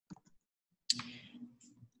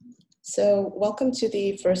So welcome to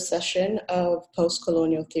the first session of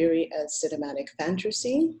Postcolonial Theory as Cinematic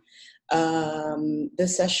Fantasy.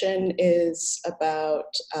 This session is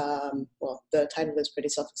about, well, the title is pretty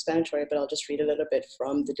self-explanatory, but I'll just read a little bit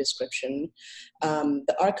from the description.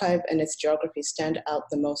 The archive and its geography stand out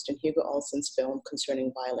the most in Hugo Olsson's film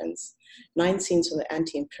concerning violence. 9 scenes from the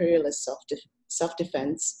Anti-Imperialist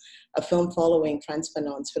Self-Defense, a film following Frantz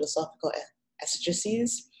Fanon's philosophical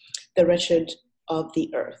exegeses, The Wretched of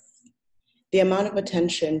the Earth. The amount of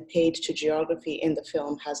attention paid to geography in the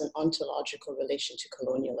film has an ontological relation to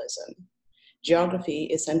colonialism. Geography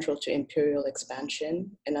is central to imperial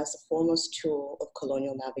expansion and as the foremost tool of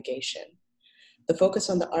colonial navigation. The focus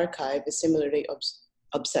on the archive is similarly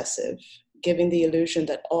obsessive, giving the illusion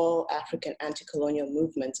that all African anti-colonial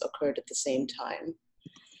movements occurred at the same time.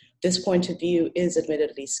 This point of view is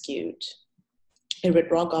admittedly skewed. Irit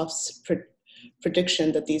Rogoff's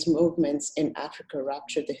prediction that these movements in Africa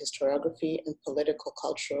raptured the historiography and political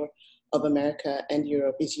culture of America and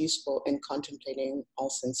Europe is useful in contemplating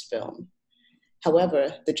Olsson's film.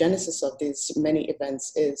 However, the genesis of these many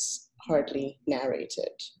events is hardly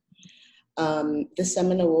narrated. This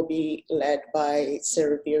seminar will be led by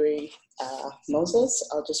Serubiri Moses.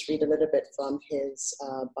 I'll just read a little bit from his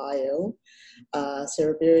bio.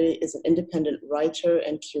 Serubiri is an independent writer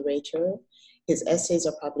and curator. His essays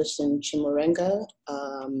are published in Chimurenga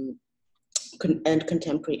and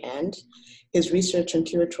Contemporary And. His research and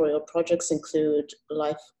curatorial projects include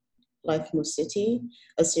Life Musiti,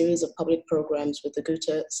 a series of public programs with the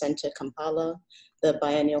Goethe Center Kampala, the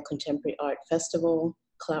Biennial Contemporary Art Festival,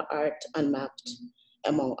 Cloud Art Unmapped,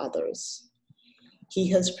 among others. He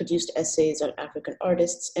has produced essays on African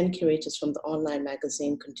artists and curators from the online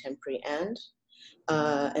magazine Contemporary And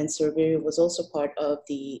Serubiri was also part of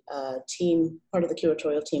the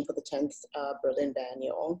curatorial team for the 10th Berlin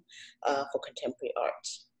Biennial for Contemporary Art.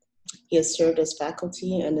 He has served as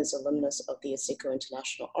faculty and is alumnus of the Asiko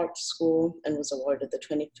International Art School and was awarded the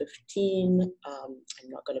 2015, I'm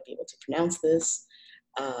not going to be able to pronounce this,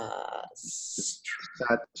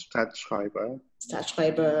 Stadtschreiber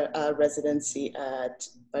residency at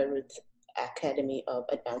Beirut Academy of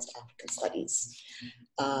Advanced African Studies.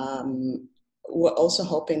 We're also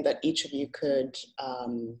hoping that each of you could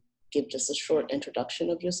give just a short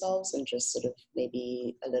introduction of yourselves and just sort of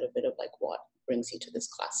maybe a little bit of like what brings you to this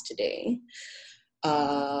class today.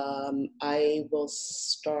 I will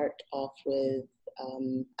start off with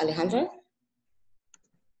Alejandra.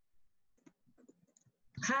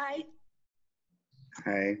 Hi.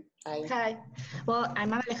 Hi. Hi. Hi. Well,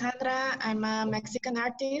 I'm Alejandra. I'm a Mexican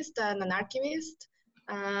artist and an archivist.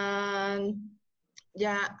 And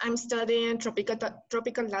yeah, I'm studying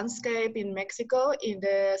tropical landscape in Mexico, in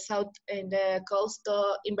the coast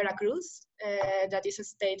in Veracruz, that is a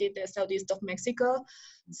state in the southeast of Mexico.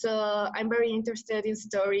 So I'm very interested in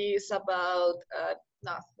stories about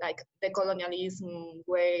like the colonialism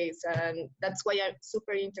ways, and that's why I'm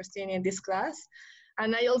super interested in this class.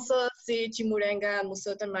 And I also see Chimurenga and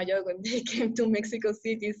Musota and Mayo when they came to Mexico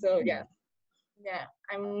City. So yeah,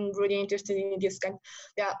 I'm really interested in this kind.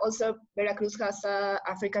 Yeah, also Veracruz has a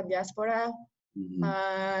African diaspora,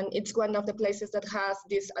 and it's one of the places that has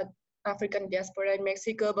this African diaspora in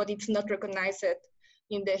Mexico, but it's not recognized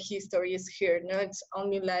in the histories here. No, it's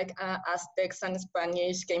only like Aztecs and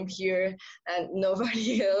Spanish came here and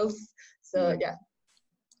nobody else. So yeah.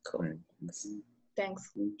 Cool. Thanks.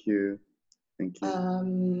 Thank you. Thank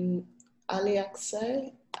you.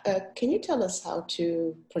 Aliaxe, can you tell us how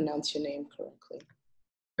to pronounce your name correctly?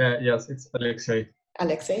 Yes, it's Alexei.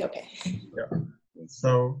 Alexei, okay. Yeah.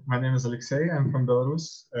 So my name is Alexei. I'm from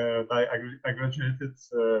Belarus. I graduated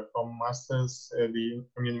from masters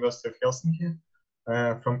from University of Helsinki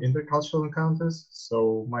from intercultural encounters.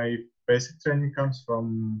 So my basic training comes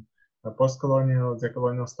from post-colonial,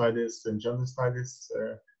 decolonial studies, and gender studies.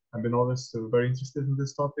 I've been always very interested in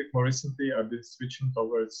this topic. More recently, I've been switching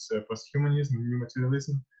towards post-humanism and new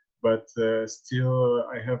materialism, but still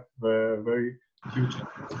I have very huge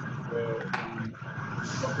interest in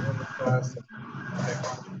talking on the class. I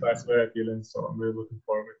found the class very appealing, so I'm really looking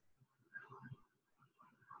forward.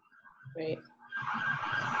 Great.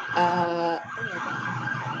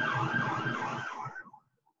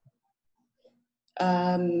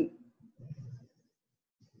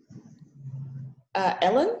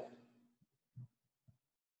 Ellen?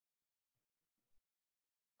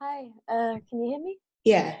 Hi, can you hear me?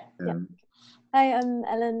 Yeah. Hi, I'm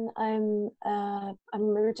Ellen. I'm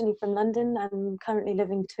originally from London. I'm currently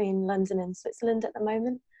living between London and Switzerland at the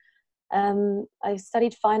moment. I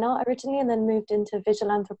studied fine art originally and then moved into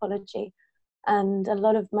visual anthropology. And a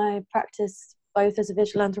lot of my practice, both as a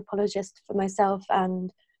visual anthropologist for myself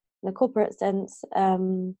and in a corporate sense,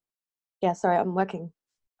 yeah, sorry, I'm working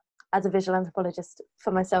as a visual anthropologist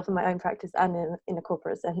for myself in my own practice and in a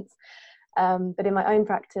corporate sense. But in my own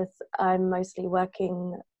practice, I'm mostly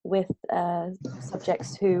working with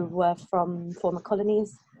subjects who were from former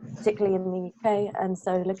colonies, particularly in the UK, and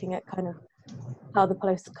so looking at kind of how the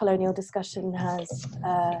post-colonial discussion has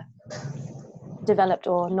developed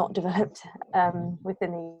or not developed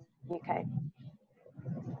within the UK.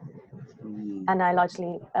 And I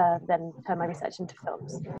largely then turn my research into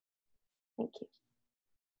films. Thank you.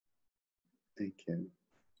 Thank you.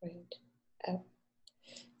 Great.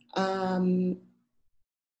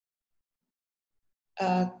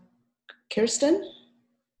 Kirsten?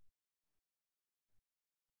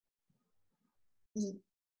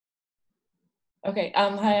 Okay.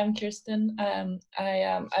 Hi, I'm Kirsten. I'm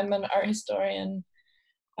an art historian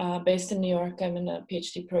based in New York. I'm in a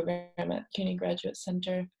PhD program at CUNY Graduate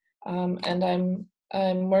Center, and I'm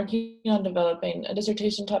working on developing a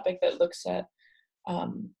dissertation topic that looks at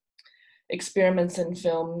experiments in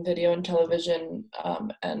film, video, and television,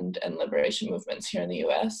 and liberation movements here in the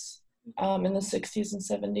U.S. In the 60s and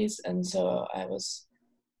 70s. And so I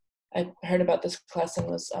heard about this class and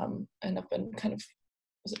was and I've been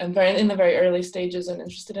I'm in the very early stages and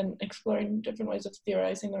interested in exploring different ways of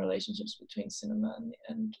theorizing the relationships between cinema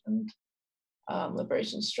and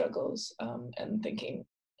liberation struggles, and thinking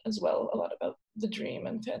as well a lot about the dream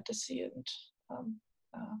and fantasy and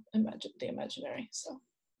the imaginary. So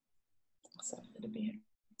good to be here.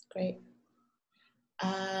 Great.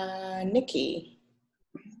 Nikki.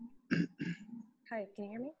 Hi, can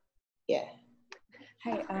you hear me? Yeah.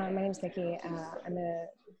 Hi, my name is Nikki. I'm a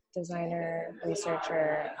designer,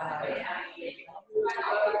 researcher. I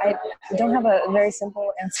don't have a very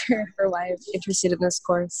simple answer for why I'm interested in this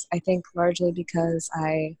course. I think largely because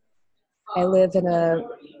I live in a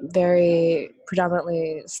very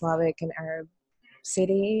predominantly Slavic and Arab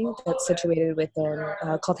city that's situated within,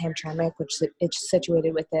 called Hamtramck, which is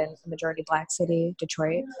situated within a majority Black city,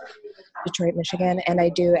 Detroit, Michigan. And I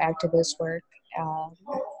do activist work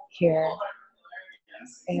here.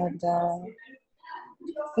 And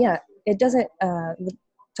yeah, it doesn't, the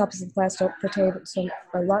topics of the class don't pertain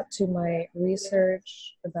a lot to my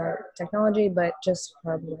research about technology, but just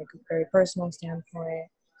from like a very personal standpoint,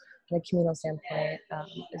 and a communal standpoint,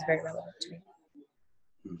 is very relevant to me.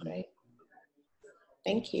 Great.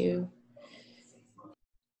 Thank you.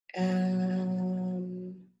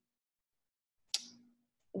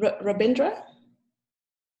 Rabindra?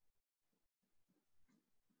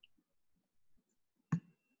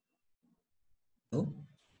 Hello?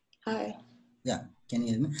 Hi. Yeah, can you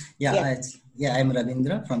hear me? Yeah, I'm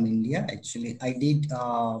Ravindra from India. Actually, I did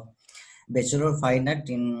Bachelor of Fine Art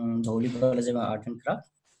in the Holy College of Art and Craft,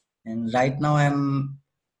 and right now I'm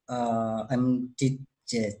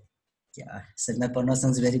teaching. Yeah, so my pronunciation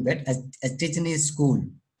is very bad. I teach in a school.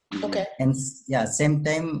 Okay. And yeah, same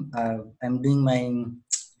time I'm doing my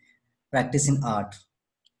practice in art.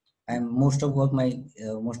 And most of work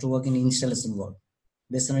in installation work,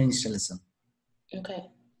 based on installation.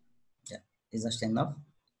 Okay. Yeah, is that enough?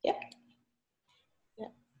 Yep.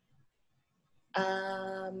 Yeah.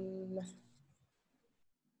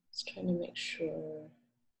 Just trying to make sure.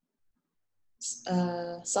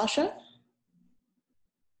 Sasha?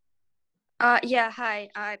 Yeah, hi.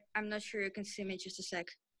 I'm not sure you can see me. Just a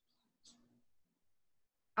sec.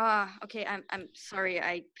 Okay. I'm sorry.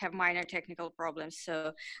 I have minor technical problems,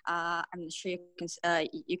 so I'm not sure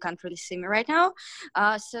you can't really see me right now.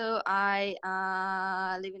 So I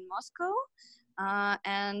live in Moscow,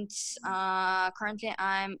 and currently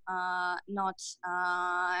I'm not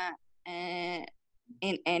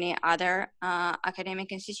in any other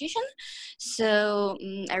academic institution. So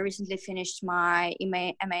I recently finished my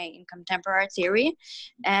MA in contemporary theory,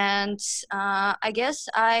 and I guess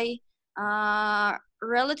I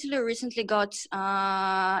relatively recently got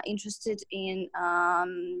interested in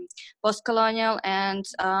postcolonial and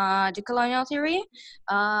decolonial theory.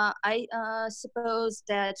 I suppose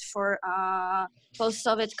that for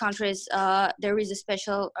post-Soviet countries, there is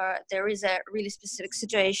a really specific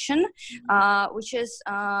situation, which is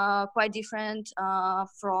quite different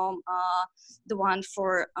from the one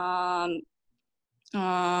for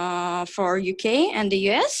UK and the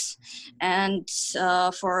US, and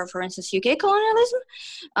for instance UK colonialism.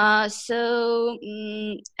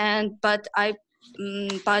 But I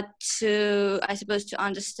suppose to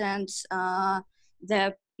understand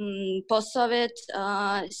the post-Soviet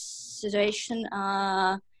situation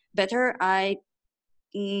better, I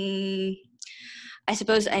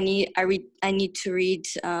suppose I need to read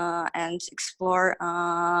and explore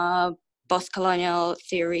post-colonial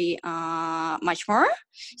theory much more.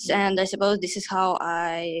 And I suppose this is how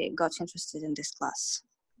I got interested in this class.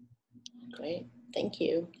 Great, thank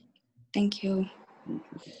you. Thank you.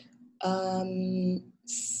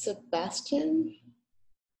 Sebastian?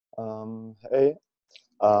 Hey,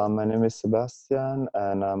 my name is Sebastian,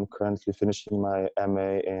 and I'm currently finishing my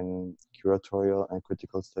MA in curatorial and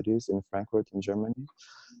critical studies in Frankfurt in Germany.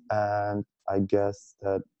 And I guess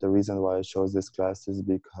that the reason why I chose this class is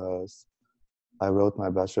because I wrote my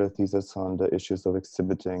bachelor thesis on the issues of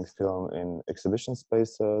exhibiting film in exhibition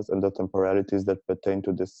spaces and the temporalities that pertain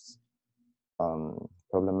to this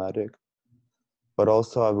problematic. But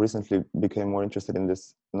also I recently became more interested in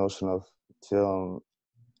this notion of film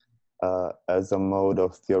as a mode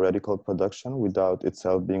of theoretical production without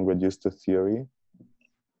itself being reduced to theory,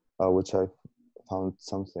 which I found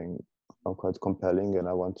something quite compelling, and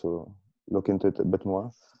I want to look into it a bit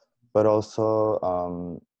more. But also,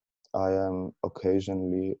 I am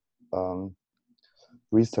occasionally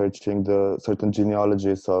researching the certain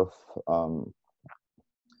genealogies of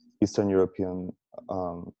Eastern European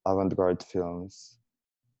avant-garde films.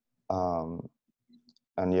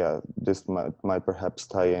 And yeah, this might perhaps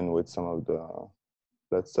tie in with some of the,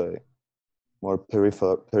 let's say, more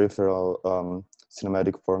peripheral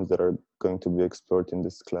cinematic forms that are going to be explored in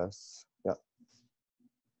this class. Yeah.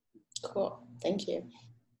 Cool, thank you.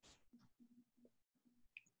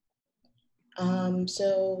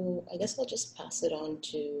 So I guess I'll just pass it on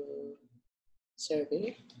to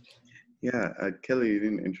Sergey. Yeah, Kelly, you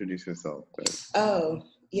didn't introduce yourself. But... Oh,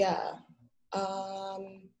 yeah.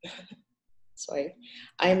 Sorry,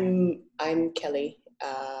 I'm Kelly.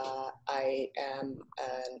 I am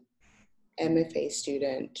an MFA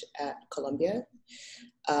student at Columbia,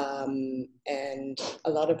 and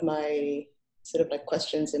a lot of my sort of like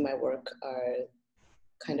questions in my work are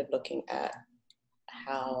kind of looking at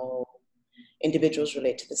how individuals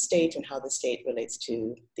relate to the state and how the state relates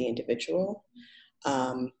to the individual,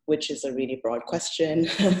 which is a really broad question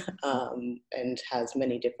and has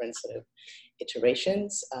many different sort of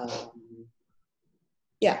iterations.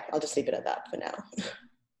 Yeah, I'll just leave it at that for now.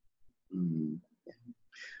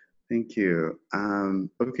 Thank you.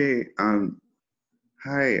 Okay.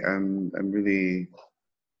 Hi. I'm really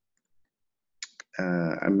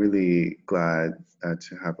glad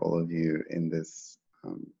to have all of you in this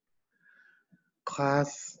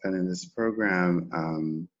class and in this program.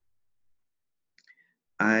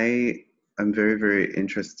 I am very, very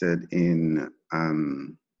interested in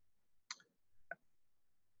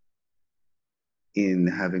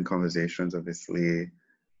having conversations, obviously,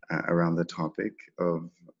 around the topic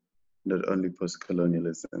of not only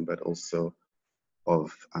post-colonialism, but also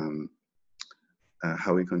of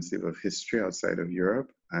how we conceive of history outside of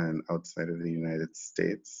Europe and outside of the United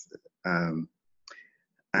States.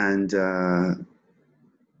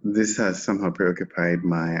 This has somehow preoccupied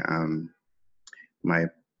my my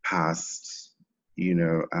past,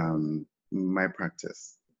 my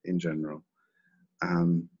practice in general.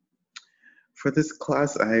 For this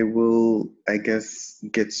class, I will, I guess,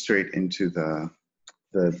 get straight into the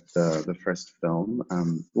first film.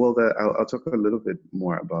 I'll talk a little bit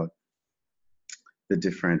more about the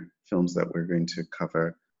different films that we're going to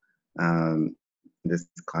cover in this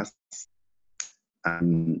class.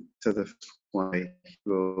 So the first one,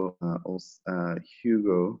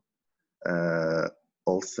 Hugo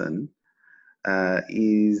Olsson,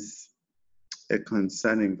 is A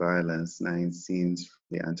Concerning Violence, 9 Scenes from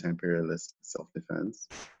the Anti-Imperialistic Self-Defense.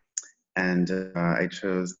 And I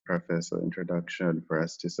chose the preface or introduction for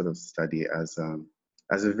us to sort of study as a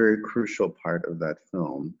very crucial part of that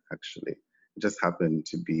film, actually. It just happened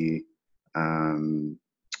to be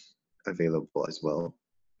available as well.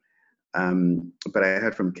 But I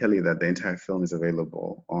heard from Kelly that the entire film is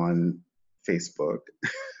available on Facebook.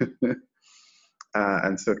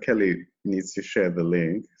 And so Kelly needs to share the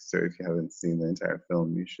link. So if you haven't seen the entire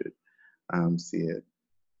film, you should see it.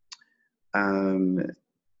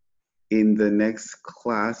 In the next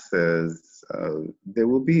classes, there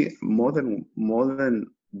will be more than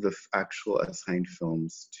the actual assigned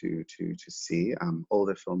films to see. All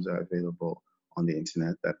the films are available on the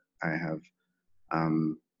internet that I have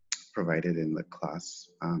provided in the class,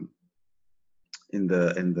 in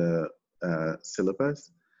the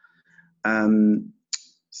syllabus.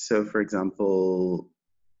 So for example,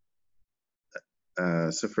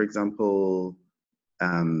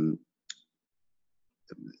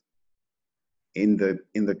 in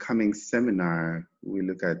the coming seminar, we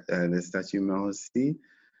look at the Statues Meurent Aussi,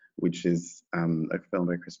 which is a film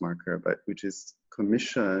by Chris Marker, but which is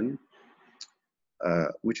commissioned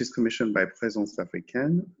by Présence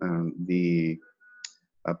Africaine, the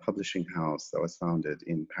a publishing house that was founded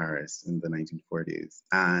in Paris in the 1940s.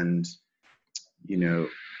 And, you know,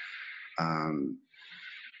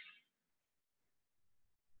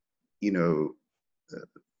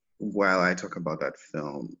 while I talk about that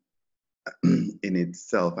film in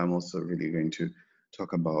itself, I'm also really going to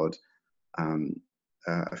talk about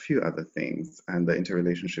a few other things and the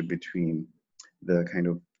interrelationship between the kind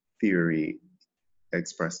of theory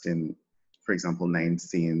expressed in, for example, 9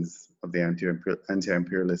 scenes of the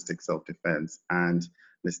anti-imperialistic self-defense and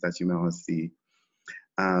the Statues Meurent Aussi.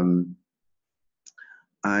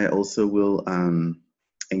 I also will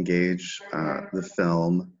engage the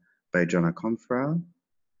film by Jonah Comfra,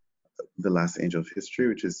 The Last Angel of History,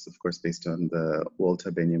 which is of course based on the Walter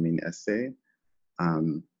Benjamin essay.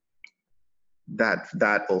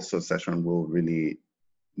 That also session will really,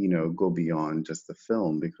 you know, go beyond just the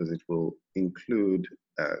film, because it will include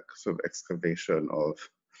sort of excavation of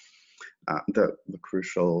the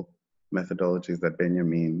crucial methodologies that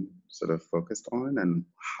Benjamin sort of focused on, and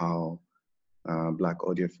how Black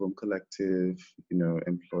Audio Film Collective, you know,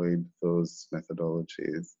 employed those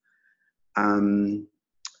methodologies.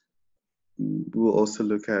 We'll also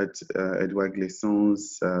look at Edouard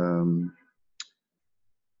Glisson's,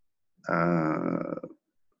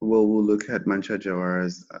 we'll look at Mancha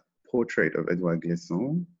Jawara's portrait of Edouard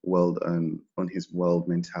Glisson, on his world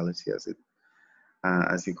mentality,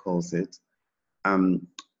 as he calls it.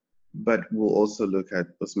 But we'll also look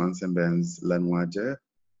at Ousmane Sembène's La Noire,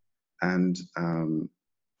 and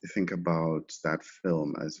think about that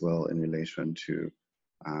film as well in relation to,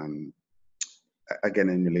 again,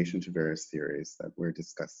 in relation to various theories that we're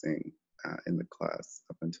discussing in the class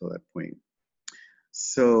up until that point.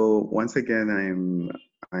 So once again,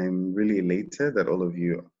 I'm really elated that all of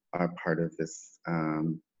you are part of this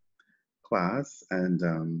class, and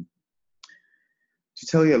to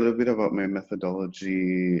tell you a little bit about my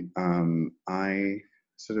methodology, I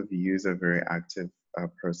sort of use a very active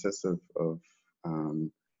process of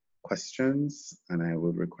questions, and I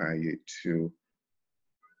would require you to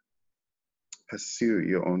pursue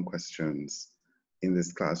your own questions in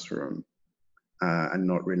this classroom and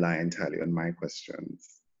not rely entirely on my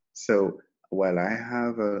questions. So while I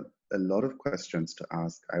have a lot of questions to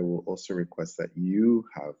ask, I will also request that you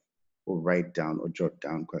have or write down or jot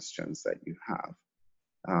down questions that you have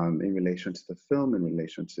in relation to the film, in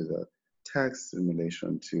relation to the text, in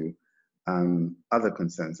relation to other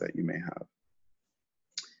concerns that you may have.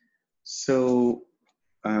 So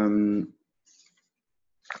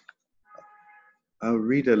I'll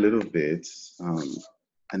read a little bit,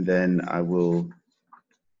 and then I will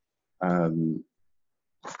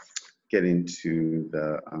get into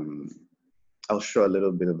the, I'll show a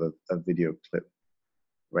little bit of a video clip,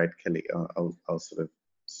 right, Kelly? I'll sort of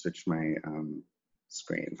switch my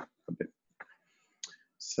screen a bit.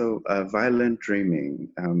 So violent dreaming,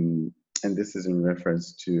 and this is in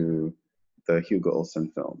reference to the Göran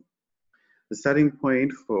Olsson film. The starting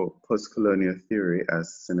point for postcolonial theory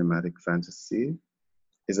as cinematic fantasy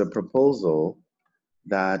is a proposal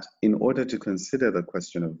that in order to consider the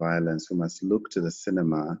question of violence, we must look to the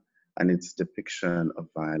cinema and its depiction of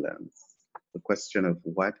violence. The question of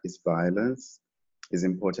what is violence is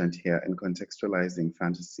important here in contextualizing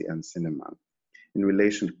fantasy and cinema in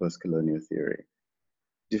relation to postcolonial theory.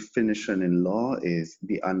 Definition in law is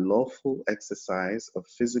the unlawful exercise of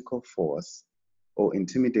physical force or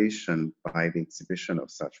intimidation by the exhibition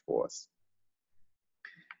of such force.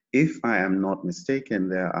 If I am not mistaken,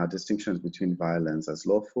 there are distinctions between violence as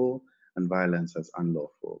lawful and violence as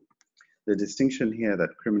unlawful. The distinction here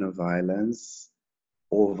that criminal violence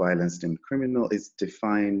or violence deemed criminal is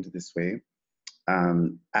defined this way,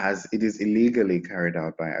 as it is illegally carried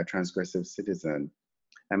out by a transgressive citizen.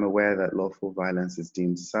 I'm aware that lawful violence is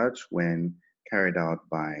deemed such when carried out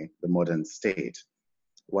by the modern state.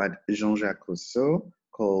 What Jean-Jacques Rousseau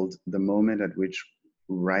called the moment at which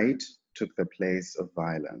right took the place of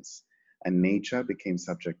violence and nature became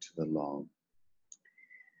subject to the law.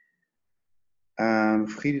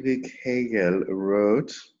 Friedrich Hegel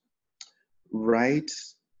wrote, right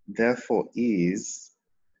therefore is,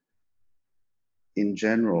 in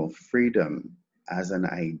general, freedom as an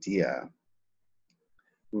idea.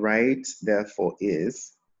 Right therefore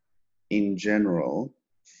is, in general,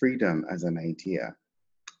 freedom as an idea.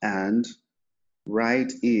 And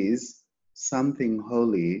right is something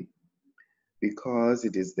holy because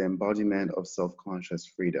it is the embodiment of self-conscious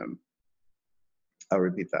freedom. I'll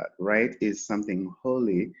repeat that. Right is something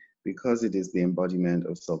holy because it is the embodiment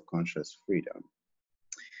of self-conscious freedom.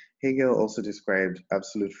 Hegel also described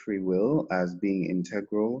absolute free will as being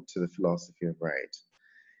integral to the philosophy of right.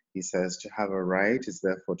 He says to have a right is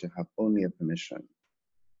therefore to have only a permission.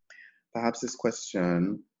 Perhaps this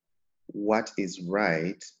question, what is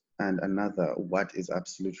right, and another, what is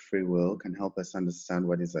absolute free will, can help us understand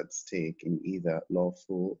what is at stake in either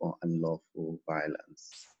lawful or unlawful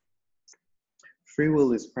violence. Free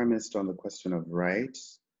will is premised on the question of right.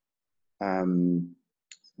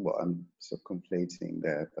 Well, I'm sort of conflating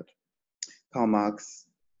there, but Karl Marx,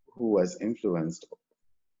 who was influenced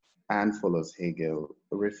and follows Hegel,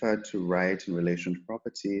 referred to right in relation to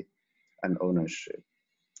property and ownership,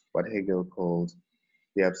 what Hegel called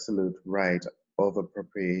the absolute right of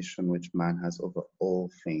appropriation which man has over all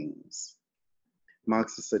things.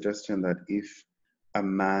 Marx's suggestion that if a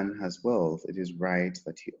man has wealth, it is right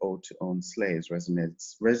that he ought to own slaves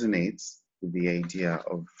resonates with the idea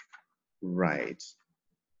of right.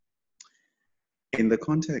 In the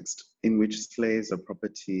context in which slaves are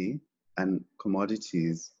property and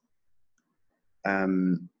commodities,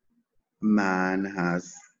 man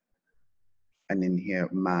has, and in here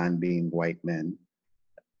man being white men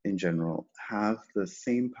in general, have the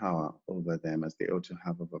same power over them as they ought to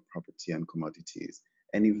have over property and commodities.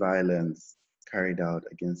 Any violence carried out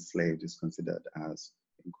against slaves is considered as,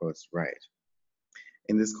 in quotes, right.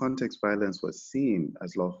 In this context, violence was seen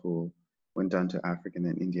as lawful when done to African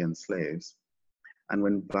and Indian slaves, and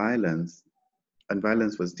when violence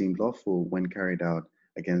was deemed lawful when carried out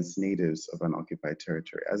against natives of an occupied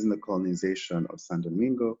territory, as in the colonization of San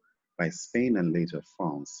Domingo by Spain and later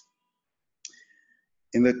France.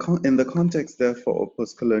 In the context, therefore, of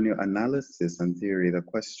postcolonial analysis and theory, the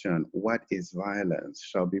question, what is violence,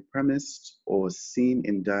 shall be premised or seen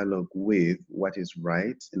in dialogue with what is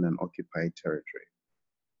right in an occupied territory.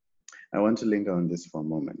 I want to linger on this for a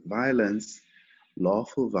moment. Violence,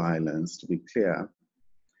 lawful violence, to be clear,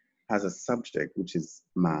 has a subject, which is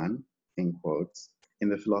man, in quotes, in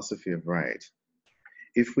the philosophy of right.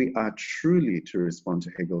 If we are truly to respond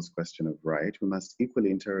to Hegel's question of right, we must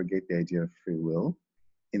equally interrogate the idea of free will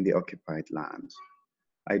in the occupied land.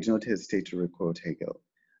 I do not hesitate to requote Hegel.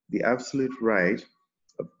 The absolute right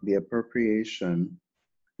of the appropriation,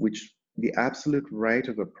 the absolute right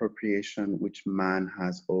of appropriation which man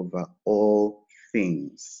has over all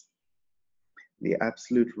things. The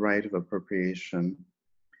absolute right of appropriation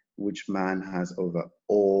which man has over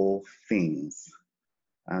all things.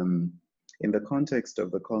 In the context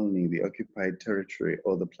of the colony, the occupied territory,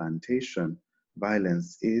 or the plantation,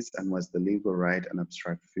 violence is and was the legal right and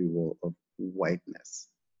abstract free will of whiteness.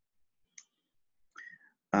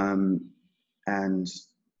 And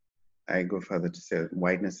I go further to say that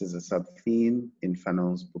whiteness is a sub-theme in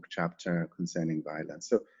Fanon's book chapter concerning violence.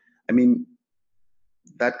 So, I mean,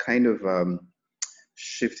 that kind of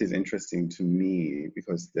shift is interesting to me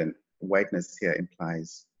because then whiteness here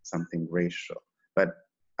implies something racial. But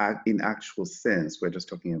in actual sense, we're just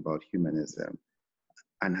talking about humanism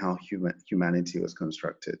and how humanity was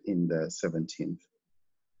constructed in the 17th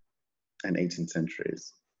and 18th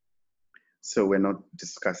centuries. So we're not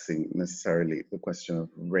discussing necessarily the question of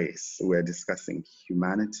race. We're discussing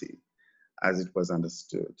humanity as it was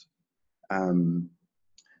understood.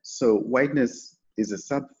 So whiteness is a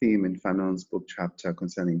sub-theme in Fanon's book chapter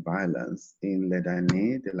concerning violence. In Les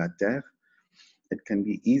Damnés de la Terre, it can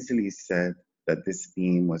be easily said that this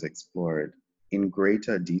theme was explored in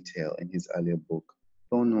greater detail in his earlier book,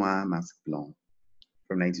 Peau Noire, Masque Blanc,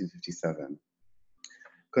 from 1957.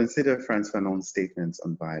 Consider Frantz Fanon's statements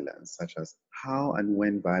on violence, such as how and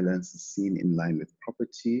when violence is seen in line with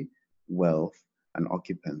property, wealth, and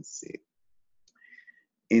occupancy.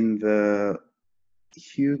 In the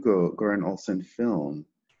Göran Olsson film,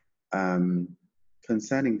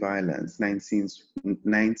 concerning violence, 9 scenes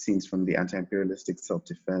from the Anti-Imperialistic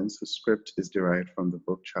Self-Defense, whose script is derived from the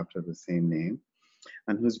book chapter of the same name,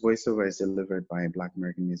 and whose voiceover is delivered by a Black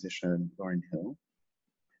American musician, Lauryn Hill.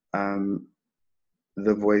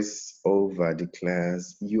 The voiceover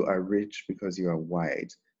declares, "You are rich because you are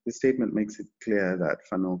white." This statement makes it clear that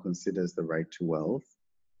Fanon considers the right to wealth,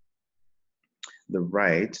 the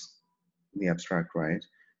right, the abstract right,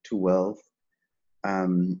 to wealth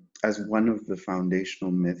as one of the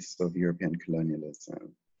foundational myths of European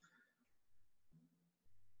colonialism.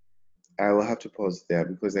 I will have to pause there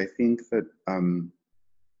because I think that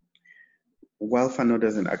while Fanon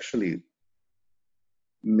doesn't actually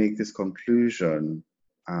make this conclusion,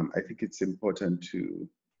 I think it's important to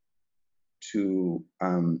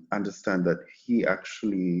understand that he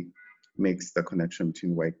actually makes the connection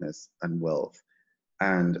between whiteness and wealth.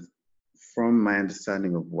 And from my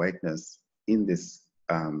understanding of whiteness in this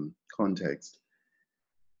context,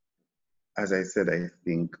 as I said, I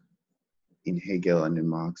think in Hegel and in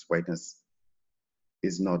Marx, whiteness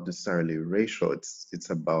is not necessarily racial. It's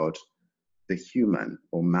about the human,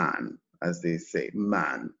 or man, as they say,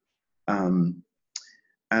 man.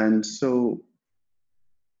 And so,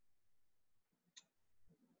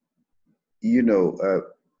 you know,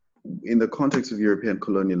 in the context of European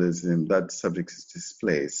colonialism, that subject is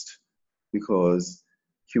displaced because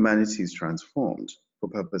humanity is transformed for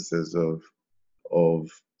purposes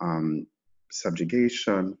of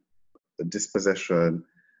subjugation, dispossession,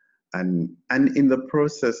 and in the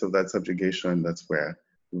process of that subjugation, that's where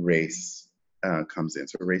race comes in.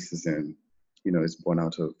 So racism, you know, is born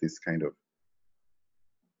out of this kind of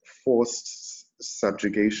forced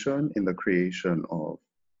subjugation in the creation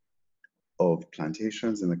of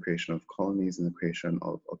plantations, in the creation of colonies, in the creation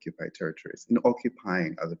of occupied territories, in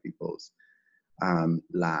occupying other people's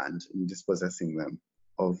land, in dispossessing them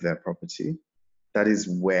of their property. That is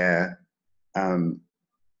where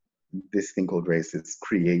this thing called race is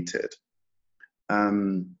created.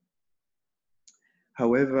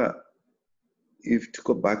 However, if to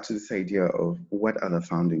go back to this idea of what are the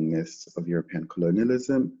founding myths of European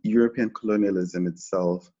colonialism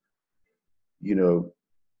itself, you know,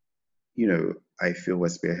 I feel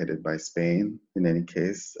was spearheaded by Spain in any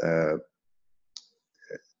case,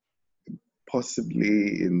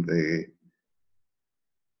 possibly in the,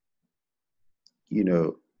 you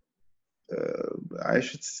know, I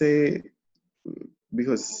should say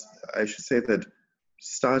that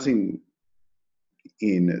starting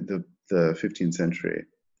in the 15th century, to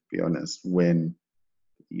be honest, when,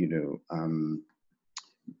 you know,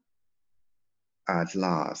 at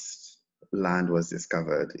last land was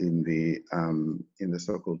discovered in the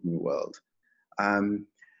so-called New World. And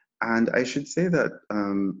I should say that,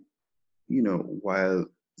 you know, while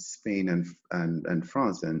Spain and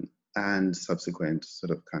France and subsequent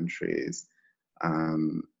sort of countries,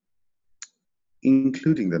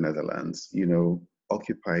 including the Netherlands, you know,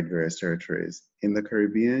 occupied various territories in the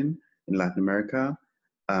Caribbean, in Latin America,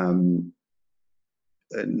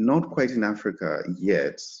 not quite in Africa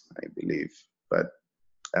yet, I believe, but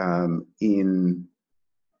in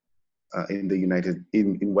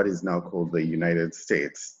what is now called the United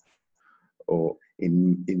States, or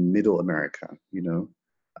in Middle America, you know,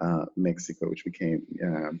 Mexico, which became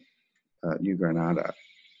New Granada.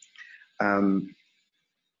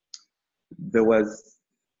 There was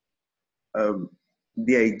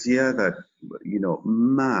the idea that, you know,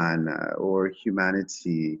 man or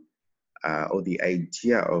humanity, or the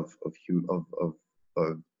idea of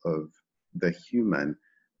the human,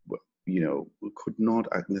 you know, could not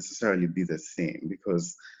necessarily be the same,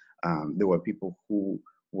 because there were people who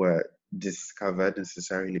were discovered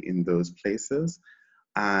necessarily in those places,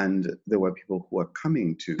 and there were people who were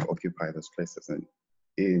coming to occupy those places, and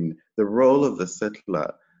in the role of the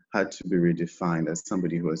settler had to be redefined as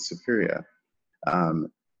somebody who was superior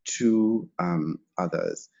to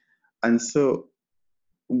others. And so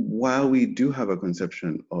while we do have a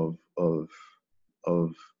conception of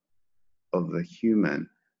the human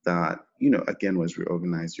that, you know, again was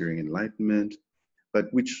reorganized during Enlightenment,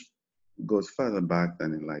 but which goes further back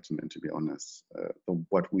than Enlightenment, to be honest.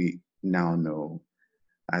 What we now know,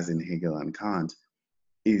 as in Hegel and Kant,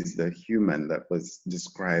 is the human that was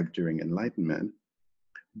described during Enlightenment,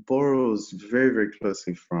 borrows very, very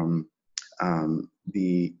closely from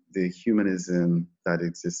the humanism that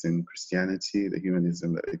exists in Christianity, the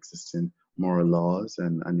humanism that exists in moral laws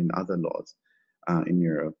and in other laws in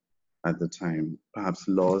Europe at the time. Perhaps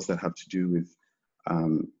laws that have to do with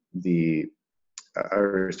the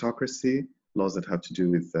aristocracy, laws that have to do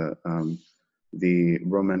with the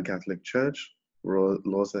Roman Catholic Church,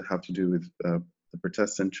 laws that have to do with the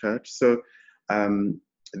Protestant Church. So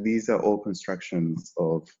these are all constructions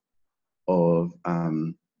of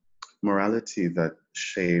morality that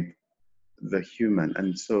shape the human.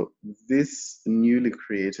 And so this newly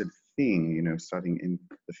created thing, you know, starting in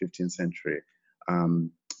the 15th century,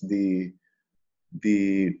 the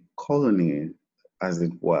colony, as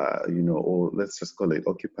it were, you know, or let's just call it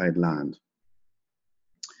occupied land,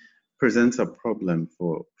 presents a problem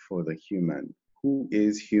for the human. Who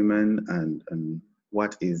is human, and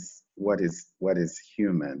what is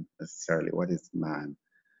human necessarily? What is man?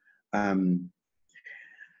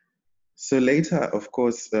 So later, of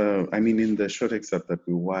course, I mean, in the short excerpt that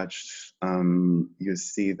we watched, you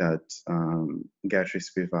see that Gertrude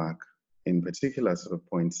Spivak in particular sort of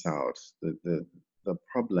points out the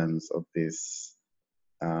problems of this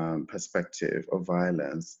perspective of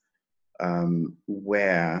violence,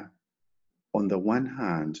 where on the one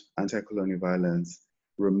hand, anti-colonial violence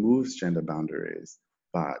removes gender boundaries,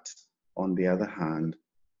 but on the other hand,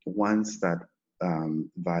 once that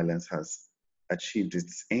violence has achieved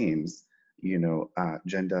its aims, you know,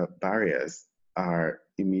 gender barriers are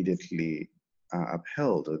immediately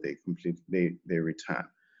upheld, or they return.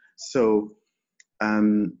 So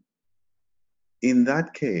in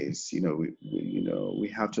that case, we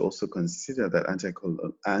have to also consider that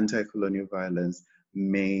anti-colonial violence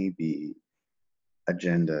may be a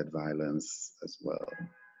gendered violence as well.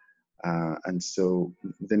 And so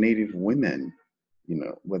the Native women,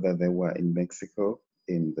 whether they were in Mexico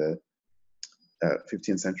in the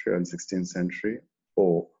 15th century and 16th century,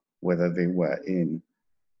 or whether they were in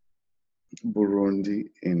Burundi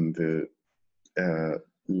in the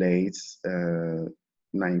late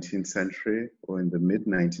 19th century or in the mid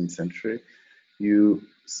 19th century, you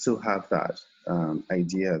still have that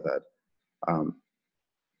idea that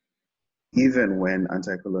even when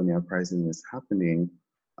anti-colonial uprising is happening,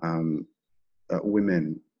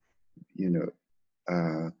 women,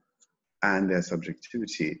 and their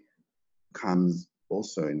subjectivity comes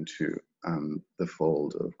also into the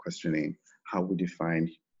fold of questioning how we define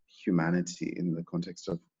humanity in the context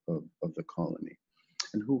of the colony,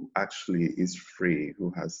 and who actually is free,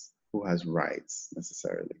 who has rights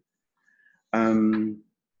necessarily.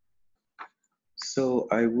 So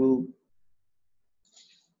I will.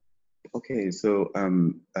 Okay, so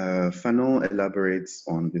Fanon elaborates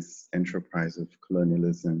on this enterprise of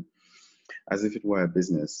colonialism as if it were a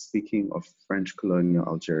business. Speaking of French colonial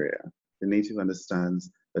Algeria, the native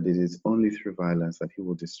understands that it is only through violence that he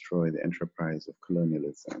will destroy the enterprise of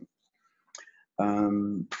colonialism.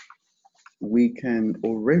 We can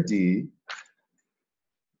already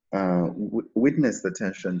witness the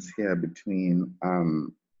tensions here between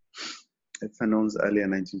Fanon's earlier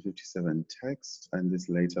 1957 text and this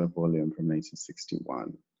later volume from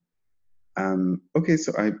 1961. Okay,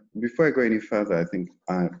 so before I go any further, I think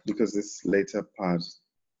because this later part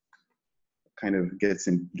kind of gets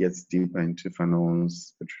deeper into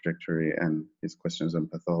Fanon's trajectory and his questions on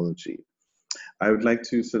pathology, I would like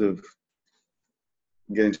to sort of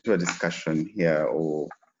get into a discussion here, or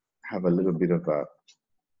have a little bit of a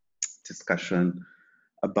discussion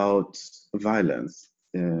about violence.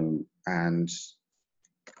 And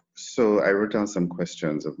so I wrote down some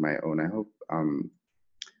questions of my own. I hope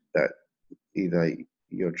that either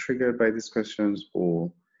you're triggered by these questions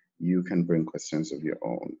or you can bring questions of your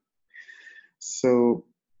own. So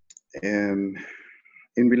in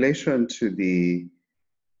relation to the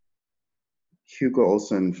Hugo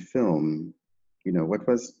Olsson film, what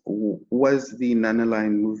was the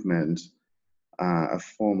nanoline movement a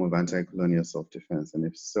form of anti-colonial self-defense? And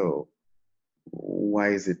if so, why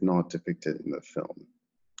is it not depicted in the film?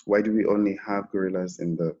 Why do we only have guerrillas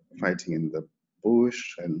fighting in the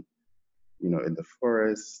bush and in the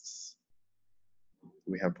forests?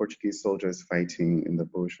 We have Portuguese soldiers fighting in the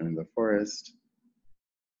bush and in the forest.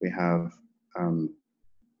 We have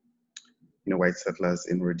white settlers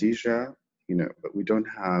in Rhodesia, but we don't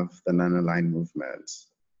have the nanoline movement.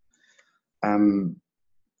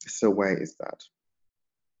 So why is that?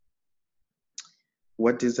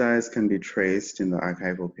 What desires can be traced in the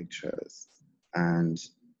archival pictures, and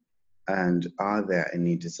are there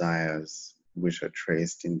any desires which are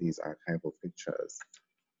traced in these archival pictures?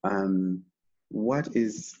 What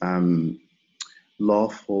is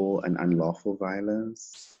lawful and unlawful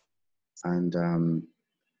violence? And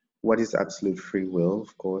what is absolute free will,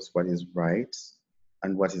 of course? What is right?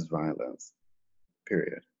 And what is violence?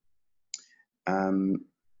 Period.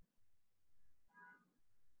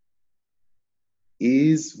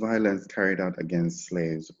 Is violence carried out against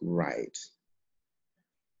slaves right?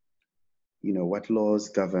 What laws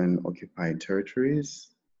govern occupied territories?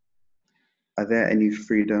 Are there any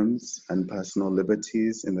freedoms and personal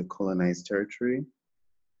liberties in the colonized territory?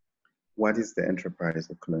 What is the enterprise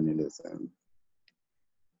of colonialism?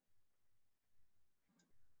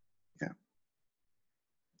 Yeah.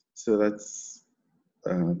 So that's,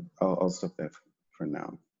 I'll stop there for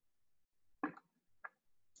now.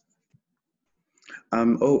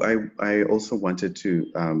 I also wanted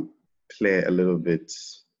to play a little bit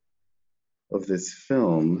of this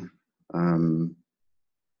film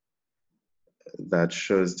that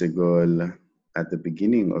shows de Gaulle at the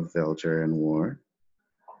beginning of the Algerian War.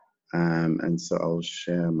 And so I'll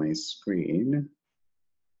share my screen.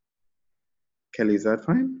 Kelly, is that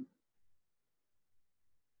fine?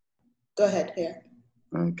 Go ahead, here.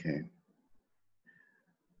 Okay.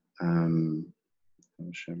 I'll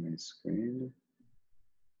share my screen.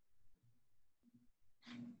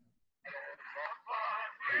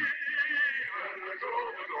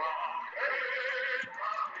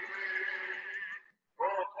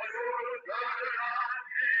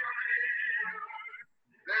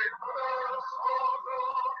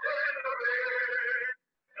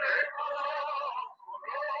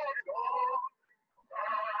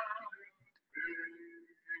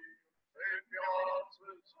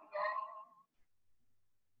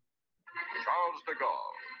 Charles de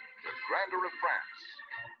Gaulle, the grandeur of France,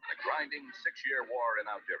 and a grinding 6-year war in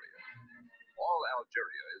Algeria. All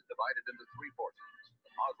Algeria is divided into 3 forces: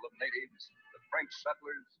 the Muslim natives, the French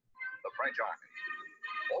settlers, the French army.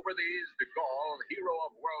 Over these, de Gaulle, hero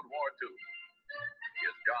of World War II.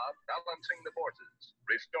 His job, balancing the forces,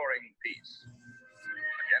 restoring peace.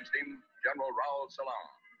 Against him, General Raoul Salan,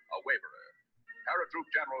 a waverer. Paratroop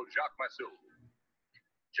General Jacques Massoud.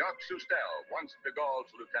 Jacques Soustel, once de Gaulle's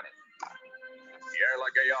lieutenant. Pierre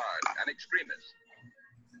Lagaillard, an extremist.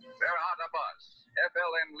 Ferhat Abbas,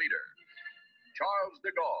 FLN leader. Charles de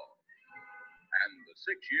Gaulle, and the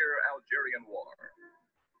 6-year Algerian War.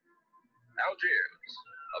 Algiers,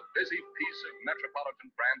 a busy piece of metropolitan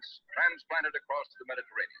France transplanted across the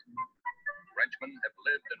Mediterranean. Frenchmen have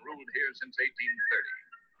lived and ruled here since 1830.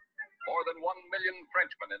 More than 1 million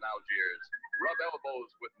Frenchmen in Algiers rub elbows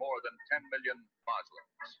with more than 10 million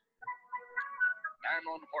Muslims. Man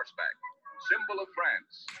on horseback, symbol of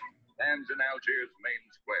France, stands in Algiers' main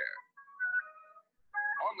square.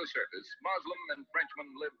 On the surface, Muslim and Frenchmen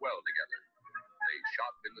live well together. They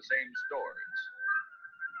shop in the same stores.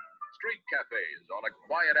 Street cafes on a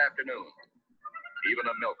quiet afternoon. Even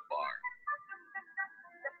a milk bar.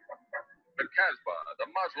 The Kasbah, the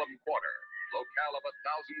Muslim quarter, locale of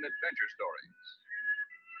 1,000 adventure stories.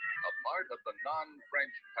 A part of the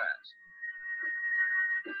non-French past.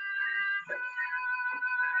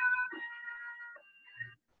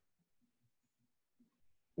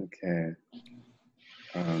 Okay.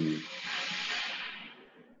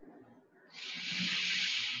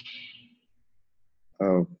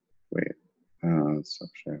 Oh, wait. Stop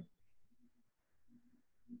share.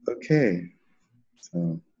 Okay.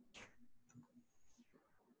 So.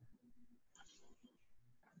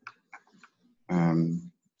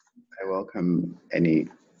 I welcome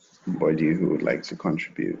anybody who would like to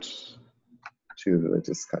contribute to the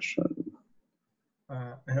discussion.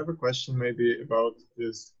 I have a question maybe about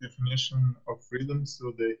this definition of freedom,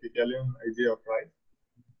 so the Hegelian idea of right.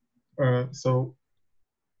 So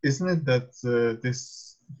isn't it that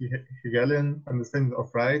this Hegelian understanding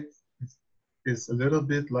of right is a little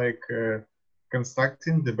bit like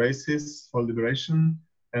constructing the basis for liberation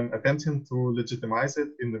and attempting to legitimize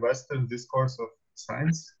it in the Western discourse of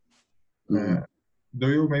science? Mm-hmm. Do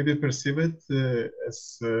you maybe perceive it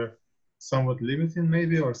as somewhat limiting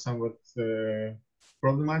maybe, or somewhat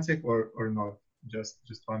problematic, or not? Just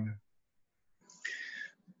wonder.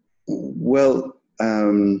 Well,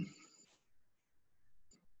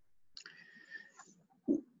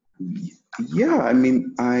 yeah, I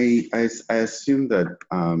mean, I assume that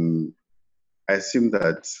I assume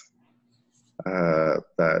that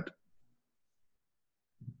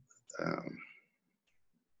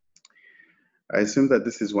I assume that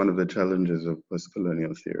this is one of the challenges of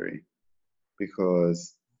postcolonial theory,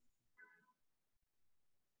 because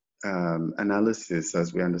analysis,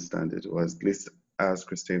 as we understand it, or at least as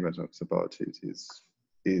Kristeva talks about it,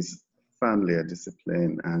 is firmly a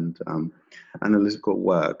discipline, and analytical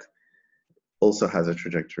work also has a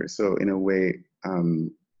trajectory. So in a way,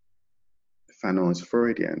 Fanon is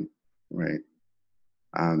Freudian, right?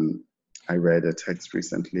 I read a text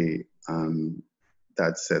recently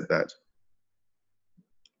that said that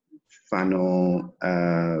Fanon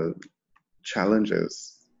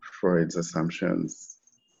challenges Freud's assumptions.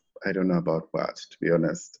 I don't know about what, to be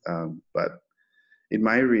honest, but in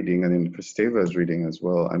my reading and in Kristeva's reading as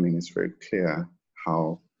well, I mean, it's very clear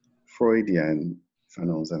how Freudian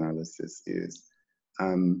Fanon's analysis is.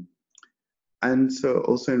 And so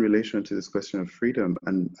also in relation to this question of freedom,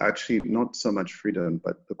 and actually not so much freedom,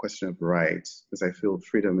 but the question of rights, because I feel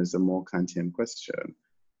freedom is a more Kantian question,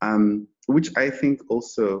 which I think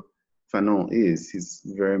also Fanon is. He's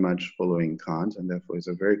very much following Kant, and therefore is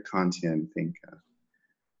a very Kantian thinker.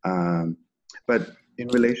 But in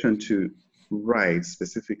relation to rights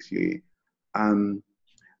specifically, I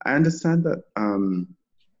understand that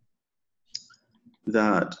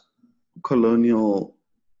that colonies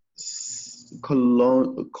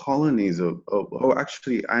or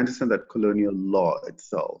actually I understand that colonial law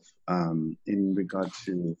itself, in regard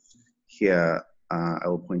to here, I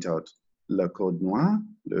will point out le Code Noir,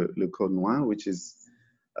 le Code Noir, which is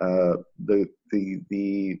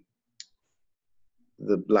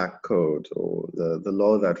the Black Code, or the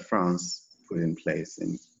law that France put in place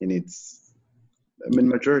in its, I mean,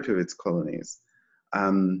 majority of its colonies,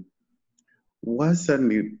 was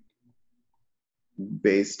certainly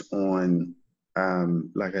based on,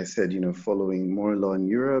 like I said, following more law in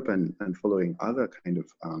Europe and following other kind of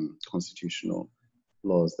constitutional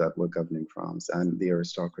laws that were governing France and the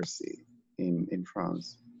aristocracy in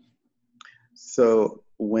France. So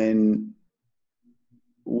when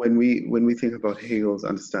when we think about Hegel's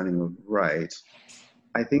understanding of right,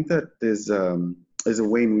 I think that there's a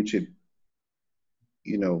way in which it,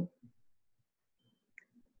 you know,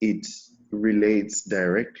 it relates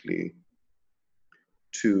directly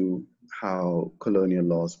to how colonial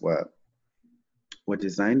laws were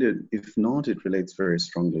designed. If not, it relates very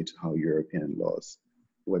strongly to how European laws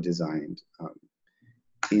were designed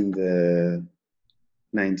in the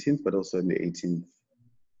 19th, but also in the 18th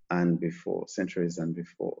and before, centuries and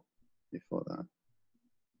before that.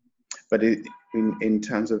 But in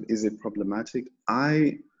terms of, is it problematic?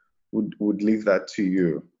 I would leave that to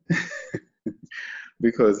you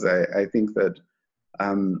because I think that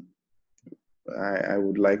I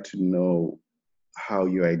would like to know how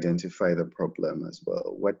you identify the problem as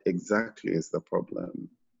well. What exactly is the problem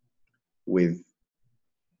with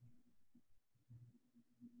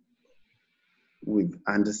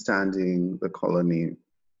understanding the colony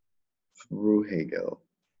through Hegel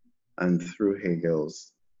and through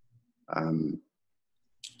Hegel's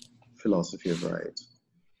philosophy of right?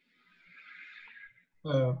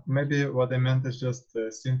 Maybe what I meant is just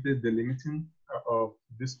simply delimiting of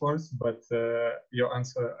discourse, but your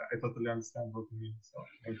answer, I totally understand what you mean, so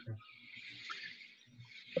thank you.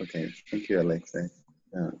 Okay, thank you, Alexei.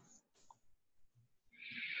 Yeah.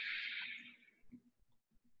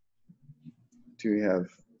 Do you have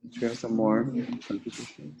some more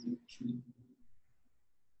contributions?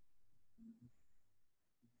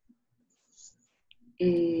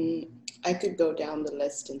 I could go down the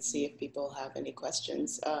list and see if people have any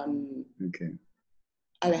questions. Okay.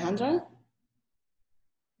 Alejandra?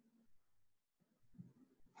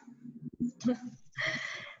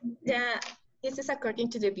 Yeah, this is according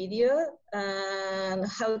to the video and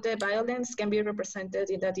how the violence can be represented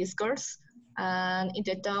in the discourse and in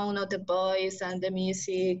the tone of the voice and the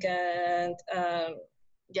music. And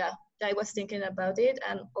yeah, I was thinking about it,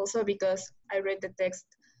 and also because I read the text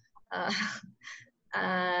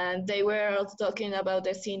and they were also talking about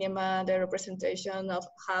the cinema, the representation of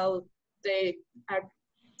how they are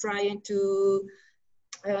trying to,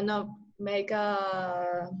 I don't know, make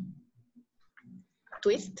a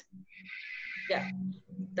twist. Yeah,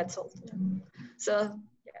 that's all. So,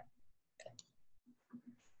 yeah.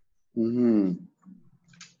 Mm-hmm.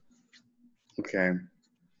 Okay.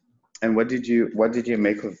 And what did you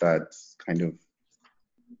make of that kind of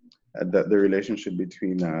the relationship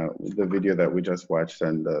between the video that we just watched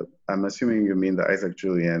and I'm assuming you mean the Isaac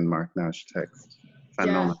Julien, Mark Nash text?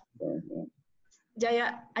 Yeah.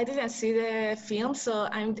 Yeah, I didn't see the film, so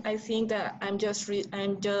I think that I'm just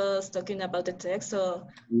talking about the text. So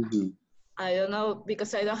I don't know,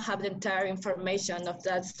 because I don't have the entire information of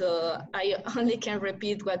that. So I only can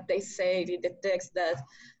repeat what they say in the text, that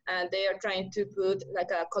they are trying to put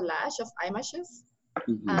like a collage of images,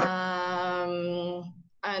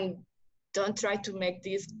 and don't try to make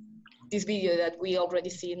this video that we already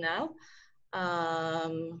see now.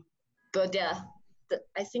 But yeah.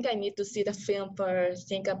 I think I need to see the film for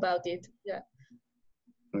think about it. Yeah.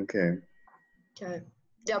 Okay. Okay.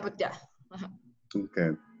 Yeah, but yeah.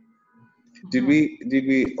 Okay. Did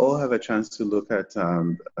we all have a chance to look at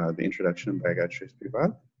the introduction by Gertrude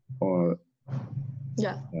Spivak? Or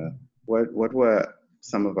yeah. What were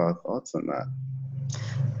some of our thoughts on that?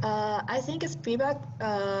 I think Spivak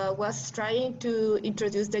was trying to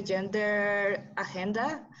introduce the gender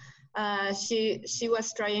agenda. She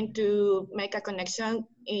was trying to make a connection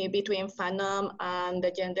between Fanon and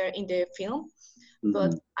the gender in the film,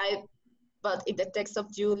 but in the text of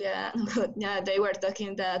Julien, yeah, they were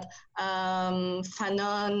talking that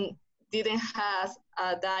Fanon didn't have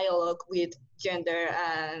a dialogue with gender,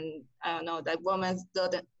 and I don't know, that women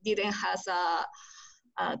didn't have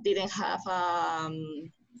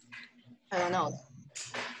I don't know,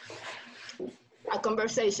 a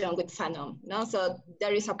conversation with Fanon, no? So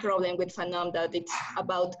there is a problem with Fanon that it's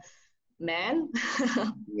about men.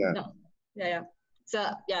 Yeah. No. Yeah.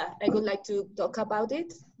 So yeah, I would like to talk about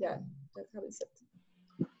it. Yeah, that's how it's said.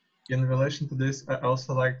 In relation to this, I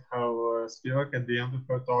also liked how Spivak at the end of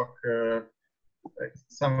her talk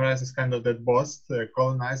summarizes kind of that both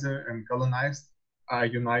colonizer and colonized are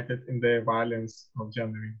united in the violence of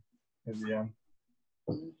gendering at the end.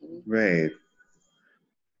 Right.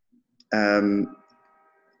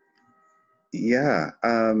 Yeah.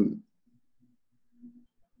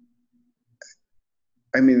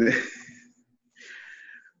 I mean,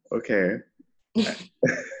 okay.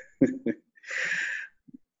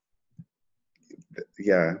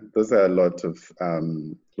 Yeah, those are a lot of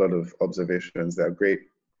observations. They are great,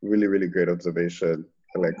 really, really great observation,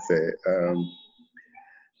 Alexei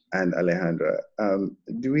and Alejandra.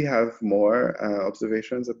 Do we have more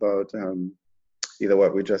observations about either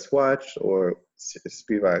what we just watched or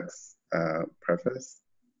Spivak's preface?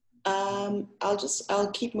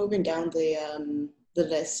 I'll keep moving down the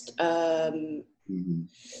list.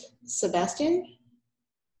 Sebastian,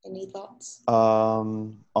 any thoughts?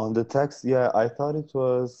 On the text, yeah, I thought it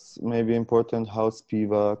was maybe important how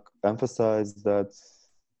Spivak emphasized that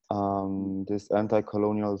this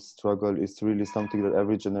anti-colonial struggle is really something that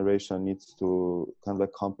every generation needs to kind of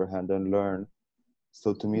like comprehend and learn.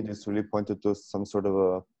 So to me, this really pointed to some sort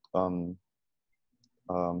of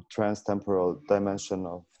a trans-temporal dimension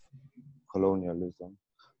of colonialism.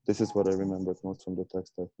 This is what I remembered most from the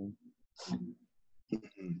text, I think.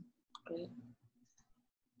 Great.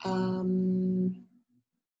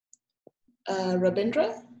 Rabindra?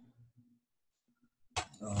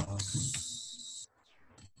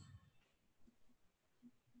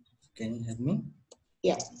 Can you hear me?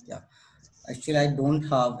 Yeah. Yeah. Actually, I don't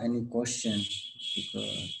have any question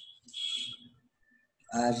because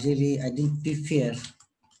I didn't prepare.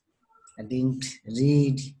 I didn't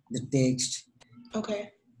read the text.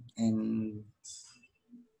 Okay. And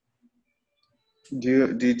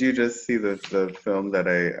did you just see the film that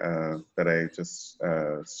I just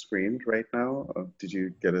screened right now? Did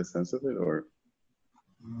you get a sense of it, or?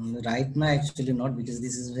 Right now, actually not, because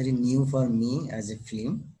this is very new for me as a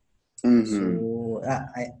film. So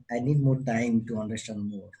I need more time to understand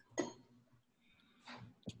more.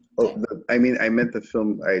 Oh, I meant the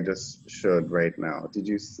film I just showed right now. Did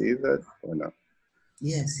you see that or no?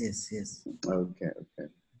 Yes. Okay.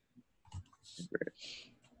 Great.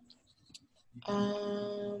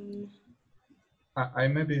 I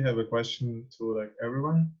maybe have a question to like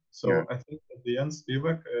everyone. So yeah. I think at the end,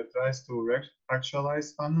 Spivak tries to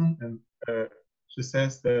actualize Fanon, and she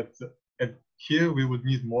says that here we would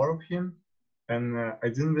need more of him. And I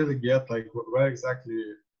didn't really get like where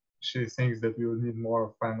exactly she thinks that we would need more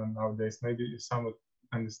of Fanon nowadays. Maybe if someone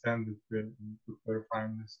understands it, we'll clarify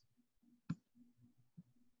this.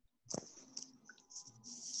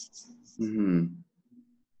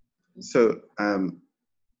 So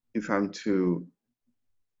if I'm to,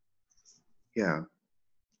 yeah.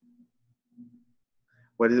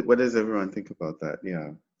 What does everyone think about that?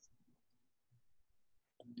 Yeah.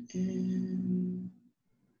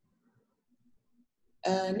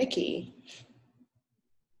 Nikki,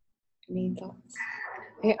 any thoughts?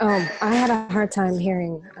 I had a hard time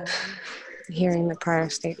hearing the prior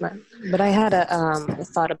statement, but I had a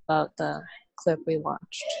thought about the clip we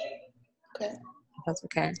watched. Okay. If that's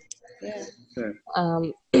okay. Yeah. Sure.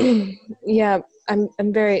 Yeah,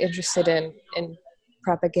 I'm very interested in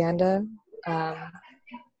propaganda. That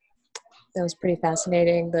was pretty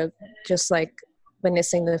fascinating. Just like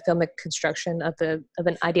witnessing the filmic construction of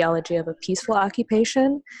an ideology of a peaceful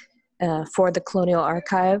occupation for the colonial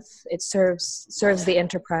archive. It serves the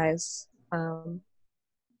enterprise.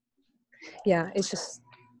 Yeah, it's just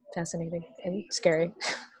fascinating and scary.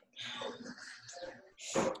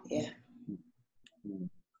 Yeah.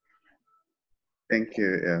 Thank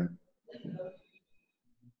you. Yeah.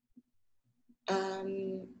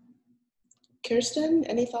 Kirsten,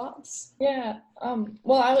 any thoughts? Yeah.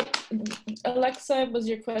 Well, Alexa, was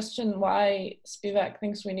your question why Spivak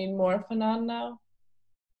thinks we need more Fanon now?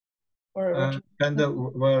 Or kind of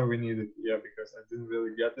where we need it, yeah, because I didn't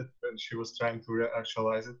really get it when she was trying to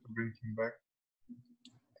actualize it to bring him back.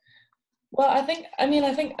 Well, I think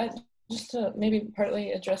just to maybe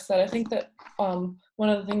partly address that, I think that one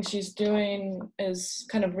of the things she's doing is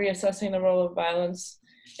kind of reassessing the role of violence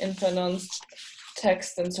in Fanon's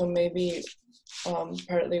text, and so maybe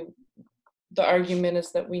partly the argument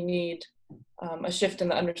is that we need a shift in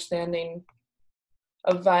the understanding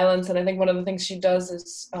of violence, and I think one of the things she does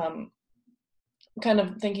is kind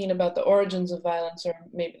of thinking about the origins of violence, or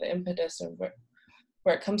maybe the impetus, or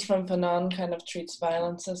where it comes from. Fanon kind of treats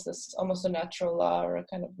violence as this almost a natural law, or a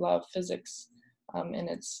kind of law of physics in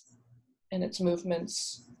its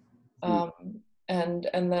movements, and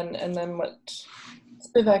then what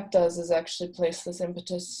Spivak does is actually place this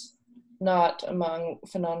impetus not among,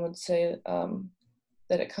 Fanon would say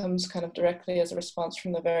that it comes kind of directly as a response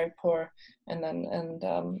from the very poor, and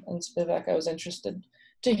Spivak, I was interested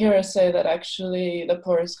to hear us say that actually the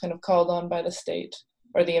poor is kind of called on by the state,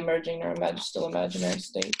 or the emerging or still imaginary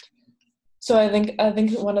state. So I think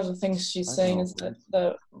one of the things she's saying is that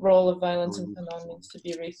the role of violence in Fanon needs to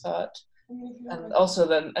be rethought, and also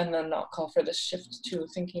then not call for this shift to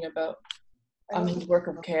thinking about his work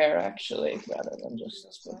of care, actually, rather than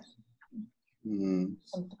just something.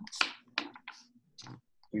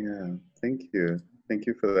 Yeah, thank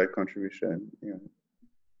you for that contribution. Yeah.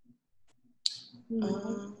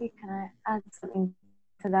 Can I add something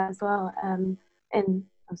to that as well? I'm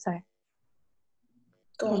sorry.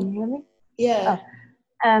 Go Can on. you hear me? Yeah.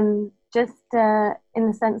 Just in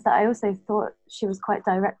the sense that I also thought she was quite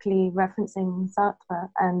directly referencing Sartre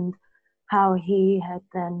and how he had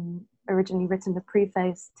then originally written the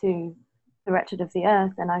preface to The Wretched of the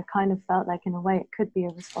Earth, and I kind of felt like in a way it could be a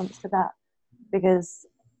response to that, because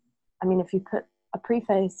I mean, if you put a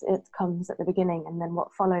preface, it comes at the beginning, and then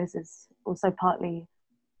what follows is also partly,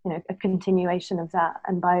 you know, a continuation of that.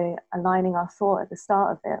 And by aligning our thought at the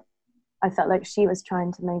start of it, I felt like she was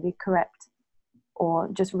trying to maybe correct or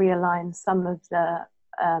just realign some of the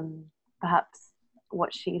perhaps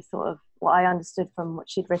what I understood from what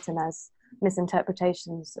she'd written as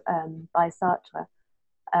misinterpretations by Sartre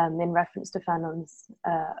in reference to Fanon's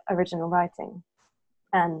original writing.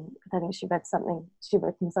 And I think she'd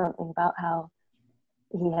written something about how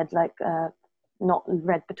he had not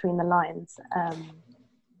read between the lines,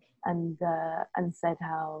 and said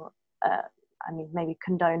how maybe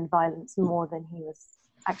condoned violence more than he was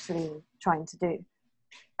actually trying to do.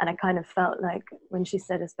 And I kind of felt like when she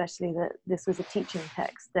said especially that this was a teaching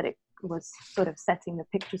text, that it was sort of setting the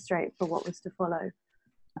picture straight for what was to follow,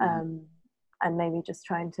 and maybe just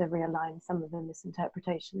trying to realign some of the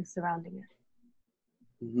misinterpretations surrounding it.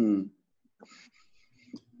 Mm-hmm.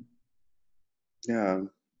 Yeah,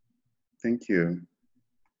 thank you.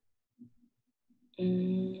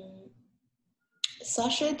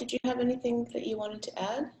 Sasha, did you have anything that you wanted to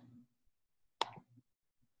add?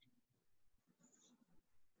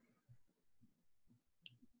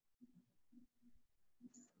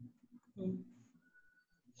 Okay.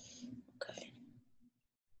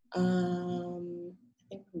 I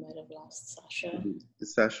think we might have lost Sasha.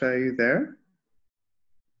 Sasha, are you there?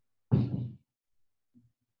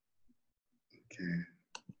 Okay,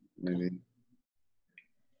 maybe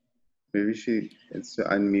it's to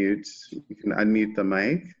unmute. You can unmute the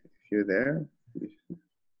mic if you're there.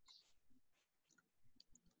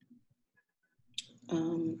 I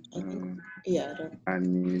think, yeah.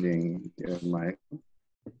 Unmuting your mic.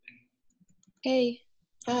 Hey.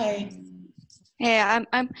 Hi. Yeah,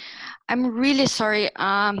 I'm really sorry.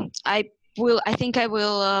 I think I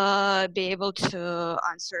will be able to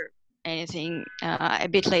answer anything a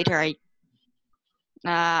bit later.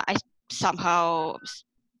 I somehow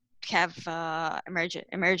have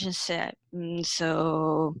emergency,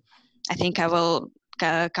 so I think I will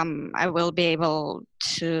I will be able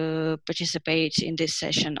to participate in this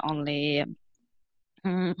session only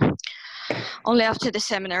after the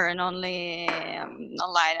seminar and only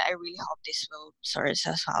online. I really hope this will sort us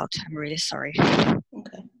out. I'm really sorry.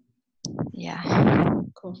 Okay. Yeah.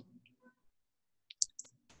 Cool.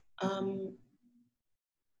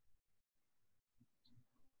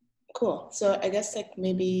 Cool. So I guess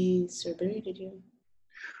maybe Surburi, did you?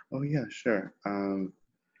 Oh yeah, sure.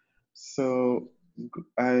 So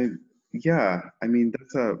I mean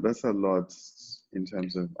that's a lot in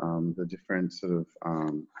terms of the different sort of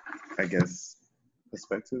I guess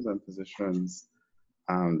perspectives and positions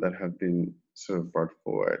that have been sort of brought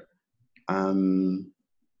forward.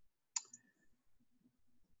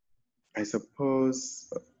 I suppose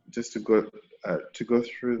just to go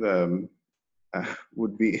through them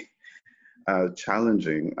would be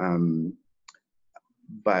challenging,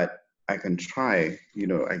 but I can try,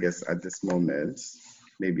 I guess at this moment,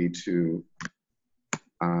 maybe to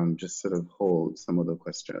just sort of hold some of the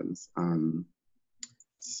questions.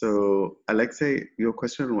 So Alexei, your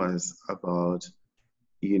question was about,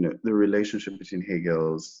 the relationship between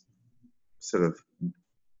Hegel's sort of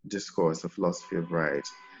discourse of philosophy of right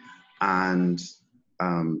and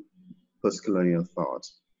postcolonial thought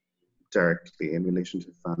directly in relation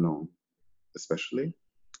to Fanon, especially,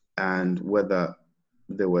 and whether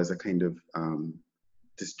there was a kind of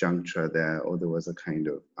disjuncture there, or there was a kind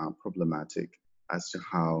of problematic as to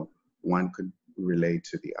how one could relate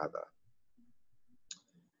to the other.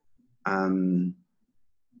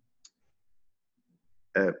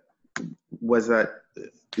 Was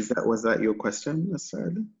that your question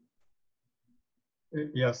necessarily?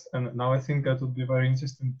 Yes, and now I think that would be very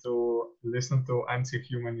interesting to listen to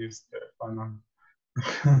anti-humanist Fanon,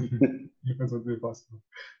 if it would be possible.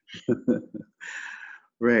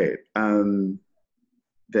 Right.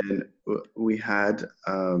 Then we had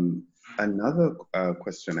another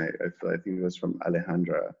question. I think it was from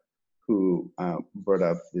Alejandra, who brought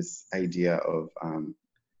up this idea of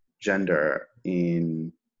gender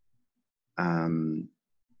in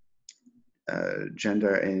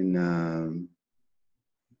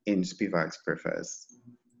Spivak's preface,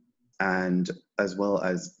 and as well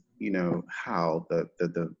as how the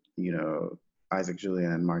Isaac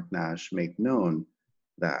Julien and Mark Nash make known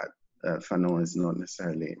that Fanon is not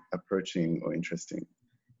necessarily approaching or interesting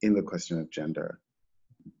in the question of gender.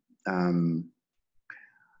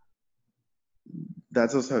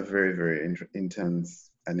 That's also a very, very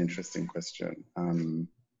intense and interesting question.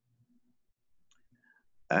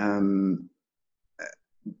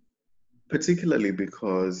 Particularly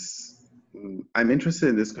because I'm interested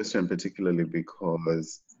in this question, particularly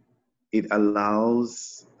because it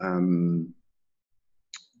allows a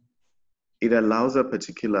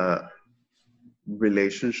particular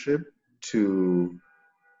relationship to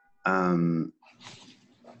how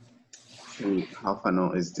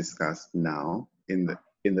Fanon is discussed now in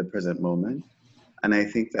the present moment. And I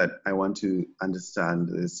think that I want to understand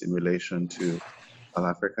this in relation to South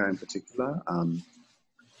Africa in particular.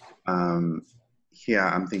 Here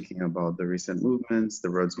I'm thinking about the recent movements, the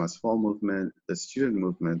Rhodes Must Fall movement, the student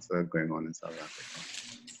movements that are going on in South Africa,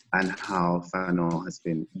 and how Fanon has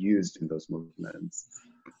been used in those movements.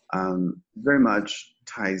 Very much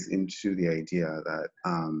ties into the idea that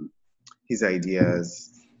his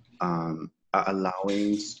ideas are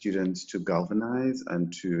allowing students to galvanize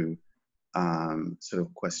and to sort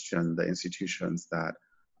of question the institutions that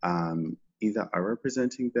either are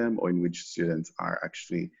representing them or in which students are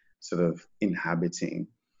actually sort of inhabiting.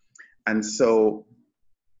 And so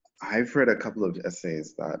I've read a couple of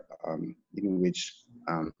essays that in which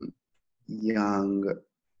young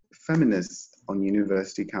feminists on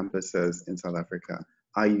university campuses in South Africa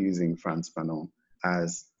are using Frantz Fanon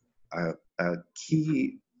as a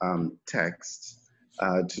key text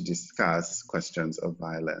to discuss questions of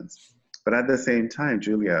violence. But at the same time,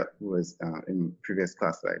 Julia, who was in previous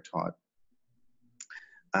class that I taught,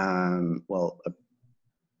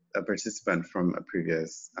 a participant from a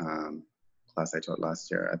previous class I taught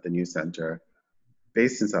last year at the New Center,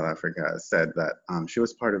 based in South Africa, said that she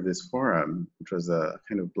was part of this forum, which was a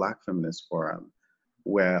kind of Black feminist forum,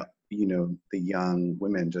 where, you know, the young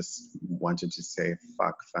women just wanted to say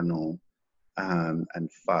fuck Fanon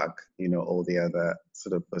and fuck, you know, all the other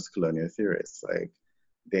sort of post-colonial theorists. Like,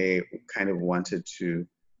 they kind of wanted to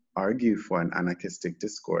argue for an anarchistic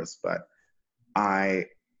discourse, but I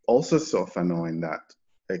also saw Fanon in that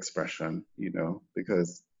expression, you know,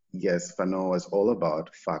 because yes, Fanon was all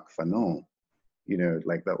about fuck Fanon, you know,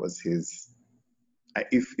 like that was his.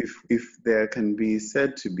 If there can be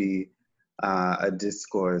said to be a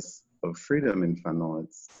discourse of freedom in Fanon,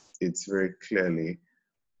 it's very clearly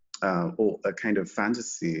or a kind of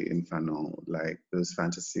fantasy in Fanon, like those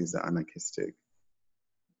fantasies are anarchistic.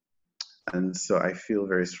 And so I feel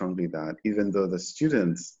very strongly that even though the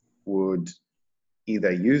students would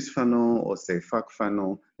either use Fanon or say fuck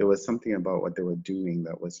Fanon, there was something about what they were doing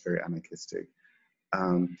that was very anarchistic.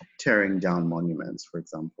 Tearing down monuments, for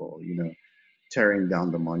example, you know, tearing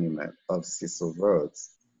down the monument of Cecil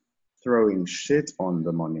Rhodes, throwing shit on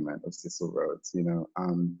the monument of Cecil Rhodes, you know,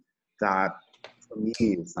 that for me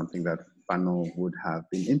is something that Fanon would have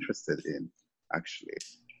been interested in, actually,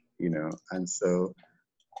 you know. And so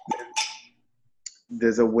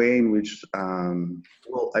there's a way in which,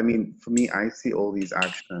 well, I mean, for me, I see all these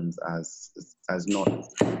actions as not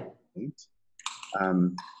right.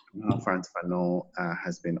 How Frantz Fanon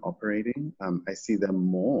has been operating. I see them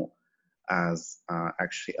more as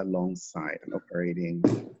actually alongside and operating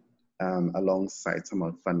alongside some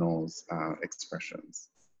of Fanon's expressions.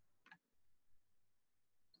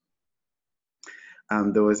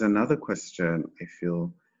 There was another question, I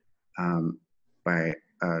feel, by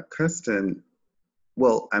Kirsten.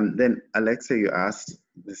 Well, then Alexei, you asked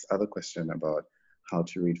this other question about how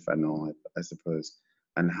to read Fanon, I suppose,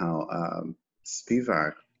 and how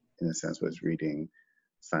Spivak, in a sense, was reading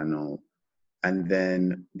Fanon. And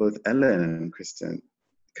then both Ellen and Kirsten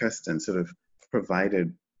sort of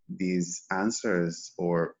provided these answers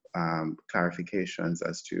or clarifications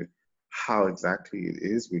as to how exactly it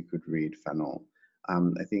is we could read Fanon.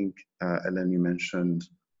 I think, Ellen, you mentioned,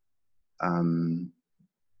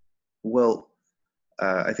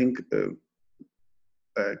 I think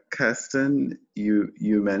Kirsten,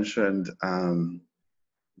 you mentioned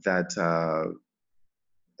that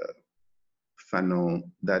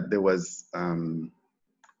Fanon, that there was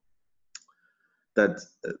that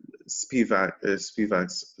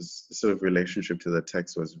Spivak's sort of relationship to the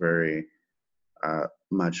text was very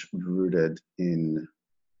much rooted in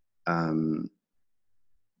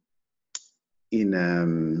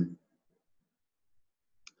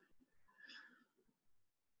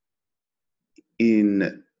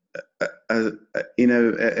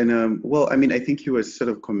well, I mean, I think he was sort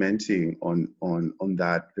of commenting on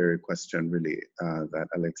that very question, really, that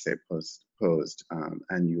Alexei posed,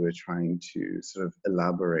 and you were trying to sort of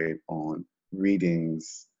elaborate on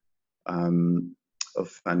readings of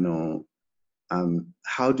Fanon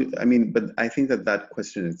But I think that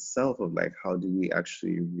question itself of like, how do we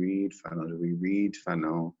actually read Fanon? Do we read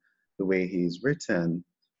Fanon the way he's written?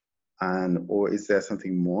 Or is there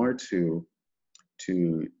something more to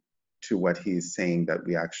what he's saying that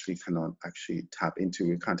we actually cannot actually tap into?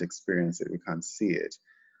 We can't experience it, we can't see it.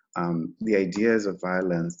 The ideas of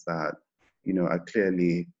violence that, are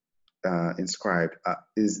clearly inscribed,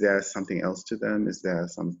 is there something else to them? Is there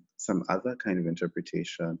some other kind of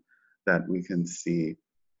interpretation that we can see?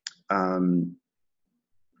 How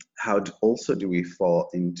do we fall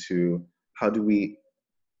into, how do we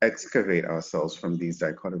excavate ourselves from these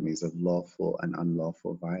dichotomies of lawful and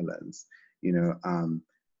unlawful violence,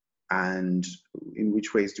 and in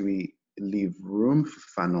which ways do we leave room for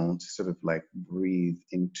Fanon to sort of like breathe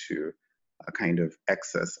into a kind of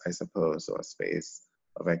excess, I suppose, or a space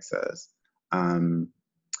of excess. And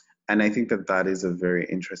I think that is a very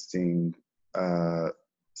interesting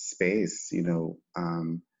space,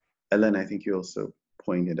 Ellen, I think you also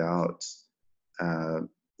pointed out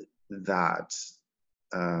that,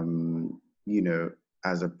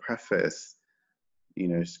 as a preface,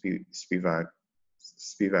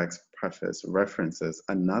 Spivak's preface references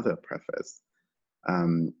another preface.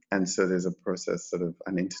 And so there's a process, sort of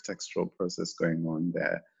an intertextual process going on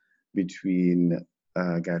there between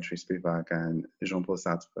Gayatri Spivak and Jean-Paul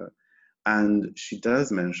Sartre. And she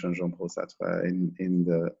does mention Jean-Paul Sartre in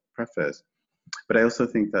the preface. But I also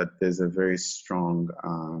think that there's a very strong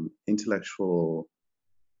intellectual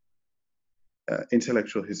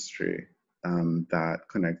history that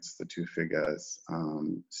connects the two figures,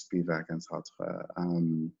 Spivak and Sartre,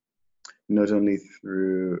 not only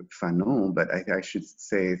through Fanon, but I should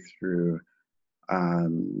say through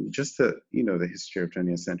just the history of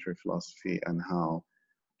 20th century philosophy, and how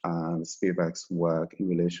Spivak's work in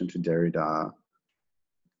relation to Derrida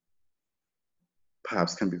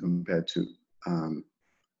perhaps can be compared to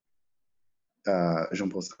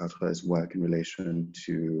Jean-Paul Sartre's work in relation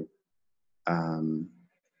to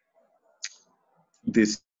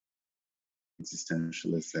this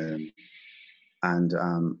existentialism and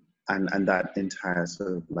that entire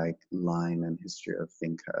sort of like line and history of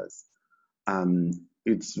thinkers.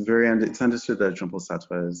 It's understood that Jean-Paul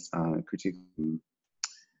Sartre's critique,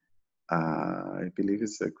 I believe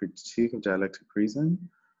it's a critique of dialectic reason,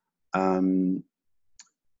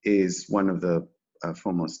 is one of the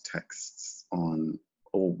foremost texts on,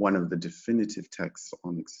 or one of the definitive texts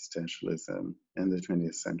on existentialism in the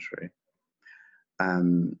 20th century.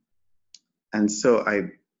 And so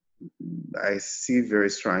I see very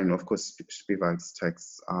strong, of course, Spivak's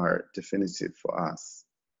texts are definitive for us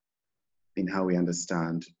in how we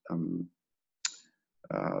understand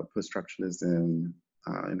post-structuralism,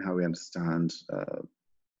 in how we understand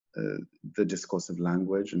the discourse of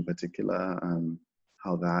language in particular,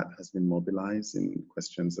 how that has been mobilized in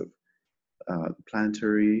questions of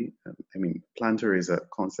planetary. Planetary is a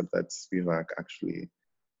concept that Spivak actually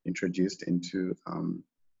introduced into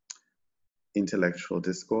intellectual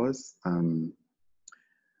discourse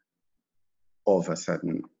of a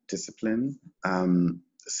certain discipline.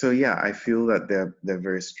 So yeah, I feel that there are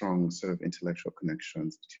very strong sort of intellectual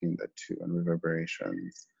connections between the two and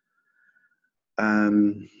reverberations.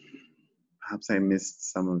 Perhaps I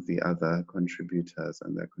missed some of the other contributors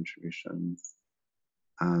and their contributions.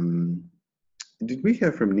 Did we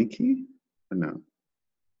hear from Nikki or no?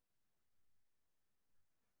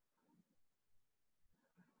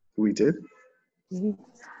 We did? Mm-hmm.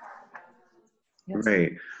 Yes.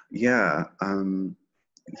 Right, yeah,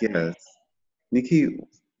 yes. Nikki,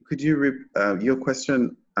 could you, your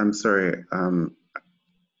question, I'm sorry,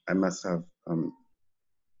 I must have.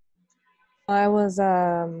 I was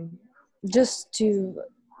just to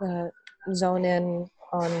zone in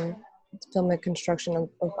on filmic construction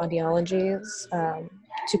of ideologies,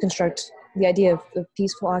 to construct the idea of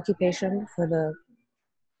peaceful occupation for the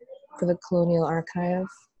colonial archive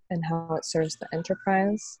and how it serves the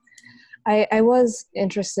enterprise. I was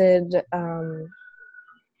interested.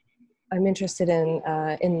 I'm interested in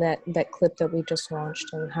that clip that we just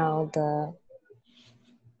watched, and how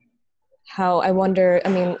I wonder. I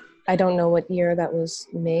mean, I don't know what year that was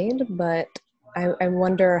made, but I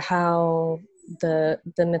wonder how the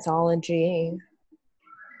mythology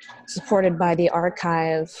supported by the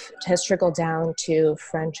archive has trickled down to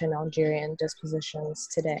French and Algerian dispositions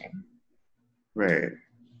today. Right.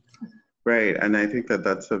 Right, and I think that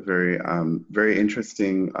that's a very, very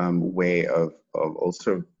interesting way of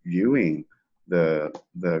also viewing the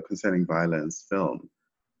concerning violence film.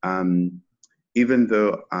 Even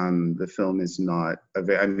though the film is not,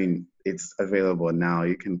 it's available now.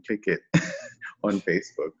 You can click it on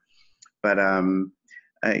Facebook, but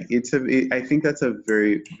I think that's a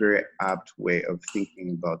very, very apt way of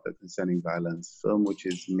thinking about the concerning violence film, which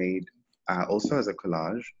is made also as a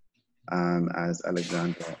collage, as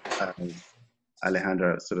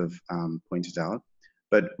Alejandra sort of pointed out,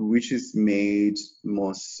 but which is made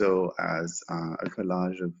more so as a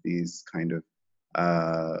collage of these kind of,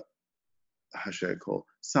 how should I call,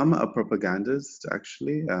 some are propagandist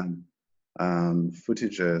actually,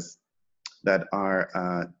 footages that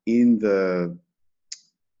are in the,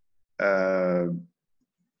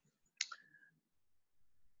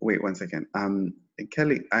 wait one second.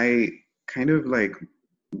 Kelly, I kind of like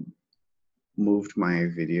moved my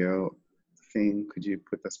video thing. Could you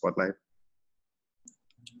put the spotlight?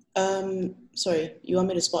 Sorry, you want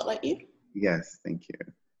me to spotlight you? Yes, thank you.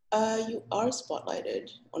 You are spotlighted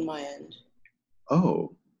on my end.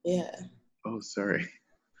 Oh. Yeah. Oh, sorry.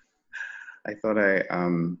 I thought I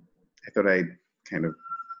kind of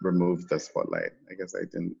removed the spotlight. I guess I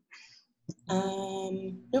didn't.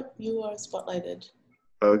 Nope, you are spotlighted.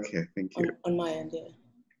 Okay, thank you. On my end, yeah.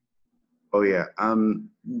 Oh yeah.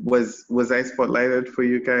 Was I spotlighted for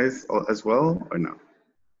you guys as well or no?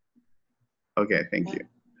 Okay, thank you.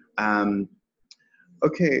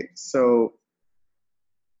 Okay, so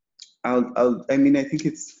I mean, I think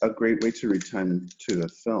it's a great way to return to the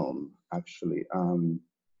film actually,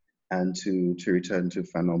 and to return to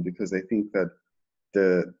Fanon, because I think that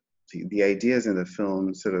the ideas in the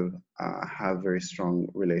film sort of have very strong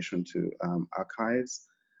relation to archives,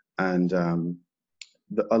 and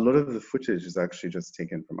a lot of the footage is actually just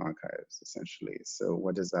taken from archives, essentially. So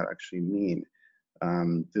what does that actually mean?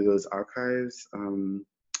 Do those archives,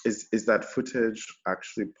 is that footage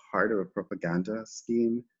actually part of a propaganda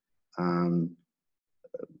scheme?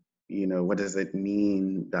 You know, what does it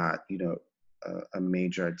mean that, you know, a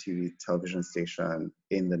major television station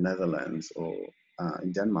in the Netherlands or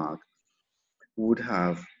in Denmark would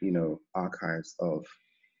have, you know, archives of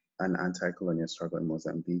an anti-colonial struggle in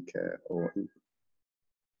Mozambique or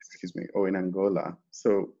excuse me, or in Angola?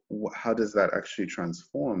 So how does that actually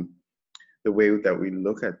transform the way that we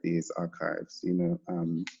look at these archives, you know?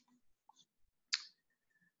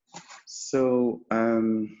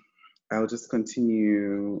 I'll just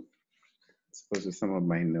continue, I suppose, with some of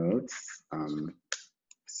my notes.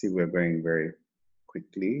 See, we're going very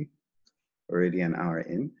quickly, already an hour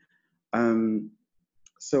in.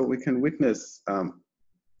 So we can witness,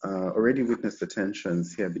 already witness the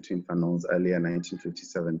tensions here between Fanon's earlier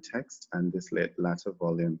 1957 text and this latter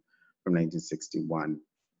volume from 1961.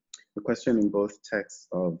 The question in both texts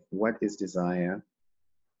of what is desire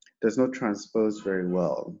does not transpose very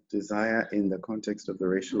well. Desire in the context of the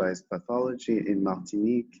racialized pathology in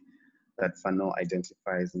Martinique that Fanon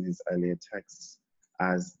identifies in his earlier texts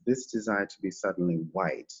as this desire to be suddenly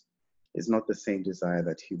white is not the same desire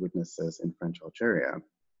that he witnesses in French Algeria.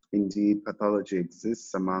 Indeed, pathology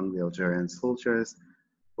exists among the Algerian soldiers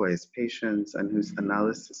who are his patients and whose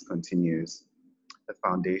analysis continues the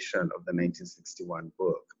foundation of the 1961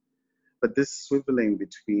 book. But this swiveling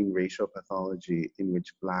between racial pathology in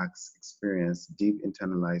which Blacks experience deep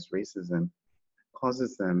internalized racism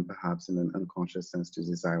causes them, perhaps in an unconscious sense, to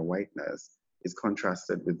desire whiteness, is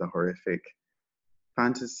contrasted with the horrific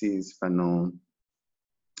fantasies Fanon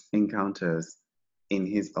encounters in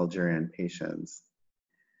his Algerian patients.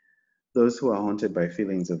 Those who are haunted by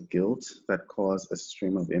feelings of guilt that cause a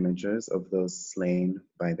stream of images of those slain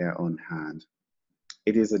by their own hand.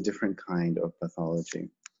 It is a different kind of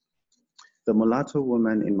pathology. The mulatto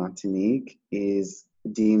woman in Martinique is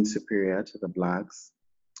deemed superior to the Blacks,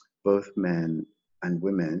 both men and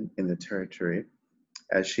women in the territory,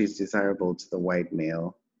 as she's desirable to the white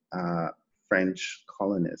male French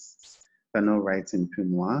colonists. Fanon writes in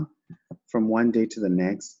Punois, from one day to the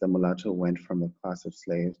next, the mulatto went from the class of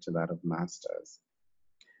slaves to that of masters.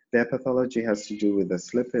 Their pathology has to do with the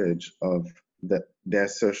slippage of their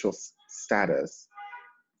social status.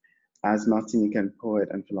 As Martinican poet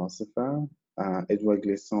and philosopher, Edouard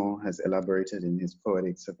Glissant has elaborated in his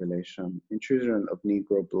Poetics of Relation, intrusion of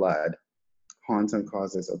Negro blood haunts and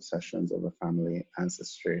causes obsessions over family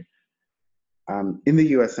ancestry. In the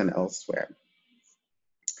US and elsewhere,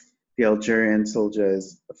 the Algerian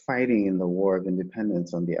soldiers fighting in the War of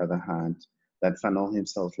Independence, on the other hand, that Fanon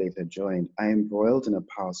himself later joined, are embroiled in a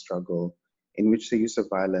power struggle in which the use of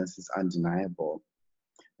violence is undeniable.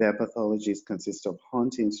 Their pathologies consist of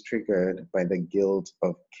hauntings triggered by the guilt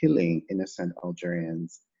of killing innocent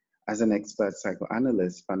Algerians. As an expert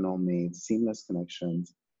psychoanalyst, Fanon made seamless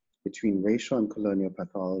connections between racial and colonial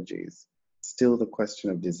pathologies. Still, the question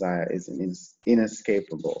of desire is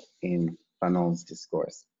inescapable in Fanon's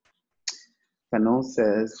discourse. Fanon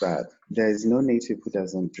says that there is no native who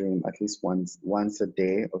doesn't dream at least once a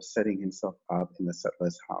day of setting himself up in the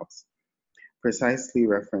settler's house, precisely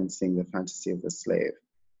referencing the fantasy of the slave.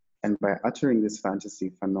 And by uttering this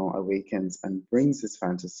fantasy, Fanon awakens and brings this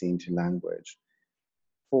fantasy into language.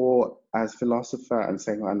 For, as philosopher and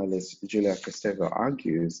psychoanalyst Julia Kristeva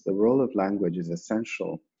argues, the role of language is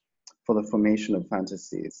essential for the formation of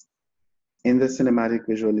fantasies. In the cinematic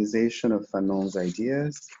visualization of Fanon's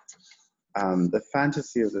ideas, the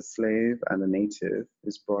fantasy of the slave and the native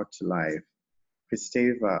is brought to life.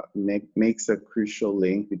 Kristeva makes a crucial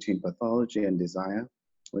link between pathology and desire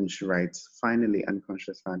when she writes, finally,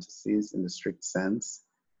 unconscious fantasies in the strict sense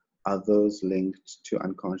are those linked to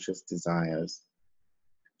unconscious desires.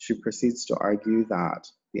 She proceeds to argue that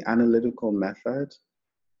the analytical method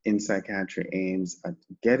in psychiatry aims at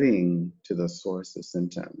getting to the source of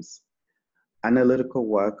symptoms. Analytical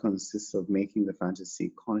work consists of making the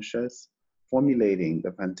fantasy conscious, formulating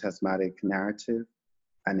the phantasmatic narrative,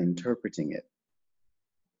 and interpreting it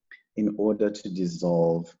in order to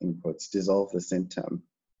dissolve, in quotes, dissolve the symptom.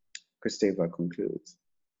 Kristeva concludes.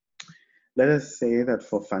 Let us say that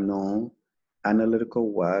for Fanon,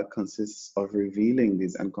 analytical work consists of revealing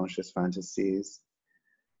these unconscious fantasies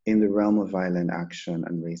in the realm of violent action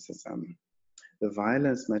and racism. The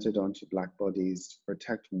violence meted onto Black bodies to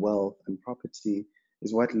protect wealth and property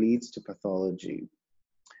is what leads to pathology.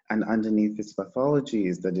 And underneath this pathology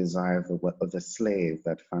is the desire of the slave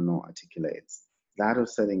that Fanon articulates, that of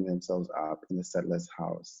setting themselves up in the settler's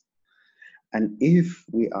house. And if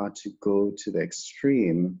we are to go to the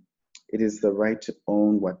extreme, it is the right to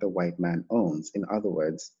own what the white man owns. In other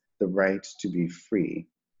words, the right to be free.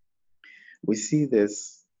 We see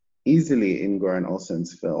this easily in Göran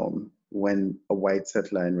Olsson's film, when a white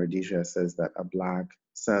settler in Rhodesia says that a Black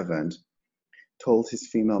servant told his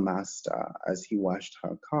female master as he washed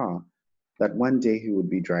her car that one day he would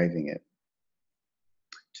be driving it.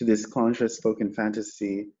 To this conscious spoken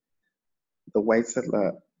fantasy, the white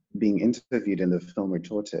settler being interviewed in the film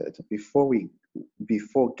retorted,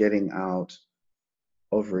 before getting out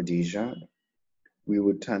of Rhodesia, we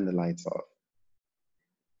would turn the lights off.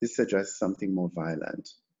 This suggests something more violent,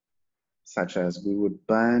 such as we would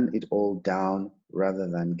burn it all down rather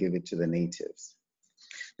than give it to the natives.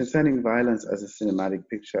 Concerning violence as a cinematic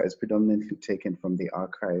picture is predominantly taken from the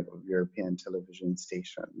archive of European television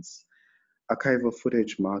stations. Archival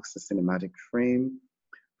footage marks the cinematic frame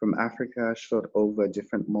from Africa, shot over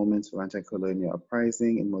different moments of anti-colonial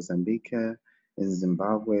uprising in Mozambique, in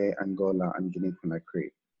Zimbabwe, Angola, and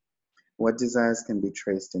Guinea-Conakry. What desires can be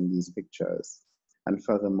traced in these pictures? And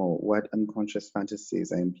furthermore, what unconscious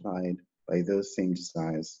fantasies are implied by those same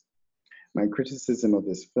desires? My criticism of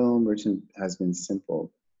this film has been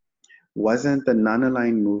simple. Wasn't the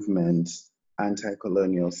non-aligned movement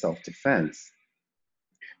anti-colonial self-defense?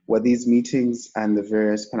 Were these meetings and the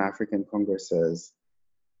various Pan-African congresses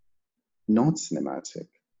not cinematic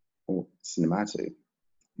or cinematic?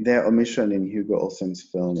 Their omission in Hugo Olsson's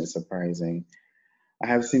film is surprising. I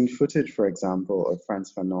have seen footage, for example, of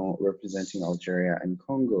Frantz Fanon representing Algeria and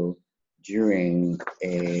Congo during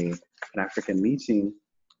a Pan-African meeting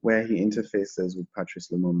where he interfaces with Patrice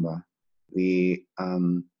Lumumba, the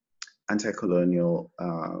anti-colonial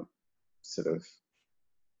sort of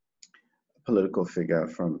political figure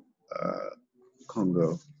from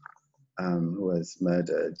Congo who was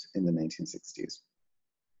murdered in the 1960s.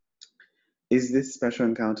 Is this special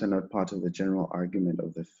encounter not part of the general argument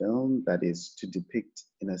of the film, that is to depict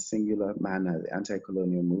in a singular manner the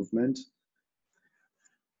anti-colonial movement?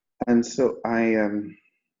 And so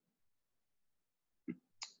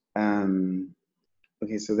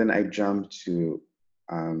okay, so then I jump to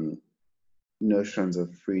notions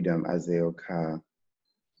of freedom as they occur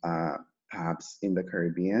perhaps in the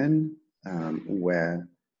Caribbean, where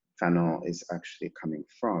Fanon is actually coming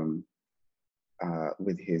from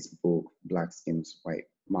with his book, Black Skins, White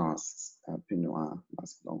Masks, Pinot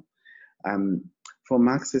Masque Blanc. For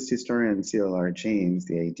Marxist historian C.L.R. James,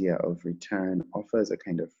 the idea of return offers a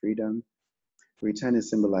kind of freedom. Return is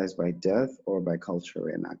symbolized by death or by cultural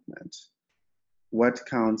reenactment. What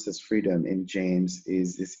counts as freedom in James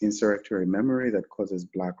is this insurrectory memory that causes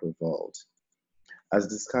Black revolt. As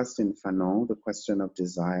discussed in Fanon, the question of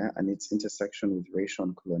desire and its intersection with racial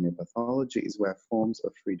and colonial pathology is where forms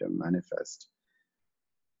of freedom manifest.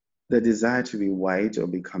 The desire to be white or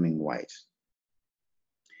becoming white.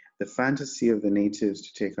 The fantasy of the natives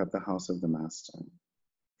to take up the house of the master.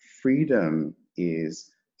 Freedom is,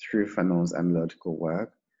 through Fanon's analytical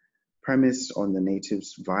work, premised on the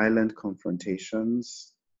natives' violent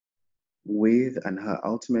confrontations with and her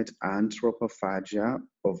ultimate anthropophagia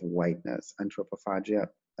of whiteness. Anthropophagia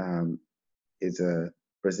is a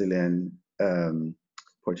Brazilian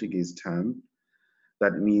Portuguese term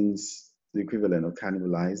that means the equivalent of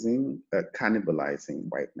cannibalizing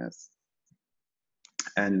whiteness.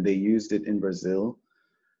 And they used it in Brazil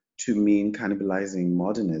to mean cannibalizing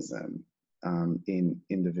modernism in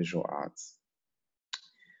the visual arts.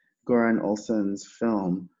 Göran Olsson's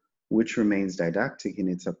film, which remains didactic in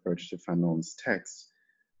its approach to Fanon's text,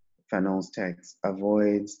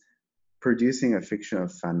 avoids producing a fiction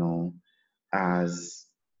of Fanon as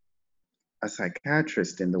a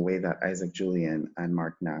psychiatrist in the way that Isaac Julien and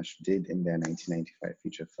Mark Nash did in their 1995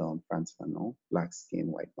 feature film, Frantz Fanon, Black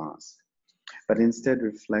Skin, White Mask, but instead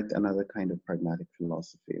reflect another kind of pragmatic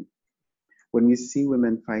philosophy. When we see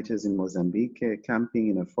women fighters in Mozambique camping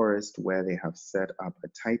in a forest where they have set up a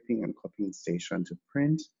typing and copying station to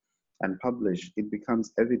print and publish, it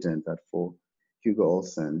becomes evident that for Hugo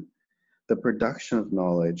Olsson, the production of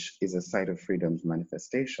knowledge is a site of freedom's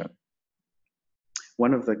manifestation.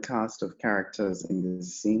 One of the cast of characters in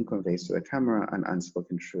this scene conveys to the camera an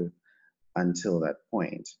unspoken truth until that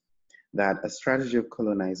point, that a strategy of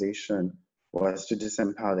colonization was to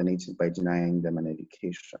disempower the native by denying them an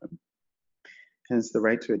education. Hence, the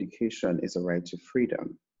right to education is a right to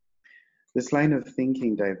freedom. This line of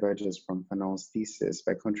thinking diverges from Fanon's thesis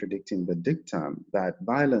by contradicting the dictum that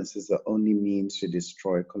violence is the only means to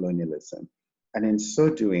destroy colonialism, and in so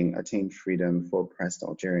doing, attain freedom for oppressed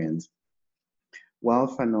Algerians. While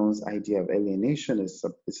Fanon's idea of alienation is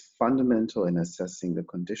fundamental in assessing the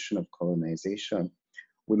condition of colonization,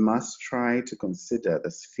 we must try to consider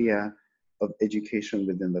the sphere of education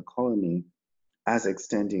within the colony as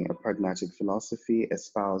extending a pragmatic philosophy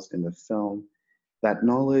espoused in the film, that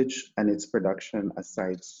knowledge and its production are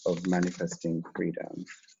sites of manifesting freedom.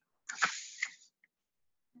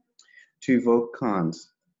 To evoke Kant,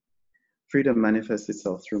 freedom manifests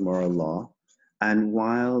itself through moral law, and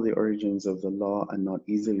while the origins of the law are not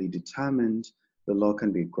easily determined, the law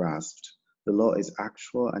can be grasped. The law is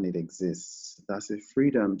actual and it exists. Thus, if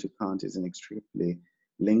freedom to Kant is inextricably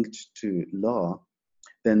linked to law,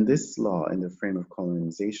 then this law in the frame of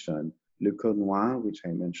colonization, le code noir, which I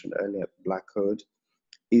mentioned earlier, black code,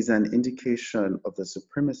 is an indication of the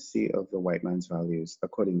supremacy of the white man's values,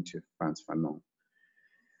 according to Frantz Fanon.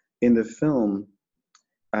 In the film,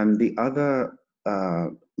 the other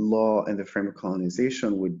law in the frame of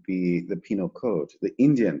colonization would be the Penal Code, the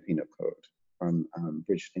Indian Penal Code from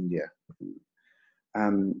British India.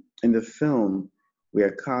 In the film, we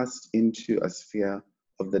are cast into a sphere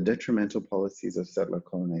of the detrimental policies of settler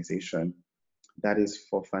colonization. That is,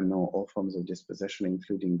 for Fanon, all forms of dispossession,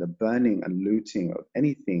 including the burning and looting of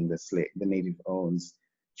anything the native owns,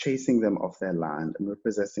 chasing them off their land and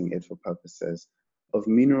repossessing it for purposes of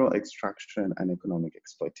mineral extraction and economic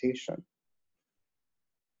exploitation.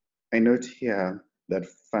 I note here that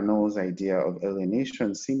Fanon's idea of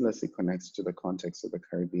alienation seamlessly connects to the context of the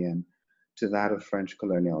Caribbean, to that of French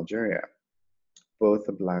colonial Algeria. Both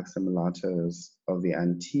the blacks and mulattoes of the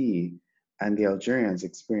Antilles and the Algerians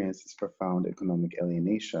experienced this profound economic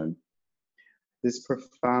alienation. This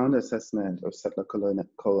profound assessment of settler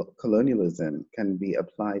colonialism can be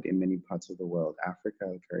applied in many parts of the world, Africa,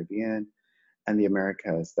 the Caribbean, and the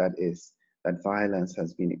Americas. That is, that violence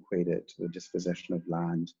has been equated to the dispossession of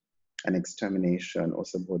land and extermination or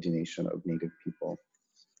subordination of native people.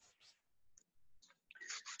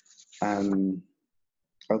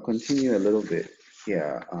 I'll continue a little bit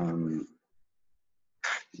here. I'm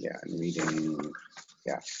reading,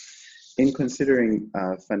 In considering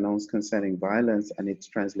Fanon's concerning violence and its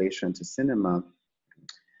translation to cinema,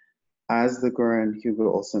 as the Göran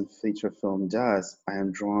Hugo Olsson feature film does, I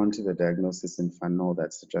am drawn to the diagnosis in Fanon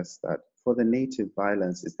that suggests that for the native,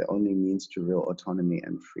 violence is the only means to real autonomy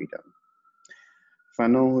and freedom.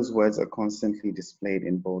 Fanon, whose words are constantly displayed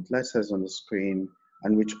in bold letters on the screen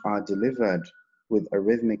and which are delivered with a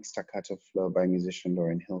rhythmic staccato flow by musician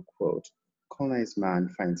Lauryn Hill, quote, "Colonized man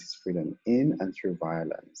finds his freedom in and through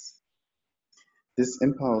violence." This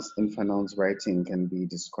impulse in Fanon's writing can be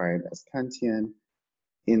described as Kantian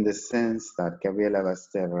in the sense that Gabriela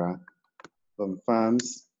Basterra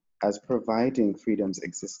confirms as providing freedom's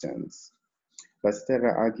existence.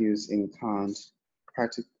 Basterra argues in Kant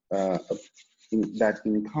that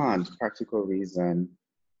in Kant, practical reason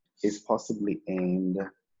is possibly aimed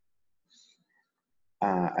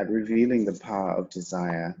at revealing the power of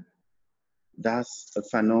desire. Thus,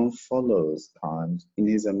 Fanon follows Kant in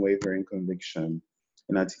his unwavering conviction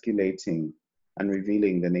in articulating and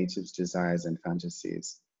revealing the native's desires and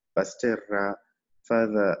fantasies. Basterra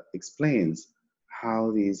further explains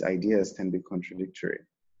how these ideas can be contradictory.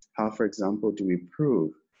 How, for example, do we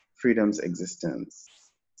prove freedom's existence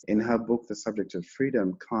In her book, The Subject of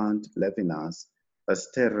Freedom, Kant, Levinas,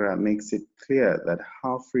 Basterra makes it clear that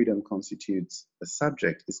how freedom constitutes a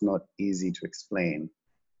subject is not easy to explain.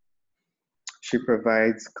 She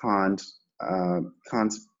provides Kant's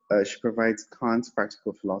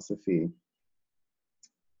practical philosophy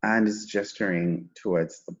and is gesturing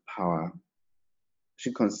towards the power.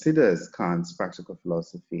 She considers Kant's practical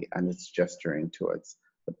philosophy and is gesturing towards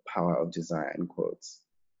the power of desire, in quotes.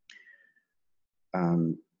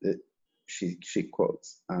 She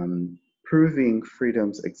quotes, proving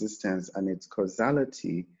freedom's existence and its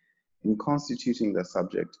causality in constituting the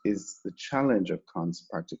subject is the challenge of Kant's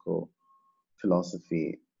practical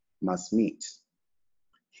philosophy must meet.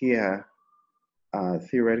 Here,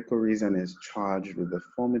 theoretical reason is charged with the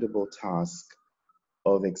formidable task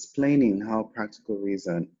of explaining how practical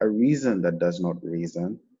reason, a reason that does not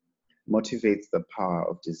reason, motivates the power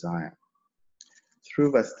of desire.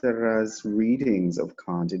 Through Basterra's readings of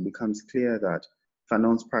Kant, it becomes clear that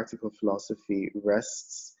Fanon's practical philosophy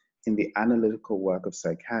rests in the analytical work of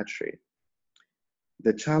psychiatry.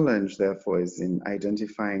 The challenge, therefore, is in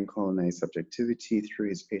identifying colonized subjectivity through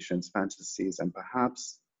his patients' fantasies and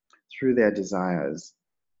perhaps through their desires.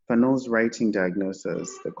 Fanon's writing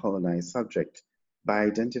diagnoses the colonized subject by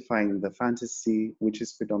identifying the fantasy, which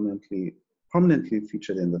is prominently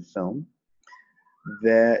featured in the film.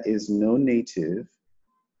 There is no native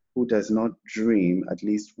who does not dream at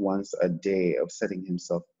least once a day of setting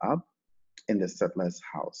himself up in the settler's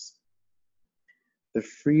house. The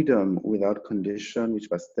freedom without condition, which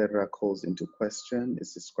Basterra calls into question,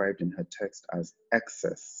 is described in her text as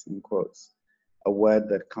excess, in quotes, a word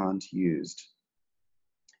that Kant used.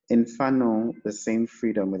 In Fanon, the same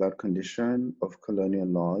freedom without condition of colonial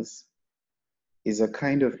laws is a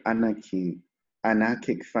kind of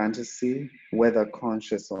anarchic fantasy, whether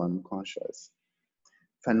conscious or unconscious.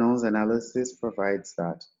 Fanon's analysis provides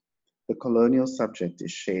that the colonial subject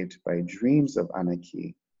is shaped by dreams of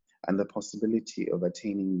anarchy and the possibility of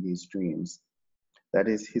attaining these dreams. That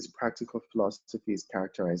is, his practical philosophy is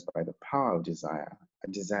characterized by the power of desire,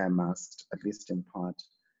 a desire masked, at least in part,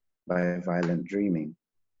 by violent dreaming.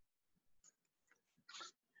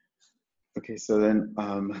 Okay, so then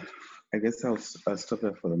I guess I'll stop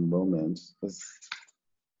there for the moment. Because,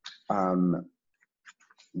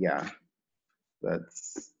 yeah,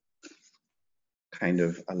 that's kind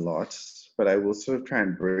of a lot, but I will sort of try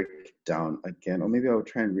and break it down again, or maybe I'll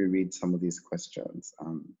try and reread some of these questions.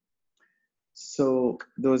 So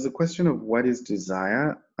there was a question of what is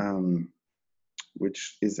desire,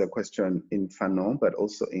 which is a question in Fanon, but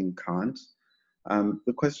also in Kant.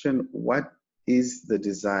 The question, what is the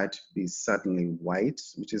desire to be suddenly white,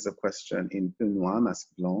 which is a question in Peu Noir, Masque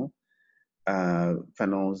Blanc,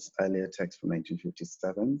 Fanon's earlier text from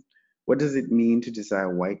 1957. What does it mean to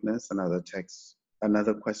desire whiteness?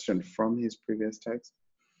 Another question from his previous text.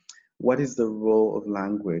 What is the role of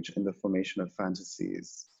language in the formation of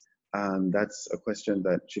fantasies? That's a question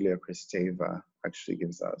that Julia Kristeva actually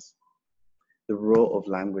gives us. The role of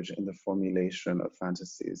language in the formulation of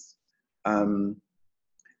fantasies.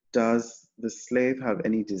 Does the slave have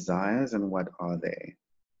any desires, and what are they?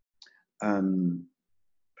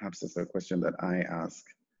 Perhaps that's a question that I ask.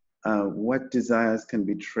 What desires can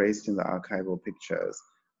be traced in the archival pictures,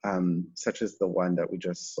 such as the one that we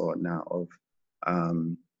just saw now of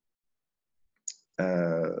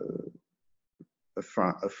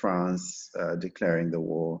France declaring the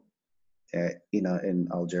war, in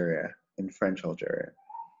Algeria, in French Algeria?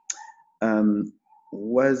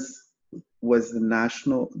 Was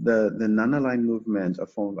the non-aligned movement a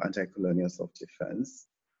form of anti-colonial self-defense?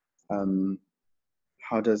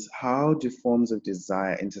 How do forms of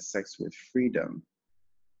desire intersect with freedom?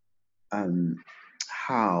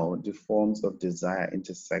 How do forms of desire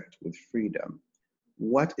intersect with freedom?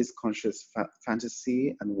 What is conscious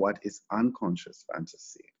fantasy and what is unconscious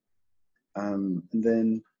fantasy? And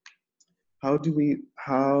then how do we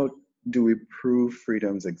prove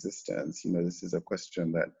freedom's existence? This is a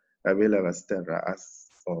question that Gabriela Basterra asks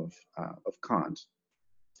of Kant.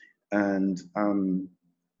 And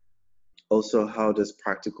also, how does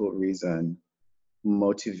practical reason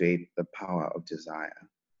motivate the power of desire?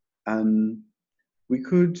 We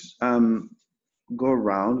could go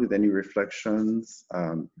around with any reflections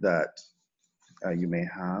that you may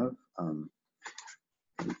have.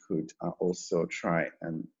 We could also try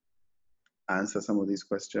and answer some of these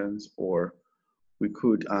questions, or we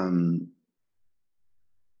could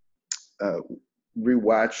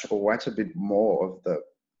rewatch or watch a bit more of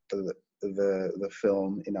the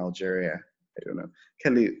film in Algeria. I don't know.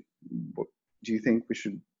 Kelly, do you think we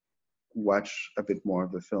should watch a bit more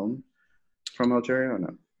of the film from Algeria or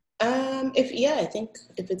not? I think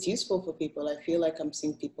if it's useful for people, I feel like I'm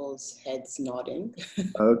seeing people's heads nodding.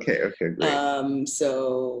 Okay, great.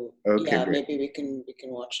 So okay, yeah, great. maybe we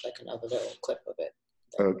can watch like another little clip of it.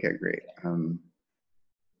 Okay, great.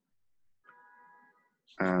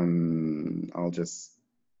 I'll just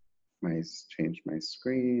change my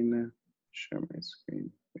screen, share my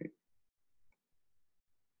screen. Wait.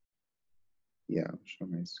 Yeah, I'll show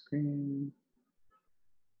my screen.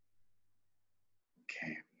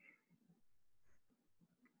 Okay.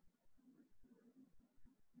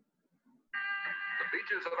 The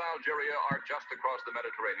beaches of Algeria are just across the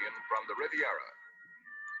Mediterranean from the Riviera.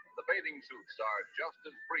 The bathing suits are just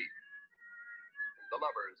as brief, the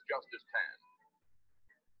lovers just as tan.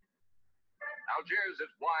 Algiers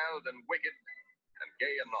is wild and wicked and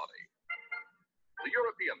gay and naughty. The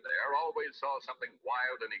European there always saw something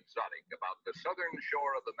wild and exotic about the southern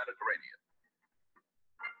shore of the Mediterranean.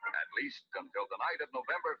 At least until the night of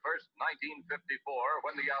November 1st, 1954,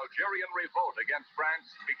 when the Algerian revolt against France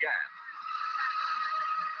began.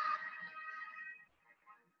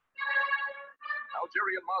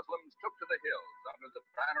 Algerian Muslims took to the hills under the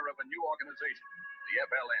banner of a new organization, the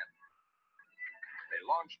FLN. They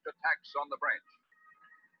launched attacks on the French.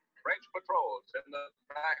 French patrols in the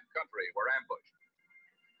back country were ambushed.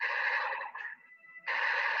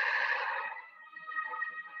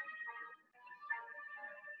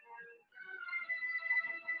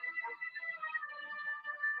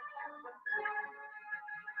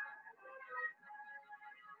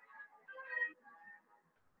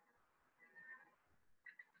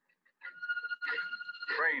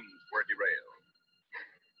 Trains were derailed.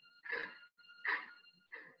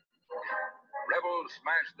 Rebels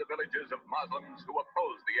smashed the villages of Muslims who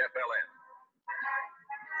opposed the FLN.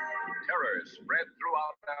 Terror spread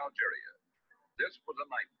throughout Algeria. This was a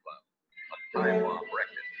nightclub. A time bomb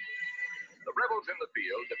wrecked it. The rebels in the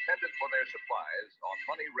field depended for their supplies on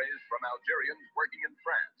money raised from Algerians working in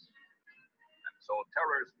France. And so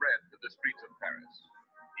terror spread to the streets of Paris.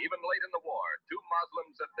 Even late in the war, 2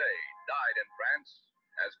 Muslims a day died in France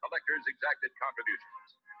as collectors exacted contributions.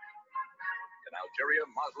 In Algeria,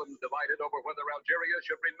 Muslims divided over whether Algeria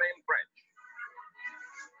should remain French.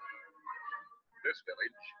 This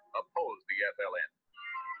village opposed the FLN.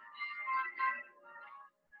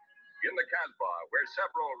 In the Kasbah, where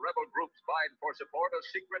several rebel groups vied for support, a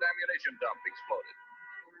secret ammunition dump exploded.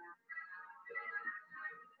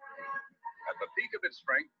 At the peak of its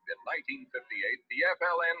strength in 1958, the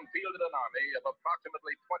FLN fielded an army of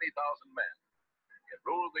approximately 20,000 men. It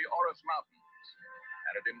ruled the Oros Mountains,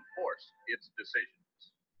 and it enforced its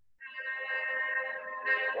decisions.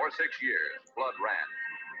 For 6 years, blood ran.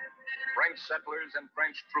 French settlers and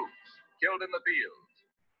French troops killed in the fields,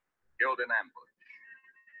 killed in ambush.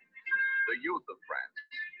 The youth of France,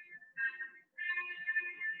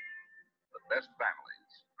 the best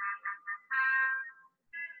families.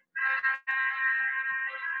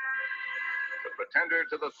 The pretender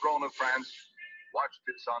to the throne of France watched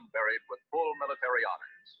his son buried with full military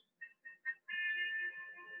honors.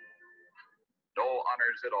 No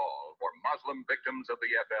honors at all for Muslim victims of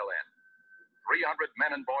the FLN. 300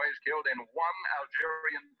 men and boys killed in one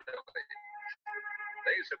Algerian village.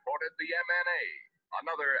 They supported the MNA,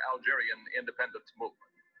 another Algerian independence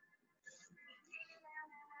movement.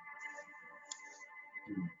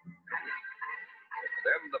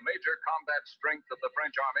 Then the major combat strength of the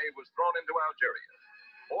French army was thrown into Algeria.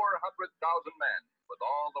 400,000 men with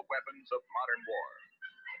all the weapons of modern war.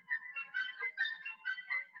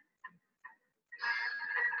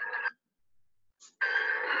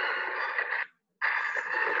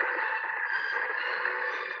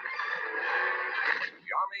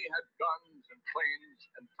 The army had guns and planes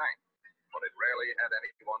and tanks, but it rarely had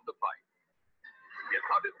anyone to fight. It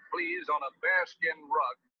hunted fleas on a bearskin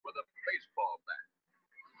rug with a baseball bat.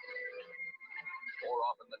 More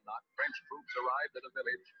often than not, French troops arrived at a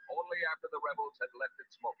village only after the rebels had left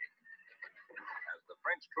it smoking. As the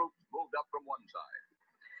French troops moved up from one side,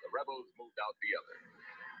 the rebels moved out the other.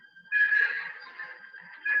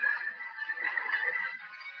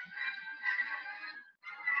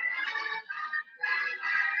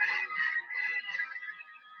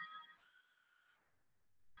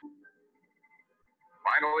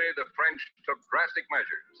 Finally, the French took drastic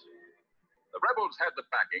measures. The rebels had the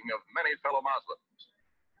backing of many fellow Muslims.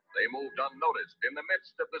 They moved unnoticed in the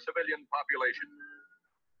midst of the civilian population.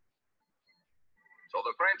 So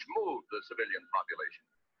the French moved the civilian population.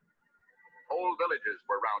 Whole villages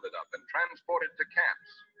were rounded up and transported to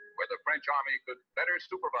camps where the French army could better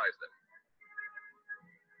supervise them.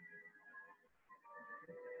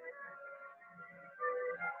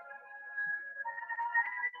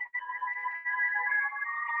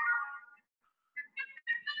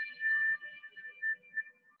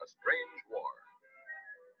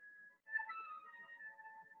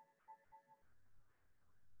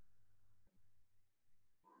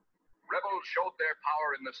 rebels showed their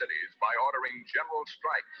power in the cities by ordering general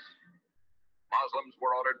strikes. Muslims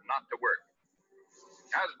were ordered not to work.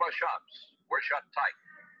 Kasbah shops were shut tight.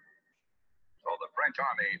 So the French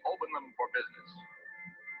army opened them for business.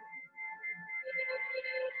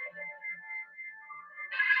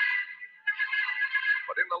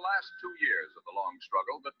 But in the last 2 years of the long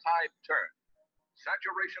struggle, the tide turned.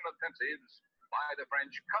 Saturation offensives by the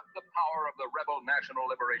French cut the power of the rebel National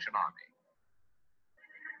Liberation Army.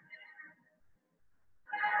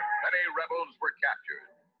 Many rebels were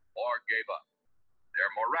captured or gave up.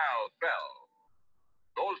 Their morale fell.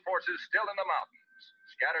 Those forces still in the mountains,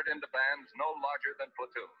 scattered into bands no larger than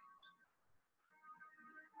platoons.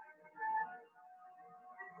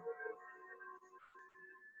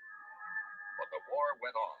 But the war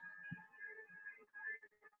went on.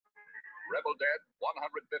 Rebel dead,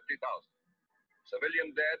 150,000.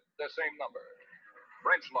 Civilian dead, the same number.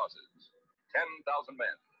 French losses, 10,000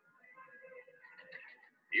 men.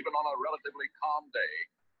 Even on a relatively calm day,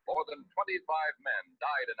 more than 25 men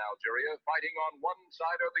died in Algeria fighting on one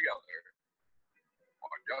side or the other,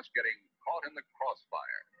 or just getting caught in the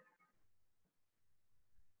crossfire.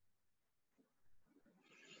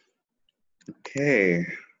 Okay,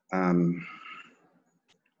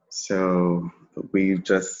 so we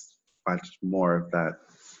just watched more of that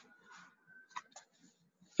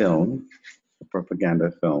film, a propaganda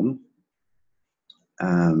film,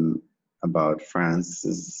 about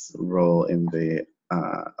France's role in the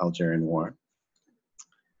Algerian War.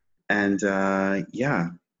 And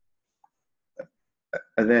yeah,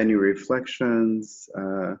 are there any reflections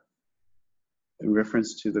in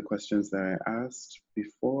reference to the questions that I asked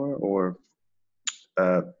before, or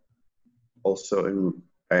also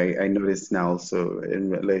I noticed now also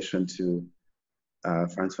in relation to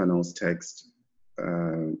Frantz Fanon's text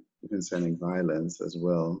concerning violence as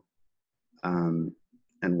well,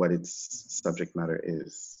 and what its subject matter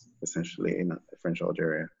is essentially in French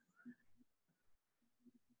Algeria.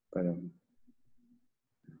 But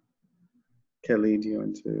Kelly, do you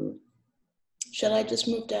want to? Shall I just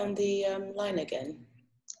move down the line again?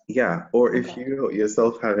 Yeah, or if you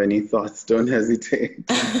yourself have any thoughts, don't hesitate.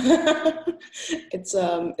 It's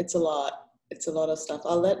a lot. It's a lot of stuff.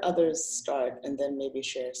 I'll let others start and then maybe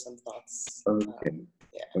share some thoughts. Okay.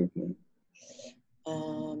 Yeah. Okay.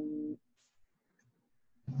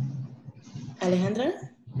 Alejandra?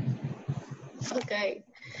 Okay.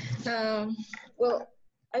 Well,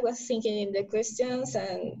 I was thinking in the questions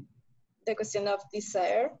and the question of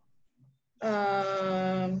desire.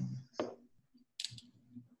 How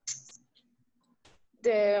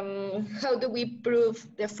do we prove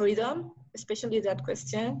the freedom, especially that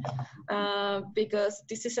question, because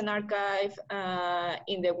this is an archive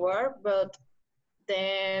in the war, but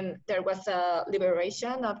then there was a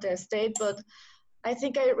liberation of the state, but I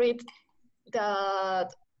think I read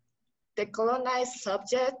that the colonized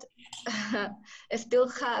subject still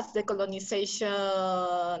has the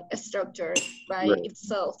colonization structure by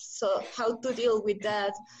itself. So how to deal with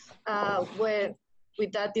that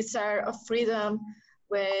with that desire of freedom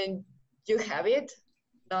when you have it,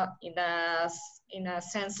 not in a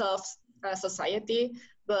sense of society,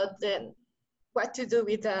 but then what to do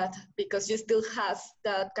with that, because you still has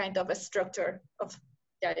that kind of a structure of,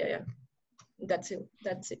 yeah. That's it.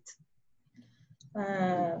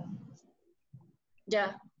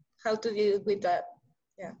 Yeah, how to deal with that,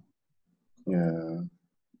 yeah. Yeah.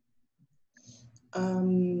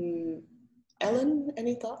 Ellen,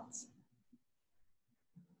 any thoughts?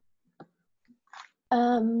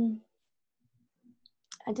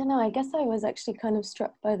 I don't know, I guess I was actually kind of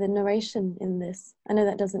struck by the narration in this. I know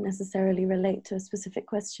that doesn't necessarily relate to a specific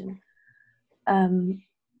question,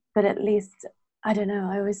 but at least, I don't know,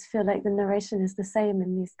 I always feel like the narration is the same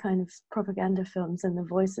in these kind of propaganda films and the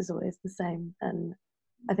voice is always the same. And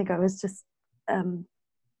I think I was just,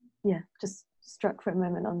 just struck for a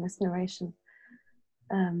moment on this narration.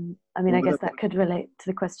 I mean, I guess that could relate to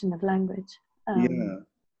the question of language. Yeah.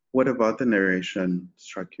 What about the narration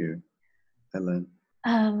struck you, Ellen?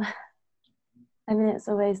 I mean, it's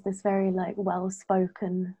always this very like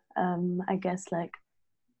well-spoken, I guess like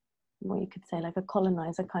what you could say like a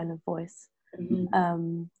colonizer kind of voice.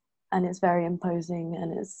 Mm-hmm. And it's very imposing,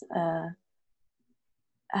 and it's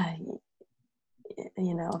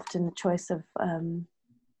you know, often the choice of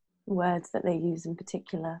words that they use in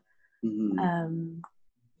particular. Mm-hmm.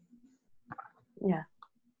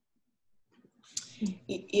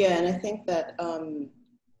 Yeah, and I think that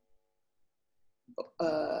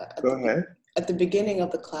Go ahead. At the beginning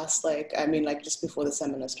of the class, like, I mean, like just before the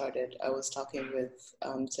seminar started, I was talking with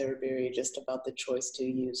Sarah Beery just about the choice to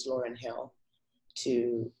use Lauryn Hill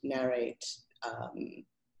to narrate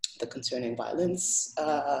the concerning violence.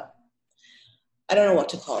 I don't know what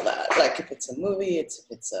to call that. Like if it's a movie, if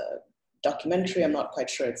it's a documentary, I'm not quite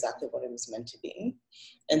sure exactly what it was meant to be.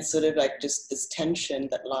 And sort of like just this tension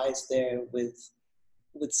that lies there with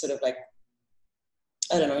sort of like,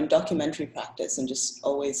 I don't know, in documentary practice, and just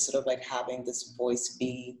always sort of like having this voice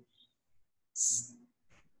be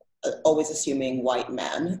always assuming white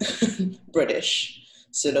man, British,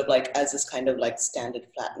 sort of like as this kind of like standard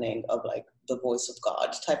flattening of like the voice of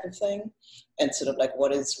God type of thing. And sort of like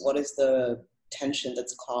what is the tension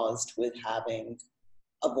that's caused with having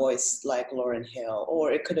a voice like Lauryn Hill,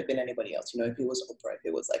 or it could have been anybody else, you know, if it was Oprah, if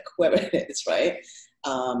it was like whoever it is, right?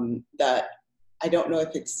 That I don't know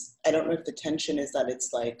if the tension is that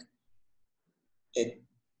it's like, it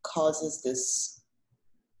causes this,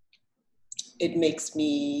 it makes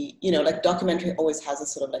me, you know, like documentary always has a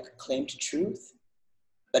sort of like a claim to truth,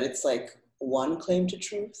 but it's like one claim to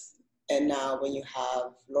truth. And now when you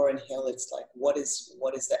have Lauryn Hill, it's like, what is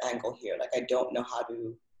the angle here? Like, I don't know how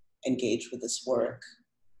to engage with this work,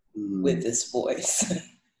 with this voice.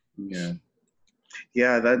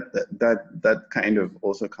 Yeah, that kind of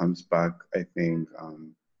also comes back, I think,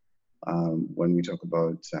 when we talk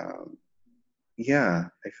about, I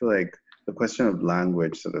feel like the question of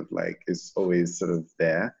language sort of like is always sort of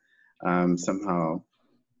there. Somehow,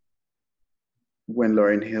 when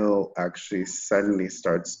Lauryn Hill actually suddenly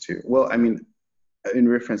starts to, well, I mean, in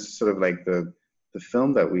reference to sort of like the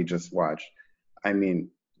film that we just watched, I mean,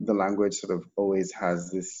 the language sort of always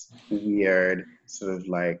has this weird sort of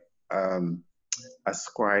like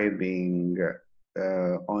ascribing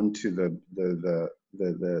onto the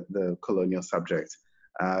colonial subject.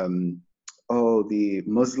 The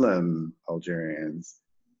Muslim Algerians,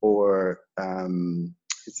 or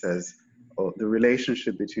it says, the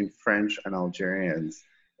relationship between French and Algerians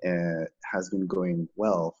has been going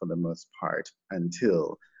well for the most part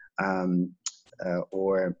until,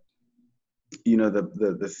 or, you know,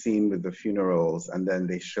 the scene with the funerals, and then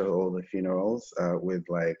they show all the funerals with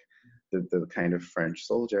like the kind of French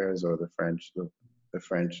soldiers or the French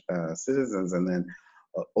citizens, and then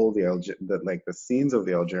all the scenes of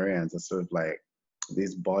the Algerians are sort of like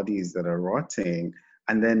these bodies that are rotting,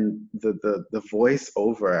 and then the voice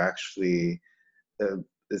over actually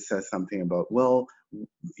it says something about, well,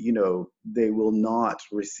 you know, they will not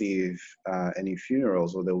receive any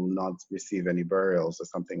funerals, or they will not receive any burials, or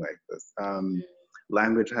something like this.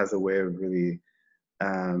 Language has a way of really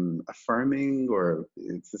affirming, or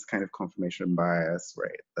it's this kind of confirmation bias,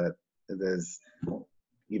 right? That there's,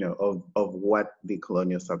 you know, of what the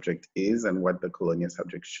colonial subject is and what the colonial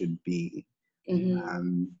subject should be.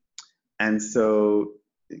 And so,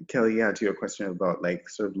 Kelly, yeah, to your question about like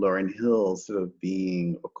sort of Lauryn Hill sort of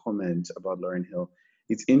being a comment about Lauryn Hill,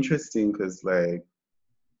 it's interesting because like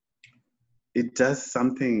it does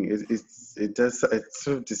something, it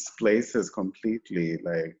sort of displaces completely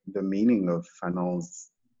like the meaning of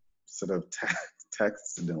Fanon's sort of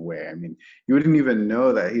text in a way. I mean, you wouldn't even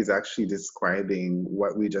know that he's actually describing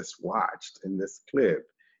what we just watched in this clip,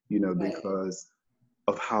 you know, because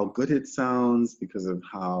of how good it sounds, because of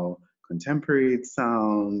how contemporary it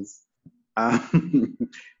sounds.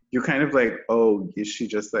 You're kind of like, oh, is she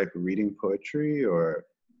just like reading poetry, or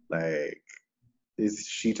like, is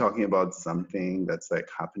she talking about something that's like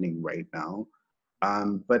happening right now?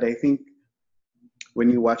 But I think when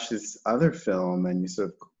you watch this other film and you sort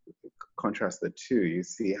of contrast the two, you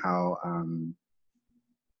see how,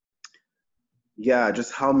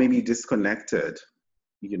 just how maybe disconnected,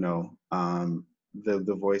 you know,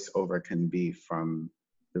 the voiceover can be from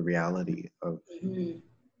the reality of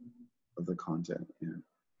the content.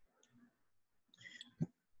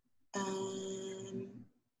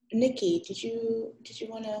 Nikki, did you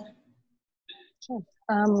want to? Sure.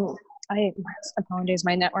 I apologize.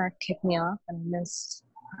 My network kicked me off and I missed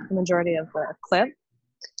the majority of the clip.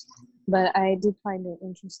 But I did find it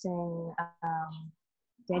interesting,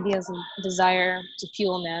 the ideas of desire to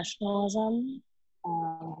fuel nationalism.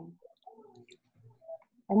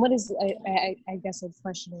 And what is, I guess I'm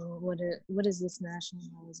questioning, what is this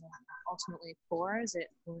nationalism ultimately for? Is it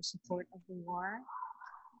for support of the war?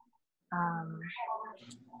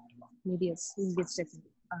 Maybe it's different.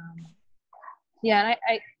 And I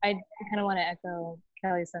kind of want to echo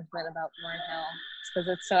Kelly's sentiment about Lauryn Hill, because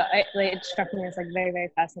it's so, it struck me as like very, very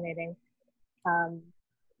fascinating. I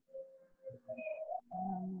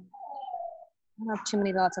don't have too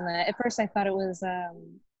many thoughts on that. At first I thought it was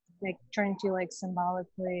like trying to like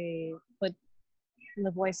symbolically put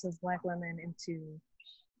the voice of Black women into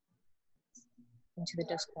the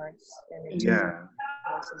discourse, and into the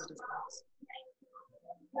voice of the discourse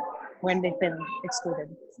when they've been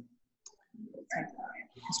excluded.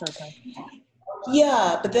 historically.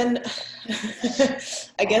 Yeah, but then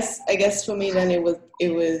I guess for me then it was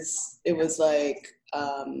like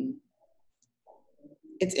I'm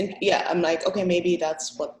like, okay, maybe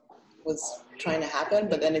that's what was trying to happen,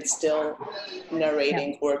 but then it's still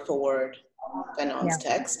narrating word for word Fanon's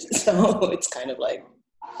text, so it's kind of like,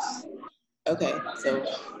 okay, so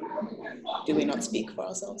do we not speak for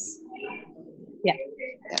ourselves? Yeah.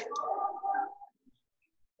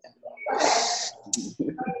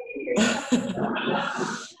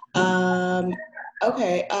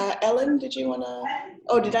 Okay, Ellen, did you wanna?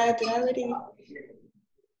 Oh, did I already?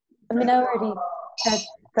 I mean, I already said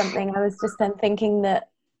something. I was just then thinking that,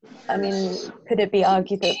 I mean, could it be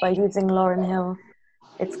argued that by using Lauryn Hill,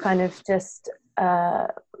 it's kind of just, I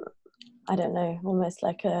don't know, almost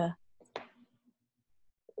like a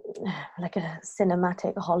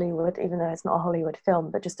cinematic Hollywood, even though it's not a Hollywood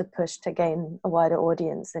film, but just a push to gain a wider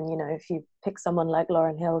audience. And, you know, if you pick someone like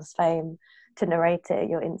Lauryn Hill's fame to narrate it,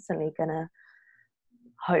 you're instantly gonna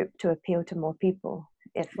hope to appeal to more people.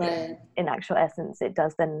 If in actual essence it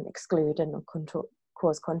does then exclude and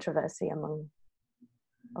cause controversy among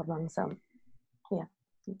some.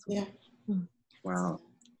 Yeah. Wow.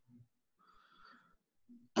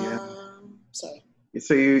 Yeah. Sorry.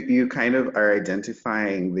 So you kind of are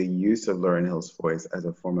identifying the use of Lauryn Hill's voice as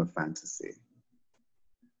a form of fantasy.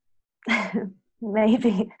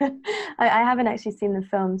 Maybe. I haven't actually seen the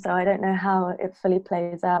film, so I don't know how it fully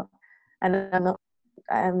plays out. And I'm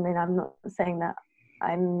not saying that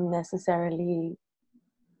I'm necessarily,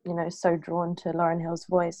 you know, so drawn to Lauryn Hill's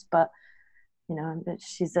voice, but, you know,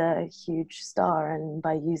 she's a huge star, and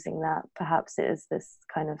by using that, perhaps it is this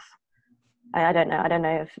kind of, I don't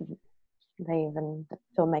know if the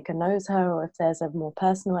filmmaker knows her or if there's a more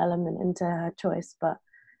personal element into her choice, but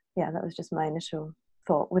yeah, that was just my initial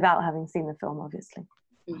thought without having seen the film, obviously.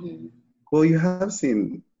 Mm-hmm. Well, you have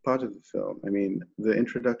seen part of the film. I mean, the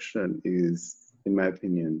introduction is, in my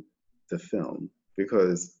opinion, the film,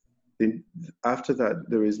 because after that,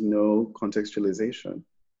 there is no contextualization.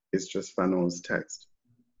 It's just Fanon's text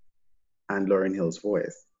and Lauryn Hill's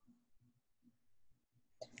voice.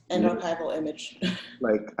 An archival image.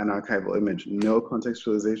 Like an archival image. No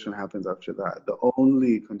contextualization happens after that. The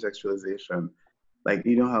only contextualization, like,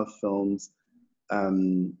 you know how films,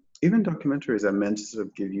 even documentaries are meant to sort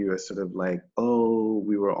of give you a sort of like, oh,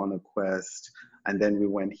 we were on a quest, and then we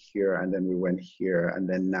went here, and then we went here, and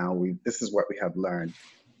then now this is what we have learned.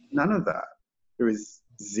 None of that. There is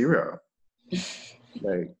zero.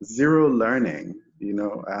 Like, zero learning, you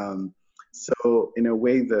know? So in a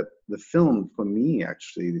way that the film, for me,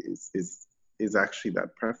 actually is actually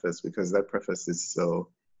that preface, because that preface is so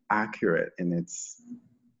accurate in its,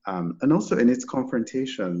 and also in its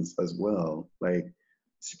confrontations as well. Like,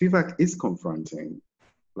 Spivak is confronting,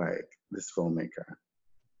 like, this filmmaker.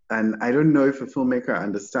 And I don't know if a filmmaker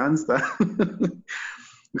understands that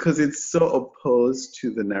because it's so opposed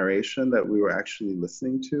to the narration that we were actually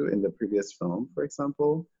listening to in the previous film, for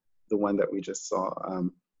example, the one that we just saw.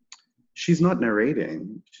 She's not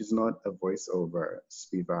narrating. She's not a voiceover,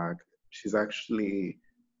 Spivak. She's actually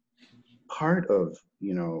part of,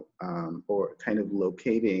 you know, or kind of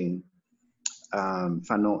locating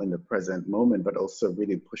Fanon in the present moment, but also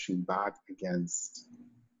really pushing back against.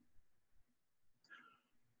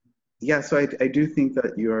 Yeah, so I do think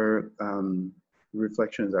that your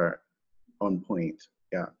reflections are on point.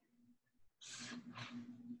 Yeah,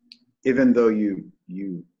 even though you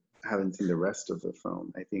haven't seen the rest of the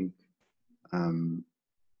film, I think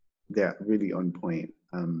they're really on point.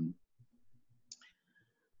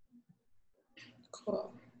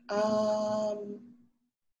 Cool.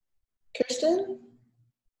 Kirsten?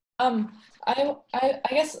 I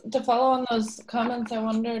guess to follow on those comments, I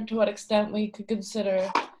wonder to what extent we could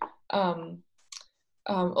consider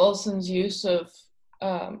Olsson's use of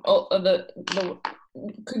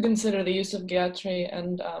could consider the use of Gayatri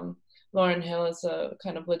and Lauryn Hill as a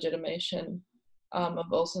kind of legitimation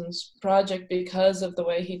of Olsson's project, because of the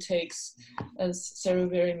way he takes, as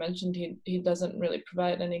Saruviri mentioned, he doesn't really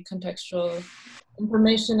provide any contextual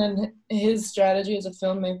information, and his strategy as a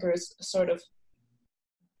filmmaker is sort of,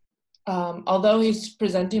 although he's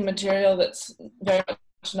presenting material that's very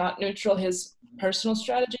much not neutral, his personal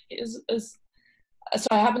strategy is so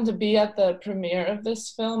I happened to be at the premiere of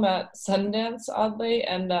this film at Sundance, oddly,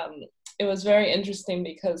 and it was very interesting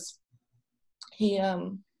because he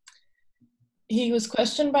was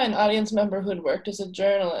questioned by an audience member who had worked as a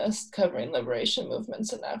journalist covering liberation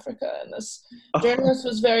movements in Africa, and this journalist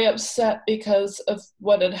was very upset because of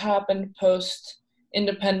what had happened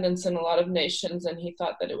post-independence in a lot of nations, and he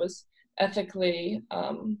thought that it was ethically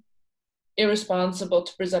irresponsible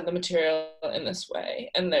to present the material in this way.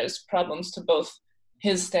 And there's problems to both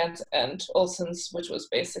his stance and Olsson's, which was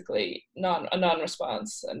basically a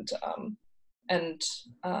non-response and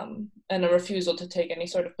a refusal to take any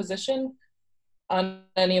sort of position on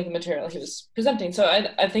any of the material he was presenting. So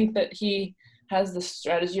I think that he has the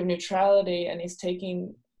strategy of neutrality, and he's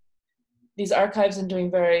taking these archives and doing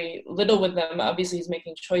very little with them. Obviously he's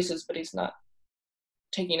making choices, but he's not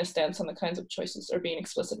taking a stance on the kinds of choices or being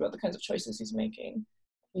explicit about the kinds of choices he's making.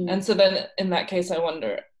 And so then in that case, I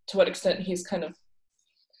wonder to what extent he's kind of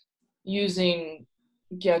using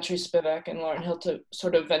Gayatri Spivak and Lauryn Hill to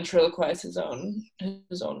sort of ventriloquize his own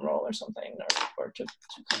role or something, or to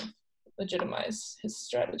kind of legitimize his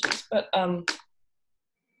strategies. But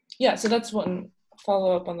yeah, so that's one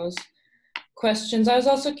follow-up on those questions. I was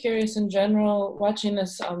also curious in general, watching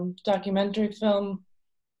this documentary film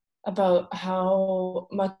about how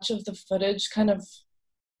much of the footage kind of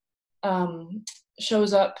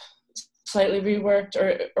shows up slightly reworked,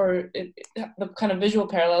 or the kind of visual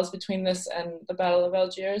parallels between this and the Battle of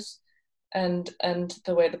Algiers, and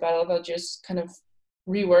the way the Battle of Algiers kind of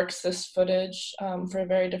reworks this footage for a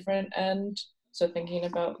very different end. So thinking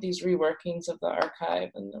about these reworkings of the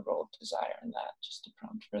archive and the role of desire in that, just to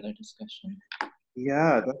prompt further discussion.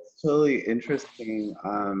 Yeah, that's totally interesting.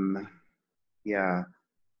 Yeah,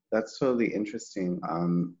 that's totally interesting,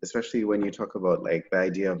 especially when you talk about like the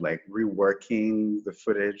idea of like reworking the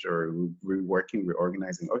footage or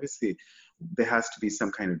reorganizing. Obviously, there has to be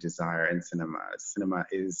some kind of desire in cinema. Cinema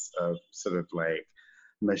is a sort of like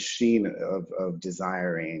machine of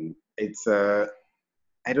desiring. It's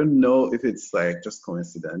I don't know if it's like just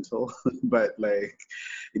coincidental, but like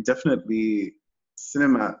it definitely,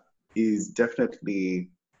 cinema is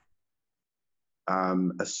definitely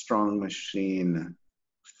a strong machine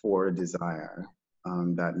for desire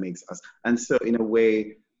that makes us, and so in a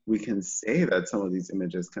way we can say that some of these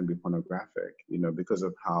images can be pornographic, you know, because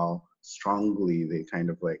of how strongly they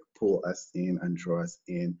kind of like pull us in and draw us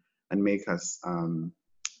in and make us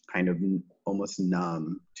kind of almost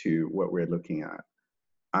numb to what we're looking at.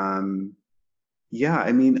 Yeah,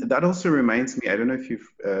 I mean, that also reminds me, I don't know if you've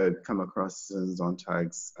come across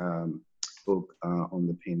Sontag's book on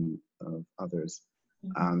the pain of others.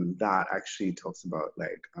 That actually talks about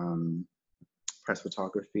like press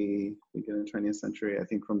photography in the 20th century, I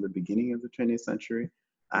think from the beginning of the 20th century,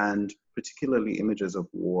 and particularly images of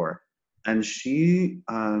war. And she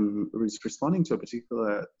was responding to a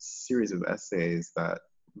particular series of essays that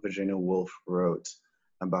Virginia Woolf wrote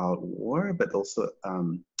about war, but also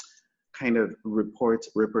kind of reports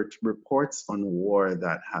on war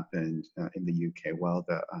that happened in the UK while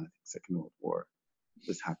the Second World War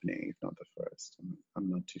was happening, if not the first. I'm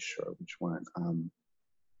not too sure which one.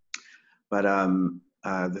 But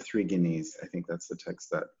the Three Guineas, I think that's the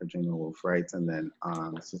text that Virginia Woolf writes, and then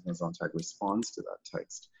Susan Sontag responds to that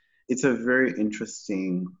text. It's a very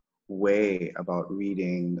interesting way about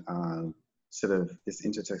reading sort of this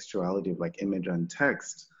intertextuality of like image and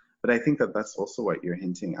text. But I think that that's also what you're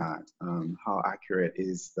hinting at. How accurate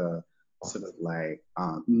is the sort of like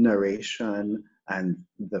narration and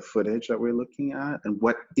the footage that we're looking at, and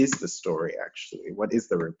what is the story actually? What is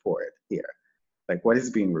the report here? Like what is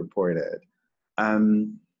being reported?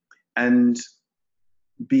 And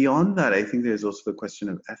beyond that, I think there's also the question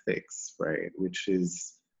of ethics, right? Which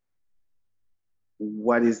is,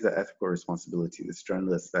 what is the ethical responsibility? This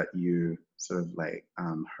journalist that you sort of like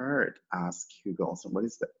heard ask Hugo Olsson, what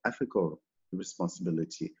is the ethical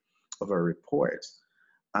responsibility of a report?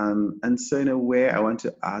 And so in a way, I want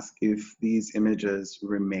to ask if these images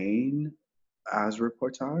remain as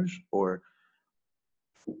reportage, or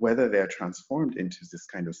whether they're transformed into this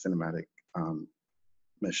kind of cinematic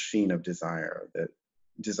machine of desire, that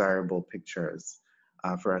desirable pictures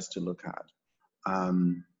for us to look at.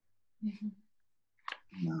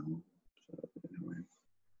 No. So anyway.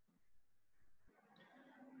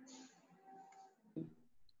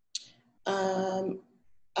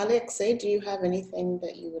 Alexei, do you have anything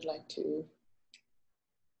that you would like to?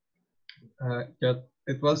 Yeah,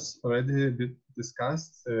 it was already a bit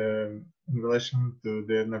discussed in relation to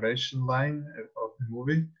the narration line of the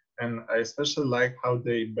movie, and I especially like how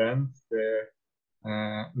they bend the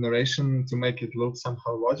narration to make it look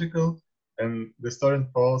somehow logical. And the story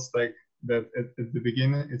unfolds like that at the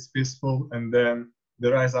beginning it's peaceful, and then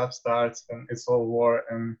the rise up starts and it's all war,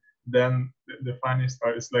 and then the funniest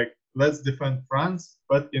part is like, let's defend France,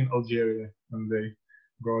 but in Algeria, and they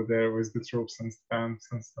go there with the troops and stamps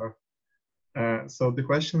and stuff. So the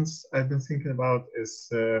questions I've been thinking about is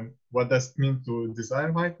what does it mean to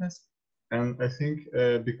desire whiteness? And I think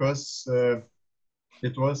because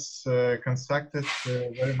it was constructed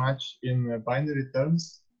very much in binary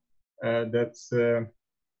terms.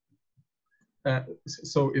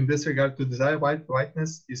 So in this regard, to desire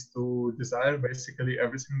whiteness is to desire basically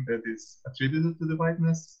everything that is attributed to the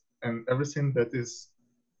whiteness and everything that is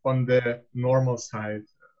on the normal side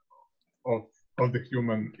of the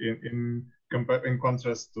human in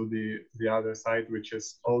contrast to the other side, which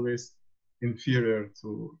is always inferior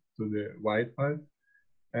to the white part.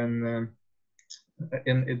 And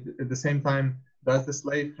at the same time, does the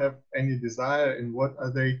slave have any desire, and what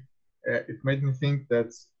are they? It made me think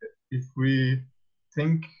that if we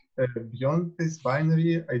think beyond this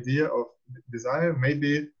binary idea of desire,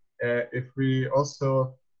 maybe if we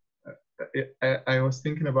also, I was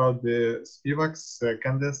thinking about the Spivak's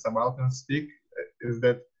can the subaltern speak, is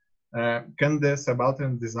that can the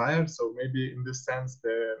subaltern desire? So maybe in this sense,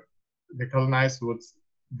 the colonized would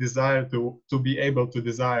desire to be able to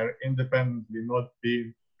desire independently, not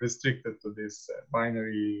being restricted to this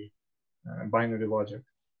binary logic.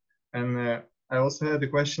 And I also had a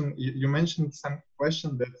question. You mentioned some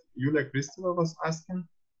question that Julia Kristeva was asking,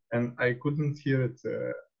 and I couldn't hear it.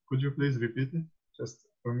 Could you please repeat it, just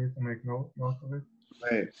for me to make note of it?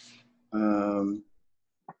 Right.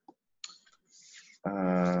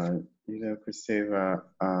 Julia Kristeva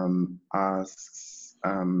asks,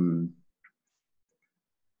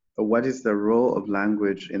 what is the role of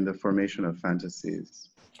language in the formation of fantasies?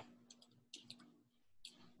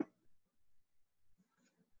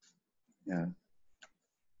 Yeah.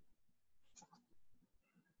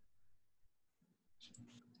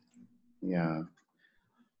 Yeah.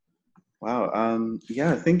 Wow.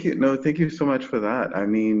 Yeah, thank you. No, thank you so much for that. I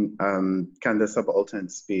mean, can the subaltern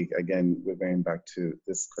speak? Again, we're going back to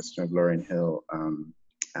this question of Lauryn Hill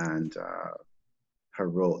and her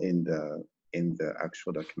role in the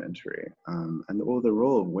actual documentary, and all the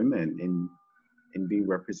role of women in being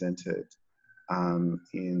represented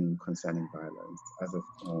in concerning violence as a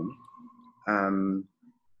form.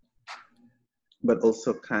 But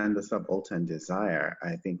also, can the subaltern desire?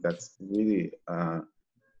 I think that's really a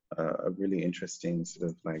really interesting sort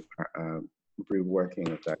of like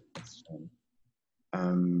reworking of that question.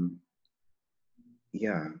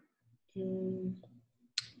 Yeah.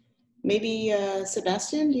 Maybe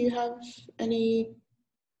Sebastian, do you have any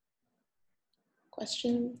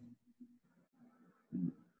question?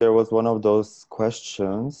 There was one of those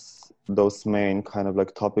questions, those main kind of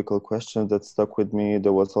like topical questions that stuck with me.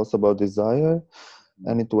 There was also about desire,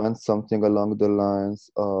 and it went something along the lines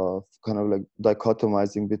of kind of like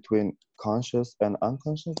dichotomizing between conscious and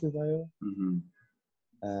unconscious desire. Mm-hmm.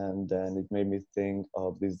 And then it made me think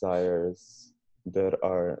of desires that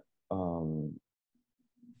are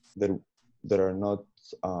that are not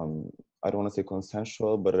I don't want to say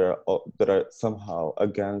consensual, but that are somehow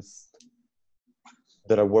against,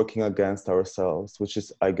 that are working against ourselves, which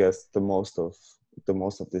is, I guess, the most of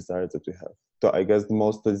desires that we have. So I guess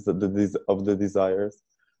most of the desires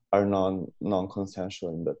are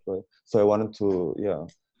non-consensual in that way. So I wanted to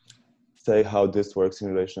say how this works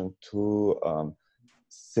in relation to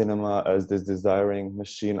cinema as this desiring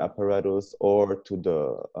machine apparatus, or to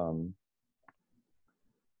the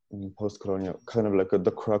post-colonial, kind of like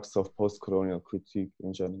the crux of post-colonial critique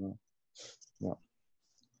in general.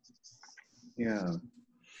 Yeah,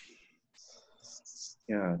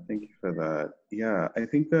 thank you for that. Yeah, I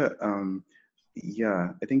think that I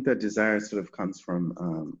think that desire sort of comes from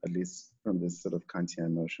at least from this sort of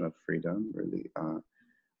Kantian notion of freedom, really.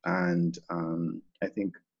 And I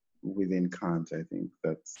think within Kant, I think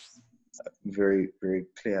that's very, very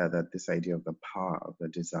clear that this idea of the power of the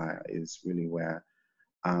desire is really where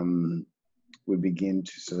we begin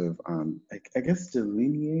to sort of, I guess,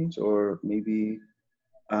 delineate or maybe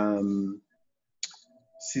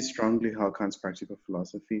see strongly how Kant's practical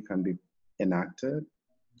philosophy can be enacted.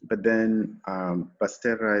 But then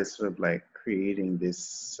Basterra is sort of like creating this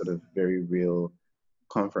sort of very real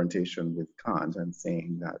confrontation with Kant and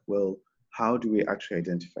saying that, well, how do we actually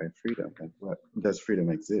identify freedom? Like, what does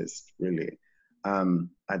freedom exist, really,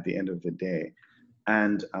 at the end of the day?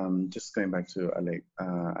 And just going back to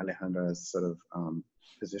Alejandra's sort of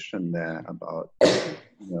position there about,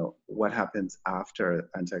 what happens after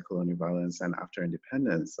anti-colonial violence and after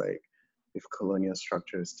independence. Like, if colonial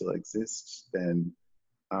structures still exist, then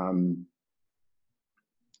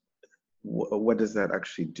what does that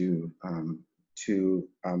actually do to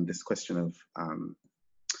this question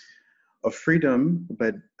of freedom?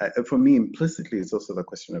 But for me, implicitly, it's also the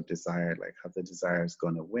question of desire. Like, have the desires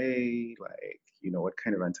gone away? Like, what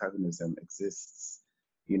kind of antagonism exists,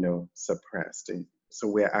 suppressed? And so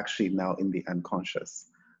we're actually now in the unconscious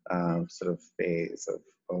sort of phase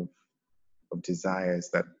of desires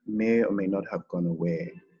that may or may not have gone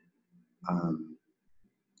away.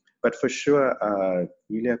 But for sure,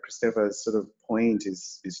 Julia Kristeva's sort of point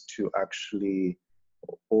is to actually,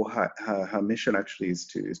 or her mission actually is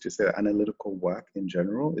to say that analytical work in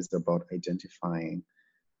general is about identifying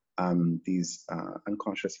these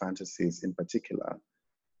unconscious fantasies in particular.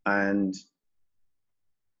 And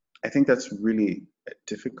I think that's really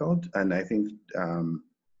difficult. And I think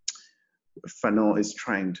Fanon is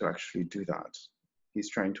trying to actually do that. He's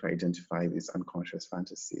trying to identify these unconscious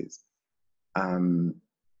fantasies.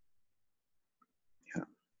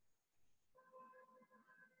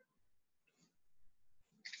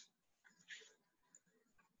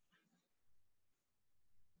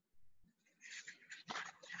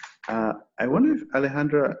 Yeah. I wonder if,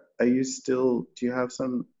 Alejandra, are you still, do you have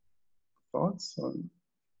some thoughts on?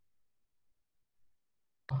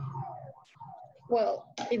 Well,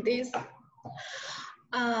 in this,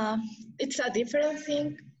 it's a different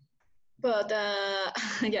thing, but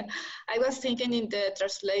yeah, I was thinking in the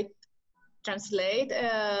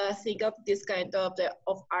think of this kind of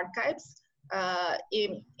archives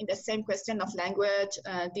in the same question of language,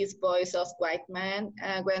 this voice of white men,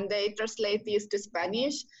 when they translate this to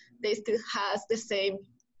Spanish, they still has the same,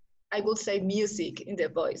 I would say, music in the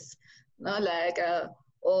voice, no? Like,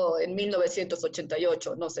 oh, en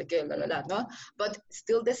 1988, no sé qué, la, la, la, no? But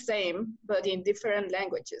still the same, but in different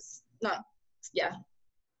languages. No, yeah.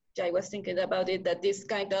 I was thinking about it, that this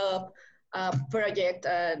kind of project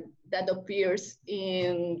that appears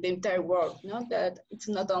in the entire world, no? That it's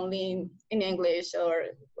not only in English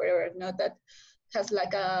or wherever, no? That has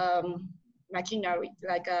like a machinery,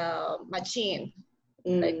 like a machine.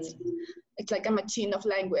 Like, it's like a machine of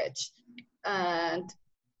language, and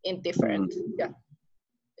in different, yeah.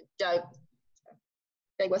 I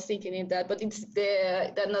was thinking in that, but it's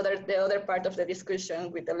the other part of the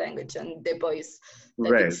discussion with the language and the voice.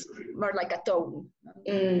 That Right. It's more like a tone.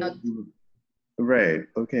 Not... Right.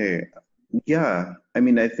 Okay. Yeah. I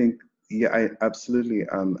mean, I think, yeah, I absolutely,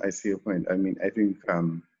 I see your point. I mean, I think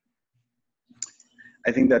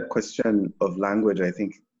that question of language, I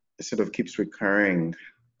think, sort of keeps recurring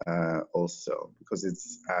also, because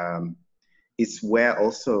it's where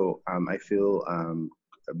also I feel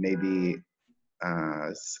maybe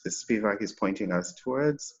Spivak is pointing us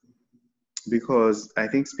towards, because I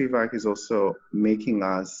think Spivak is also making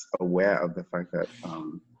us aware of the fact that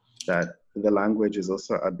that the language is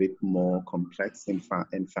also a bit more complex in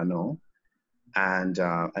Fanon, and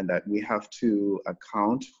that we have to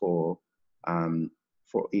account for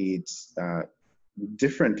it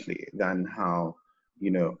differently than how,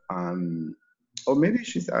 you know, or maybe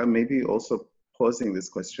she's maybe also posing this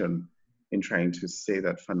question in trying to say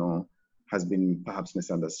that Fanon has been perhaps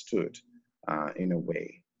misunderstood in a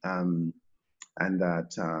way, and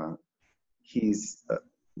that his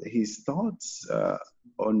thoughts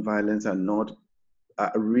on violence are not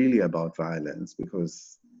really about violence,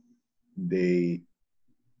 because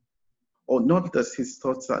not that his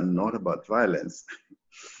thoughts are not about violence.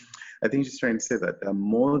 I think she's trying to say that they're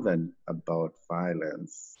more than about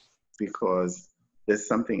violence, because there's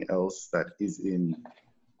something else that is in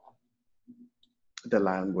the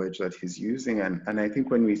language that he's using. And I think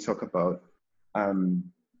when we talk about,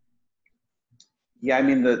 yeah, I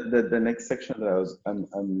mean, the next section that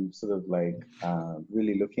I'm sort of like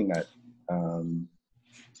really looking at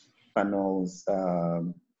Fanon's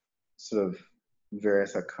sort of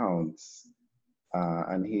various accounts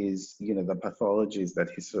and his, you know, the pathologies that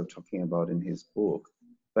he's sort of talking about in his book.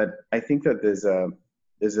 But I think that there's a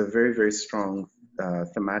very, very strong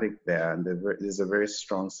thematic there, and there's a very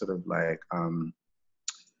strong sort of like,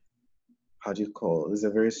 how do you call it? There's a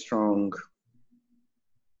very strong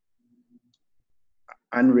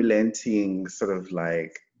unrelenting sort of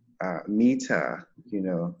like meter, you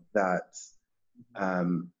know, that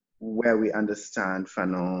where we understand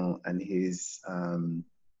Fanon and his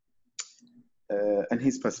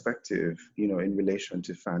perspective, you know, in relation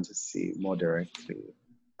to fantasy more directly,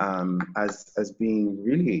 as being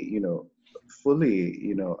really, you know, fully,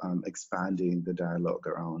 you know, expanding the dialogue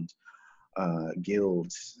around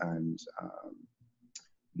guilt and,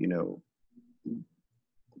 you know,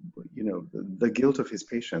 the guilt of his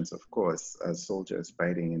patients, of course, as soldiers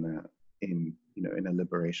fighting in a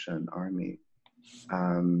liberation army.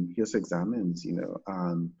 He also examines, you know,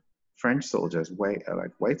 French soldiers,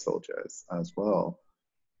 white soldiers as well,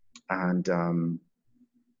 and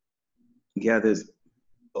yeah,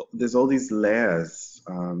 there's all these layers,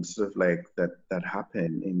 sort of like that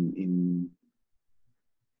happen in.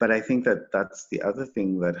 But I think that that's the other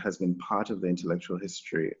thing that has been part of the intellectual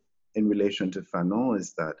history in relation to Fanon,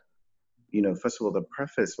 is that you know, first of all, the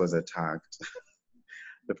preface was attacked.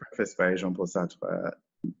 The preface by Jean-Paul Sartre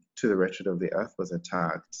to The Wretched of the Earth was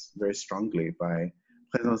attacked very strongly by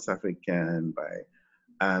Présence Africaine, by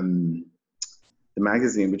the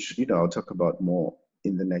magazine, which, you know, I'll talk about more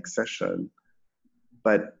in the next session.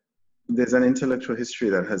 But there's an intellectual history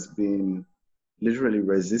that has been literally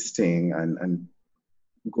resisting and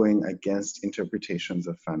going against interpretations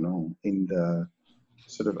of Fanon in the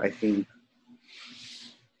sort of, I think,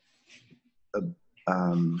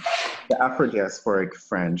 the Afro-diasporic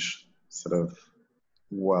French sort of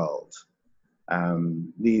world,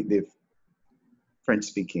 the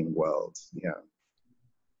French-speaking world, yeah.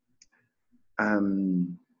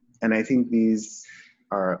 And I think these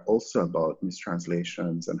are also about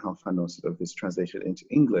mistranslations and how Fanon sort of is translated into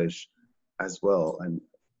English as well and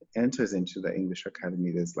enters into the English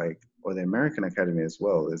Academy. There's like, or the American Academy as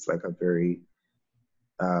well. There's like a very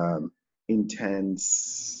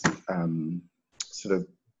intense sort of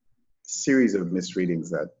series of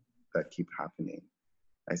misreadings that keep happening,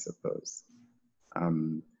 I suppose.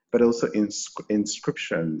 But also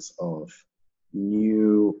inscriptions of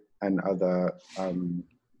new and other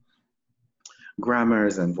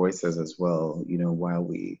grammars and voices as well, you know, while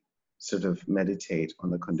we sort of meditate on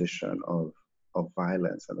the condition of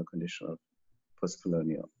violence and the condition of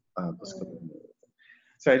postcolonialism.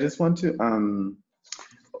 So I just want to,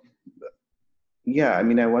 yeah, I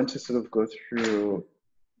mean, I want to sort of go through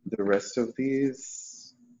the rest of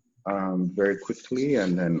these very quickly,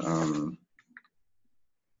 and then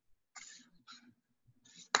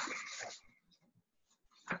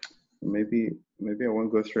maybe I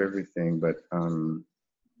won't go through everything, but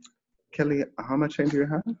Kelly, how much time do you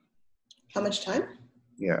have? How much time?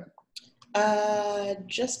 Yeah.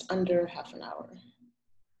 Just under half an hour.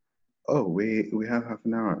 Oh, we have half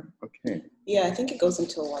an hour. Okay. Yeah, I think it goes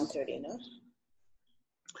until 1:30, no?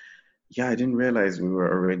 Yeah, I didn't realize we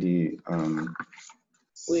were already.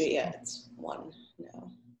 Yeah, it's 1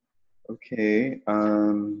 now. Okay.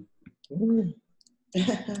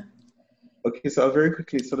 Okay, so I'll very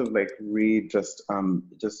quickly sort of like read just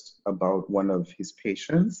about one of his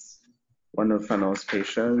patients, one of Fanon's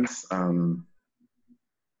patients.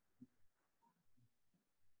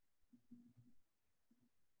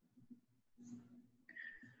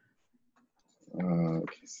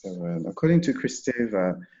 Okay, so according to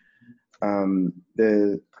Kristeva,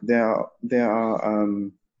 there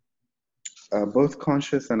are both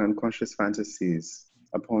conscious and unconscious fantasies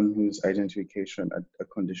upon whose identification a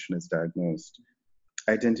condition is diagnosed.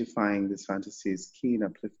 Identifying this fantasy is key in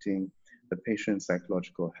uplifting the patient's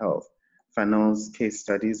psychological health. Fanon's case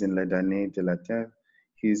studies in Les Damnés de la Terre,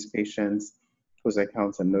 his patients whose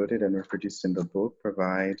accounts are noted and reproduced in the book,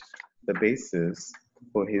 provide the basis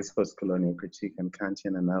for his postcolonial critique and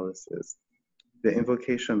Kantian analysis. The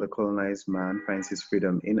invocation the colonized man finds his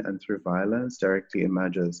freedom in and through violence directly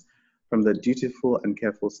emerges from the dutiful and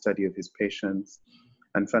careful study of his patients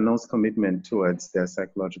and Fanon's commitment towards their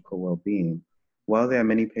psychological well-being. While there are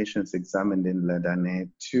many patients examined in Les Damnés,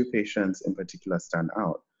 two patients in particular stand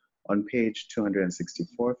out. On page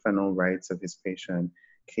 264, Fanon writes of his patient,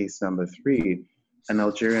 case number 3, an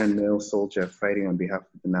Algerian male soldier fighting on behalf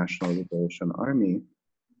of the National Liberation Army.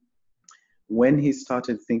 When he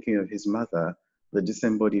started thinking of his mother, the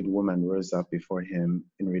disembodied woman rose up before him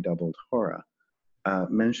in redoubled horror.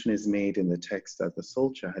 Mention is made in the text that the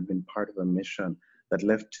soldier had been part of a mission that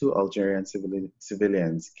left 2 Algerian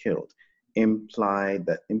civilians killed, implying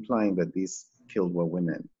that these killed were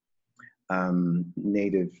women,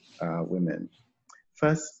 native women.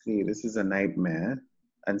 Firstly, this is a nightmare,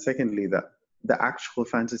 and secondly, the actual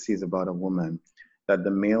fantasy is about a woman that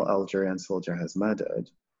the male Algerian soldier has murdered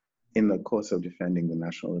in the course of defending the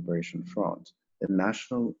National Liberation Front, the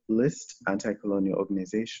nationalist anti-colonial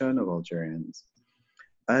organization of Algerians.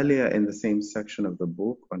 Earlier in the same section of the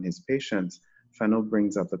book on his patients, Fanon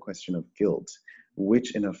brings up the question of guilt,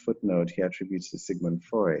 which in a footnote he attributes to Sigmund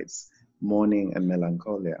Freud's mourning and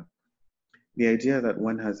melancholia. The idea that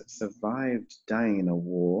one has survived dying in a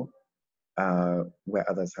war where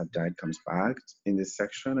others have died comes back in this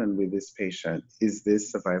section and with this patient. Is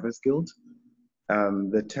this survivor's guilt?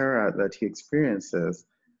 The terror that he experiences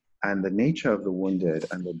and the nature of the wounded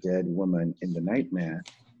and the dead woman in the nightmare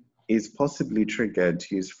is possibly triggered,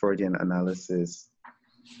 to use Freudian analysis,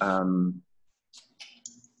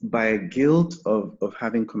 by a guilt of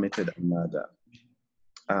having committed a murder.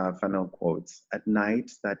 Fanon quotes, "At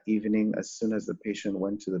night that evening, as soon as the patient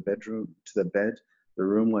went to the bed, the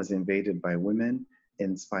room was invaded by women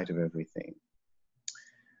in spite of everything."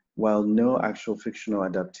 While no actual fictional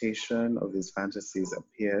adaptation of these fantasies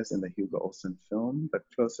appears in the Göran Olsson film, but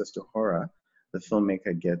closest to horror, the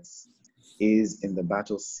filmmaker gets is in the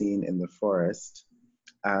battle scene in the forest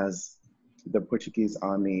as the Portuguese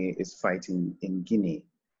army is fighting in Guinea,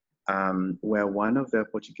 where one of the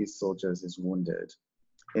Portuguese soldiers is wounded.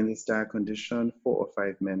 In this dire condition, 4 or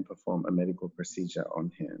 5 men perform a medical procedure on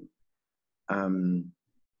him.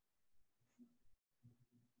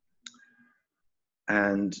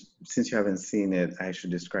 And since you haven't seen it, I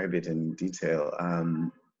should describe it in detail.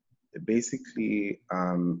 Basically,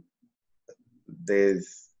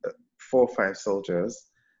 there's 4 or 5 soldiers,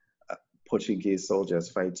 Portuguese soldiers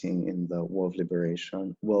fighting in the War of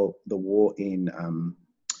Liberation. Well, the war in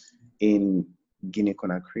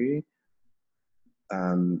Guinea-Conakry.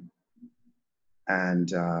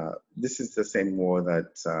 This is the same war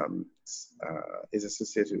that is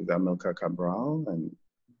associated with Amilcar Cabral. And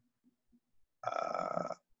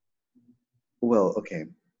well, okay,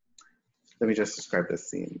 let me just describe the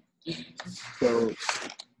scene. So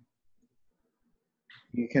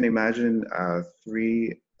you can imagine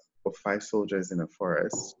 3 or 5 soldiers in a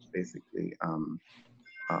forest, basically.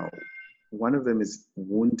 One of them is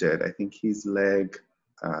wounded. I think his leg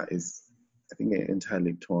is, I think,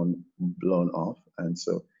 entirely torn, blown off. And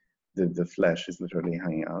so the flesh is literally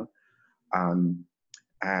hanging out.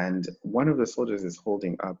 And one of the soldiers is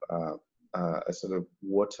holding up a sort of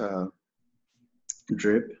water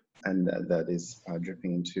drip, and that is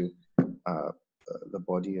dripping into the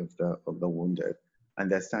body of the wounded. And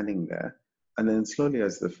they're standing there. And then slowly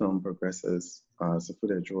as the film progresses, as the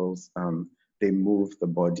footage rolls, they move the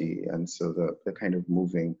body. And so they're kind of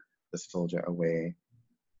moving the soldier away,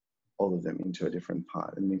 all of them into a different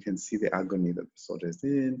part. And you can see the agony that the soldier is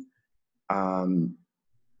in.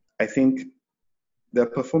 I think they're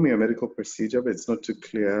performing a medical procedure, but it's not too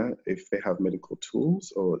clear if they have medical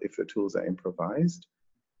tools or if the tools are improvised.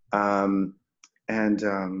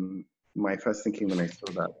 My first thinking when I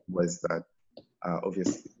saw that was that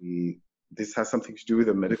obviously this has something to do with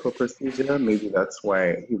a medical procedure. Maybe that's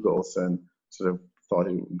why Hugo Olsson sort of thought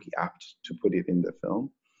it would be apt to put it in the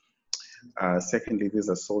film. Secondly, these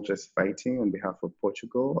are soldiers fighting on behalf of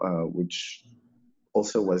Portugal, which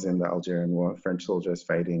also was in the Algerian War, French soldiers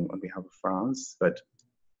fighting on behalf of France, but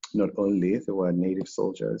not only, there were native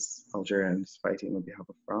soldiers, Algerians fighting on behalf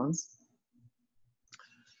of France.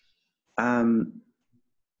 And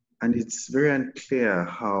it's very unclear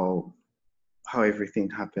how everything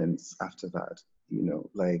happens after that, you know,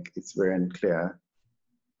 like it's very unclear.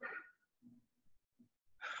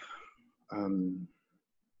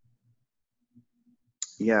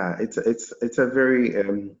 Yeah, it's a very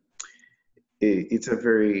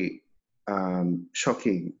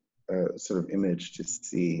shocking sort of image to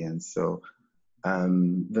see, and so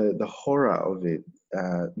the horror of it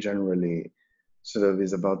generally sort of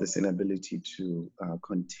is about this inability to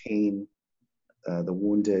contain the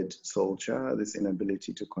wounded soldier, this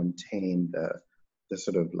inability to contain the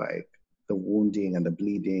sort of like the wounding and the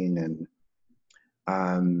bleeding,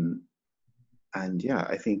 and yeah,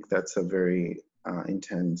 I think that's a very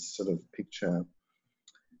intense sort of picture.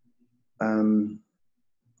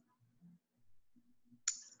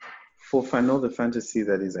 For Fanon, the fantasy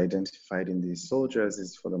that is identified in these soldiers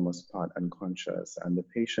is for the most part unconscious, and the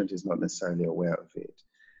patient is not necessarily aware of it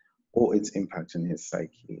or its impact on his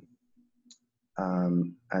psyche.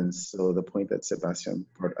 And so the point that Sebastian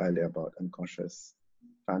brought earlier about unconscious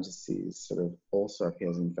fantasies sort of also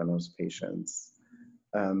appears in Fanon's patients.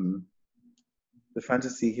 The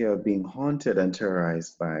fantasy here of being haunted and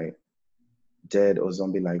terrorized by dead or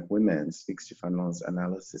zombie-like women speaks to Fanon's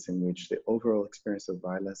analysis, in which the overall experience of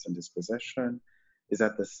violence and dispossession is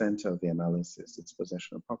at the center of the analysis. It's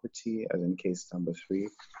possession of property, as in case number 3,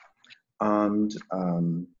 armed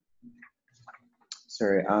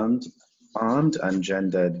and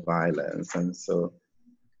gendered violence. And so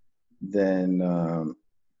then,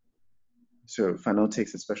 so Fanon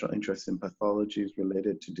takes a special interest in pathologies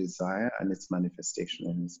related to desire and its manifestation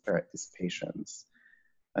in his patients.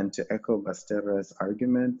 And to echo Basterra's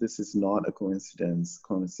argument, this is not a coincidence,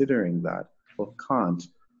 considering that for Kant,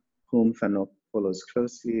 whom Fanon follows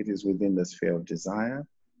closely, it is within the sphere of desire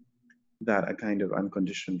that a kind of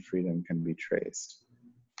unconditioned freedom can be traced.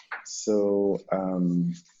 So,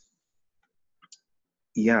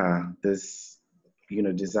 yeah, this, you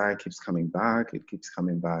know, desire keeps coming back. It keeps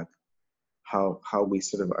coming back. How we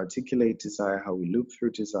sort of articulate desire, how we loop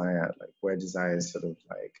through desire, like where desire is sort of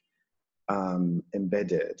like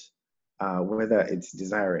embedded, whether it's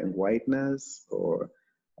desiring whiteness or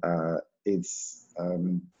it's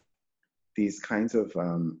these kinds of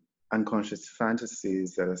unconscious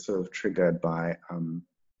fantasies that are sort of triggered by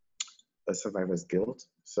a survivor's guilt,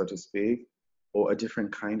 so to speak, or a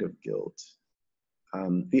different kind of guilt.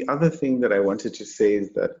 The other thing that I wanted to say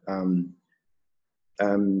is that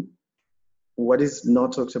what is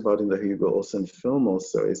not talked about in the Hugo Olsson film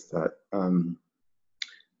also is that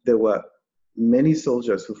there were many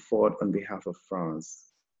soldiers who fought on behalf of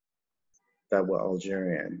France that were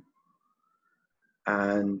Algerian.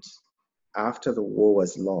 And after the war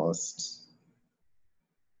was lost,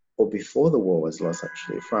 or before the war was lost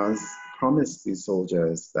actually, France promised these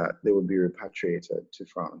soldiers that they would be repatriated to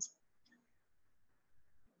France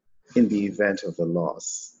in the event of the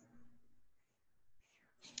loss.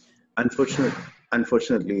 Unfortunately,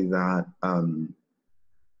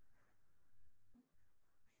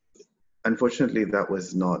 that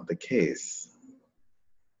was not the case.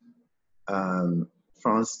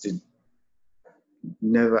 France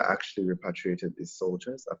never actually repatriated these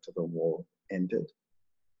soldiers after the war ended.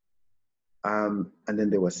 And then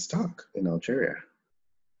they were stuck in Algeria.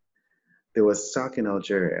 They were stuck in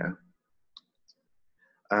Algeria,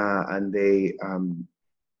 and the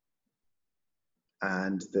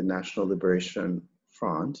National Liberation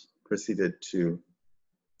Front proceeded to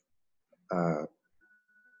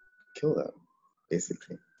kill them,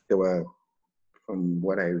 basically. There were, from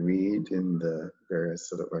what I read in the various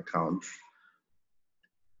sort of accounts,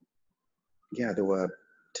 yeah, there were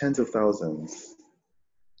tens of thousands,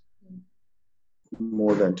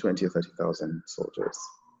 more than 20 or 30,000 soldiers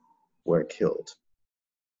were killed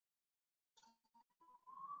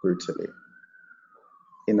brutally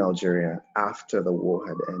in Algeria after the war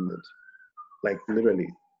had ended, like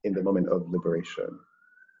literally in the moment of liberation.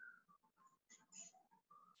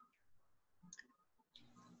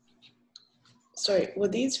 Sorry, were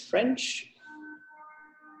these French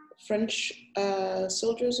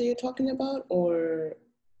soldiers are you talking about, or?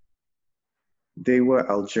 They were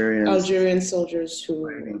Algerian soldiers who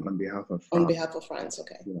on behalf of France. On behalf of France,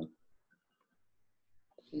 okay. Yeah.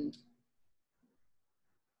 Mm.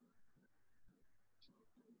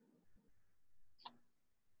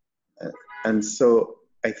 And so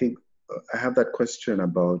I think I have that question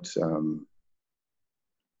about,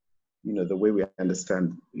 the way we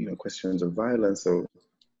understand, questions of violence, or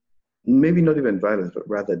maybe not even violence, but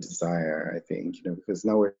rather desire, I think, because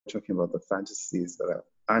now we're talking about the fantasies that are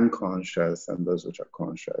unconscious and those which are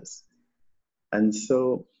conscious. And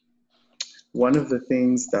so one of the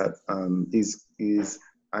things that is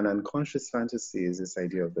an unconscious fantasy is this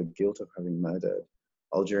idea of the guilt of having murdered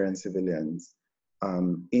Algerian civilians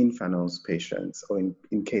in Fanon's patients, or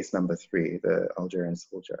in case number 3, the Algerian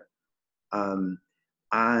soldier.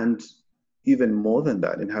 And even more than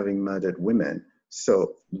that, in having murdered women.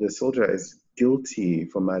 So the soldier is guilty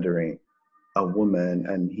for murdering a woman,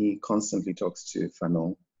 and he constantly talks to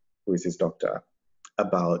Fanon, who is his doctor,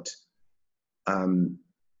 about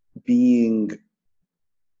being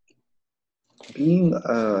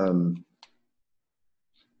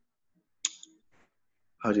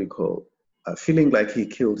how do you call, feeling like he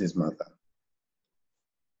killed his mother,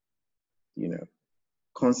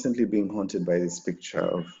 constantly being haunted by this picture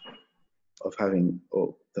of having,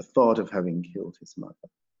 or the thought of having killed his mother.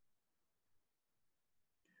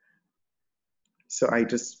 So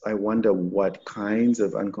I wonder what kinds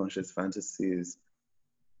of unconscious fantasies,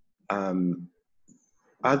 other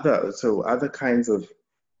kinds of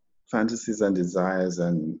fantasies and desires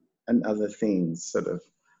and other things sort of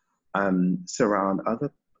surround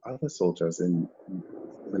other soldiers in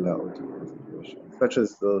similar situations, such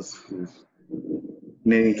as those who,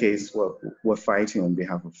 in any case, were fighting on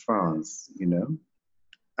behalf of France,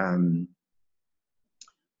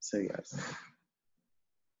 So yes.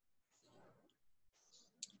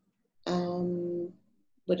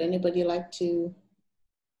 Would anybody like to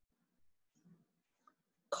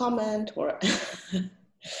comment, or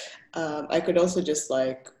I could also just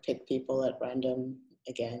pick people at random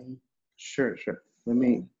again. Sure. Let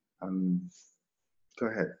me go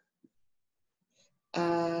ahead.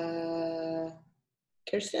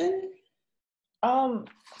 Kirsten? Let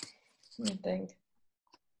me think.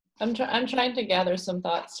 I'm trying to gather some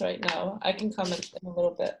thoughts right now. I can comment in a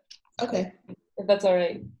little bit. Okay. If that's all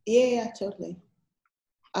right. Yeah, totally.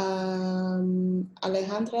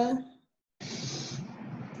 Alejandra?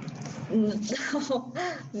 No,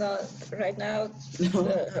 not right now. No.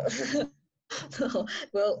 No.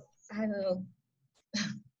 Well, I don't know.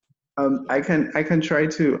 I can try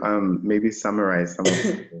to maybe summarize some of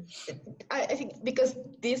it. I think because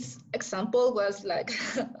this example was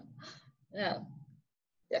yeah,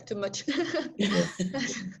 too much.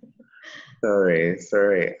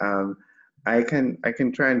 Sorry. I can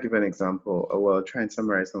try and give an example, or well, try and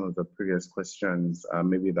summarize some of the previous questions.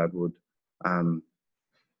 Maybe that would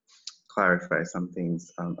clarify some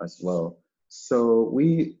things as well. So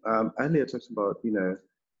we earlier talked about, you know,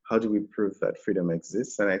 how do we prove that freedom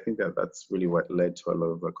exists? And I think that that's really what led to a lot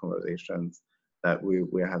of the conversations that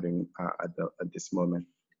we're having at this moment,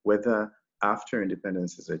 whether after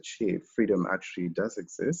independence is achieved, freedom actually does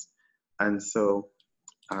exist. And so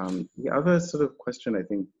the other sort of question, I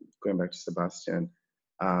think, going back to Sebastian,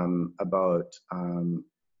 about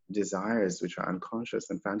desires which are unconscious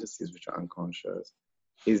and fantasies which are unconscious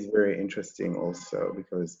is very interesting also,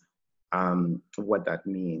 because what that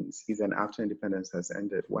means, even after independence has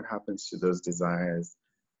ended, what happens to those desires,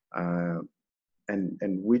 and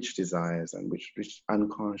which desires and which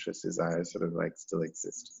unconscious desires sort of like still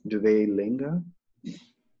exist? Do they linger?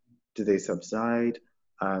 Do they subside?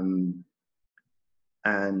 And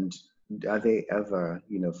are they ever,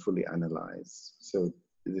 you know, fully analyzed? So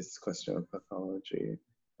this question of pathology,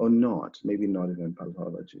 or not, maybe not even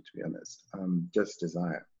pathology, to be honest, just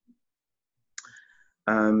desire.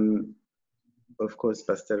 Of course,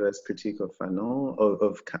 Bastere's critique of Fanon,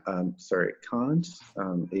 Kant,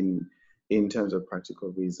 in terms of practical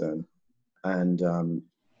reason, and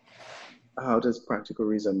how does practical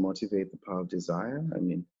reason motivate the power of desire? I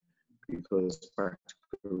mean, because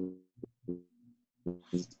practical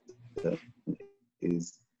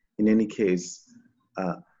is, in any case,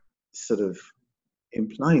 sort of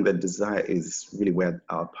implying that desire is really where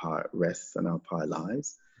our power rests and our power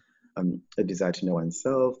lies. A desire to know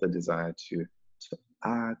oneself, the desire to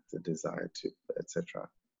act, the desire to, etc.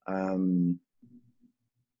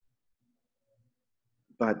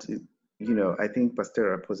 But, you know, I think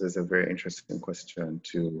Bastera poses a very interesting question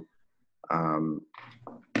to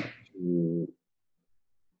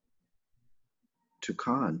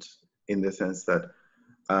Kant, in the sense that,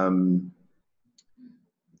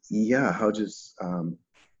 yeah, how does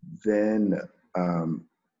then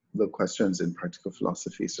the questions in practical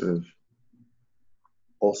philosophy sort of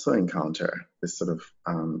also encounter this sort of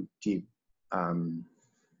deep and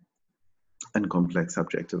complex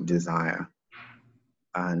subject of desire,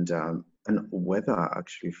 and whether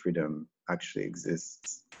actually freedom actually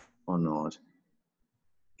exists or not.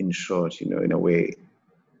 In short, you know, in a way,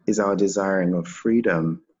 is our desiring of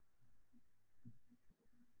freedom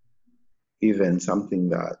even something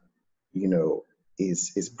that, you know,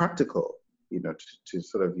 is practical, you know, to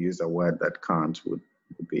sort of use a word that Kant would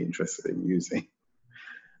be interested in using.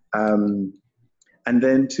 And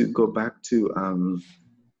then to go back to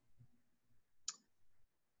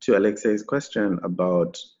Alexei's question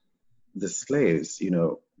about the slaves, you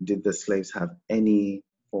know, did the slaves have any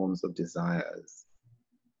forms of desires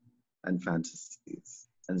and fantasies?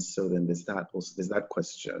 And so then there's that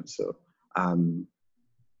question. So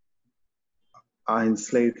are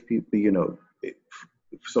enslaved people, you know,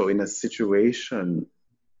 so in a situation,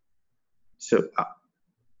 so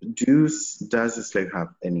does the slave have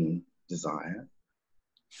any desire?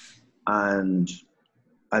 And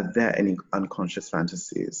are there any unconscious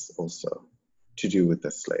fantasies also to do with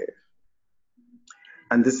the slave?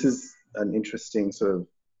 And this is an interesting sort of,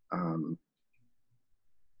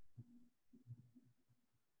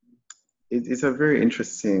 it's a very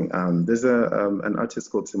interesting, there's an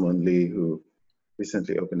artist called Simone Lee who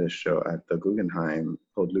recently opened a show at the Guggenheim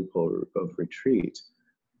called Loophole of Retreat,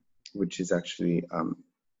 which is actually,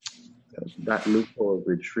 that Loophole of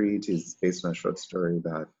Retreat is based on a short story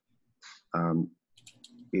that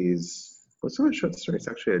it's not a short story, it's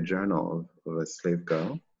actually a journal of a slave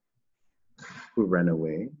girl who ran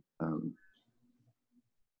away.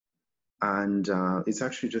 And it's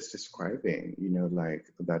actually just describing, you know, like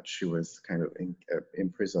that she was kind of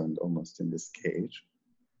imprisoned almost in this cage.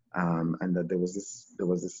 And that there was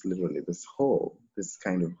this literally this hole, this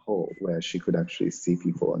kind of hole where she could actually see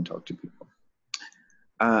people and talk to people.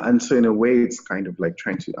 And so in a way, it's kind of like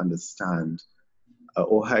trying to understand,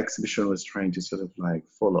 or her exhibition was trying to sort of like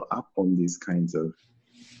follow up on these kinds of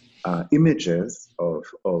images of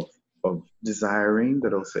desiring,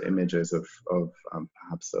 but also images of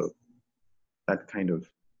perhaps of that kind of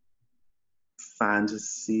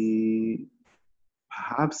fantasy,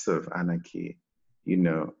 perhaps of anarchy, you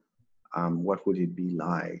know, what would it be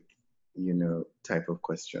like, you know, type of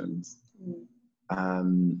questions.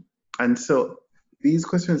 And so these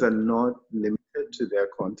questions are not limited to their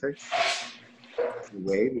context in a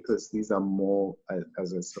way, because these are more,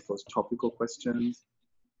 as I suppose, topical questions.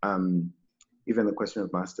 Even the question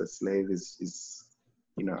of master-slave is,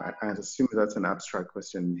 you know, I assume that's an abstract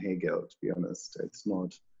question in Hegel, to be honest. It's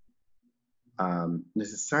not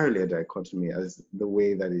necessarily a dichotomy as the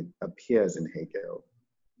way that it appears in Hegel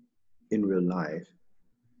in real life.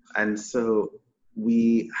 And so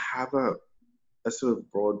we have a sort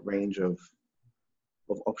of broad range of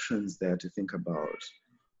options there to think about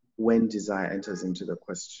when desire enters into the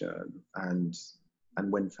question, and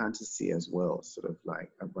when fantasy as well sort of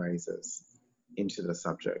like arises into the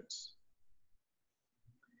subject.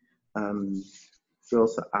 We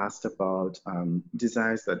also asked about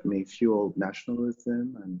desires that may fuel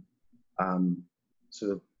nationalism, and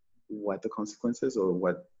sort of what the consequences or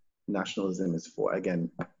what nationalism is for. Again,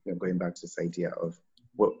 going back to this idea of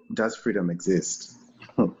what does freedom exist?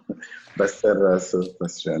 That's sort of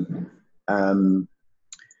question.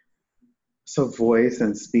 So voice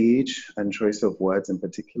and speech and choice of words in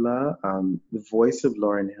particular, the voice of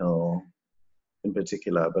Lauryn Hill in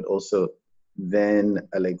particular, but also then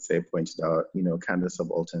Alexei pointed out, can the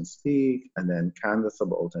subaltern speak? And then can the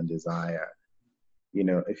subaltern desire?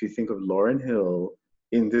 If you think of Lauryn Hill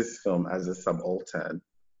in this film as a subaltern,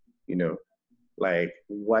 like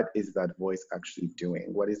what is that voice actually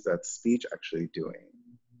doing? What is that speech actually doing?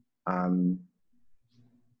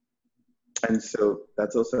 And so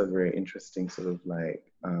that's also a very interesting sort of like,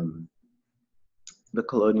 the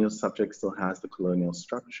colonial subject still has the colonial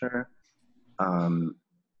structure.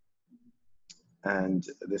 And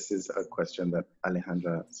this is a question that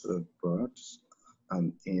Alejandra sort of brought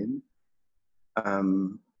in.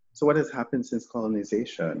 So what has happened since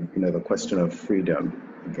colonization? The question of freedom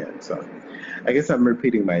again. So I guess I'm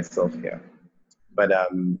repeating myself here. But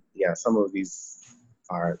yeah, some of these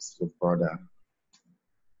are sort of broader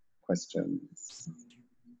questions.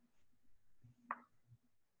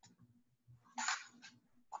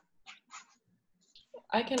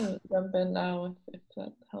 I can jump in now if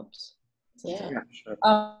that helps. Yeah, sure.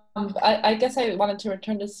 I guess I wanted to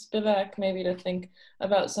return to Spivak maybe to think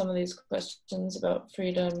about some of these questions about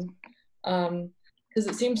freedom, because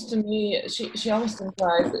it seems to me she almost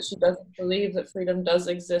implies that she doesn't believe that freedom does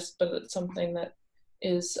exist, but it's something that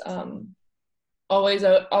is always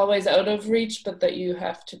out of reach, but that you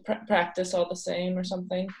have to practice all the same or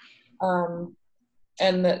something,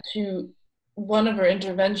 and that one of her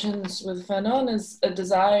interventions with Fanon is a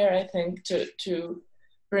desire, I think, to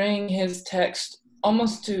bring his text,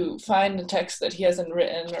 almost to find a text that he hasn't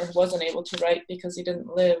written or wasn't able to write because he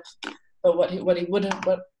didn't live, but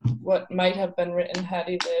what might have been written had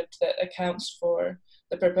he lived, that accounts for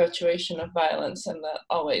the perpetuation of violence and the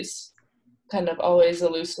always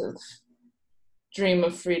elusive dream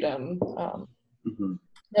of freedom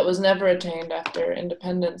that was never attained after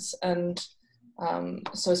independence. And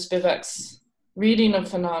so Spivak's reading of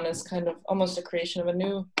Fanon is kind of almost a creation of a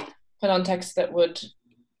new Fanon text that would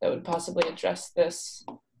possibly address this.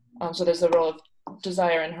 So there's a role of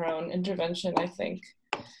desire in her own intervention, I think,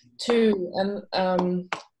 too. And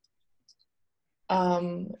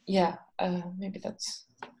yeah, maybe that's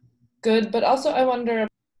good. But also I wonder,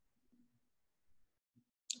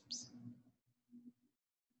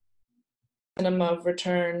 cinema of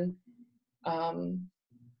return,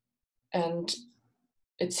 and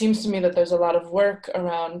it seems to me that there's a lot of work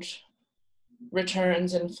around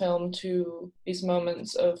returns in film to these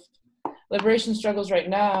moments of liberation struggles right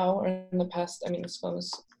now, or in the past. I mean, this film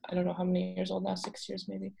is, I don't know how many years old now, 6 years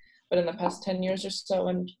maybe, but in the past 10 years or so,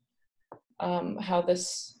 and how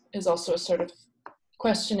this is also a sort of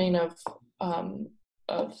questioning of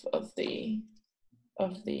the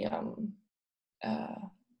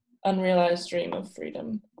unrealized dream of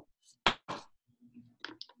freedom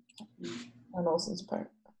on Olsson's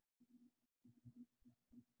part,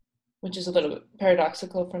 which is a little bit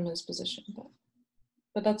paradoxical from his position,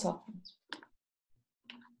 but that's all.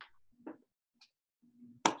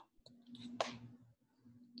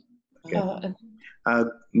 Okay.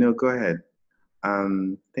 No, go ahead.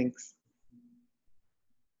 Thanks.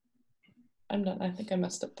 I'm done. I think I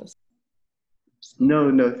messed up this.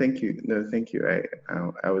 No, thank you. No, thank you.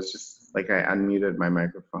 I was just like, I unmuted my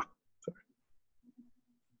microphone. Sorry.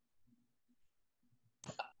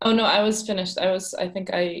 Oh no, I was finished. I think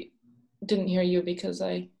I didn't hear you because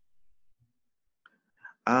sorry.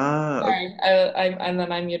 Okay. And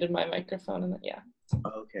then I muted my microphone, and then, yeah.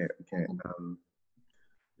 Okay.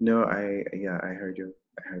 No, I heard you.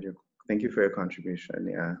 Thank you for your contribution.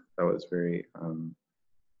 Yeah, that was very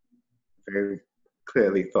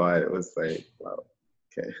clearly thought. It was like, wow,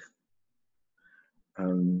 okay.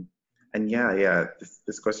 And yeah,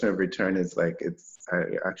 this question of return is like, it's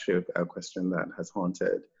actually a question that has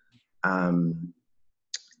haunted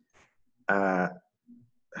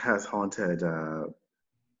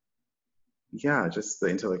just the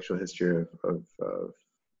intellectual history of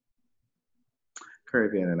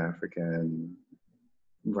Caribbean and African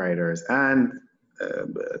writers, and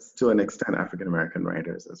to an extent African American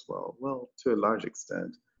writers as well. Well, to a large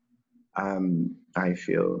extent, I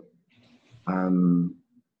feel.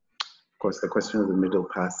 Of course, the question of the Middle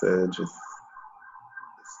Passage is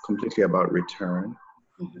completely about return.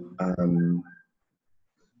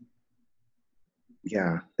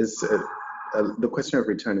 Yeah, the question of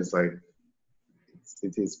return is like,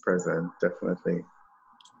 it is present, definitely,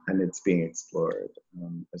 and it's being explored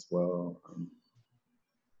as well.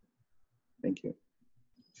 Thank you.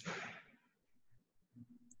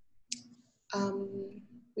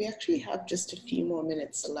 We actually have just a few more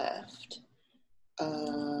minutes left.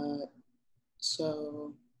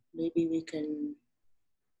 So maybe we can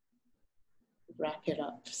wrap it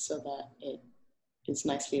up so that it is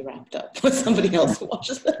nicely wrapped up for somebody else who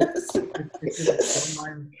watches this. If you don't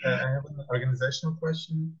mind, I have an organizational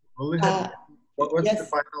question. Will we have, what's yes. the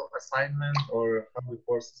final assignment, or how the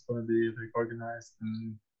course is going to be like organized,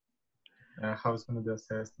 and how it's going to be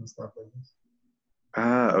assessed and stuff like this?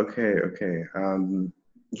 Okay.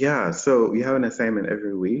 Yeah, so we have an assignment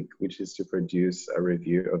every week, which is to produce a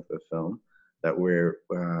review of the film that we're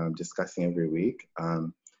discussing every week.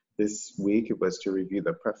 This week it was to review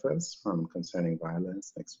the preface from Concerning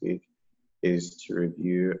Violence. Next week is to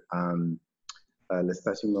review Les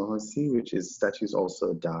Statues Meurent Aussi, which is Statues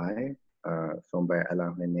Also Die, filmed by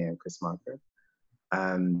Alain René and Chris Marker.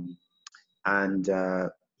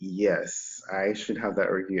 Yes, I should have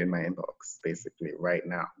that review in my inbox basically right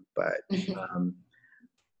now, but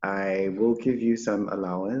I will give you some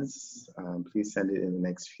allowance. Please send it in the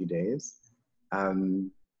next few days.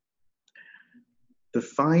 The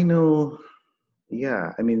final,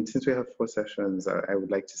 yeah, I mean, since we have 4 sessions, I would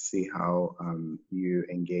like to see how you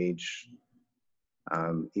engage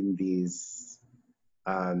in these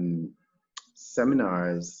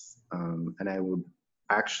seminars, and I would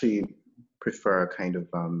actually prefer a kind of,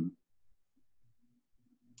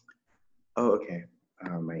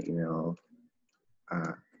 my email.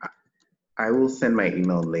 I will send my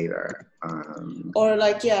email later. Or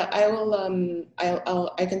like, yeah, I will.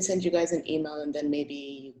 I can send you guys an email, and then maybe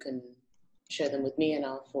you can share them with me, and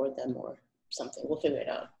I'll forward them or something. We'll figure it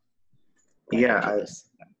out.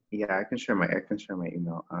 I can share my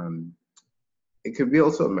email. It could be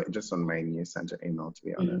also just on my News Center email, to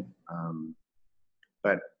be honest.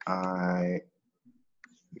 But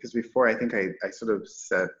because before I think I sort of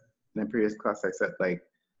said in a previous class, I said like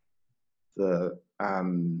the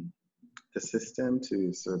system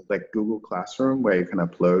to sort of like Google Classroom, where you can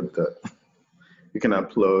upload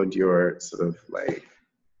your sort of like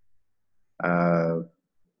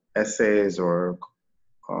essays or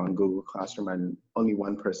on Google Classroom, and only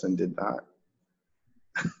one person did that.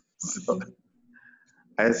 So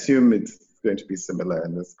I assume it's going to be similar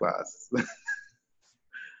in this class.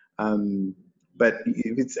 But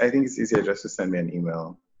I think it's easier just to send me an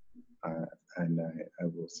email, and I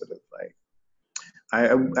will sort of like,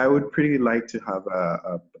 I would pretty like to have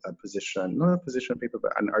a position, not a position paper,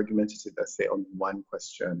 but an argumentative essay on one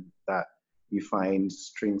question that you find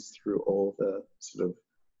strings through all the sort of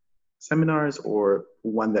seminars, or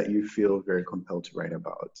one that you feel very compelled to write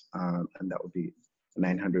about, and that would be a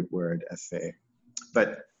 900-word essay.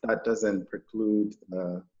 But that doesn't preclude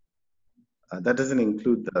that doesn't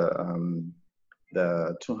include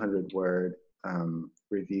the 200-word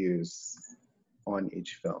reviews on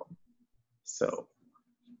each film. So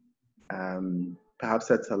perhaps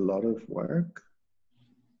that's a lot of work,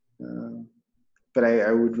 but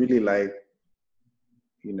I would really like,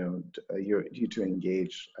 you know, you to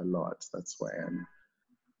engage a lot. That's why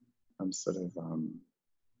I'm sort of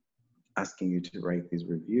asking you to write these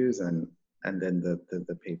reviews, and then the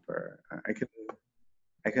paper.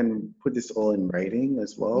 I can put this all in writing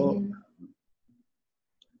as well,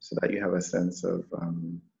 so that you have a sense of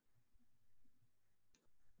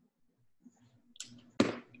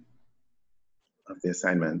the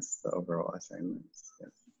assignments, the overall assignments.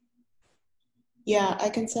 Yes. Yeah, I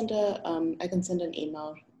can send an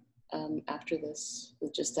email after this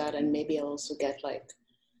with just that, and maybe I'll also get like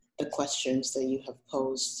the questions that you have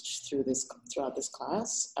posed throughout this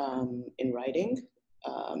class in writing.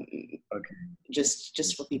 Okay.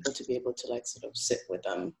 Just for people to be able to like sort of sit with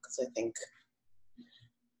them, because I think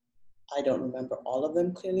I don't remember all of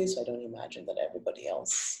them clearly, so I don't imagine that everybody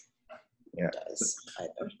else does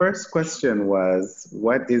either. The first question was,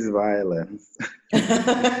 what is violence?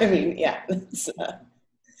 I mean, yeah.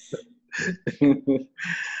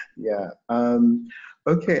 Yeah.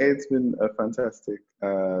 Okay, it's been a fantastic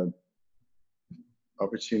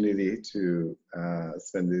opportunity to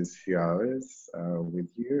spend these few hours with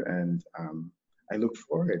you, and I look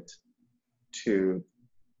forward to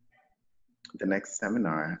the next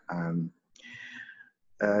seminar.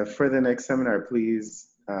 For the next seminar, please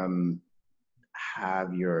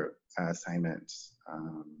have your assignment,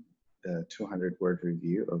 the 200-word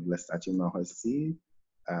review of Les Statues Meurent Aussi,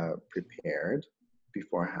 prepared.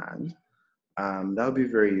 beforehand. That would be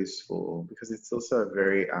very useful because it's also a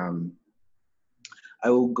very, I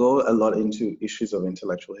will go a lot into issues of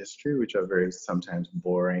intellectual history, which are very sometimes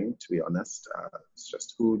boring, to be honest. It's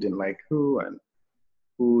just who didn't like who and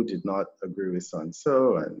who did not agree with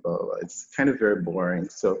so-and-so and blah, blah, blah. It's kind of very boring.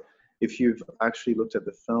 So if you've actually looked at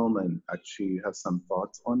the film and actually have some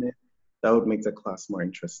thoughts on it, that would make the class more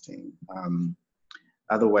interesting.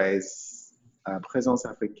 Otherwise, Présence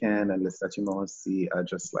africaine and les Statues Meurent Aussi are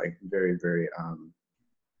just like very, very,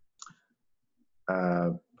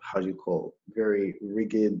 how do you call, very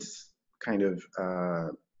rigid kind of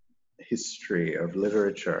history of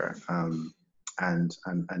literature and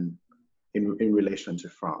in relation to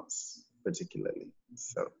France particularly.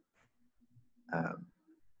 So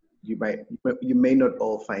you may not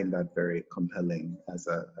all find that very compelling as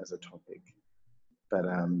a topic, but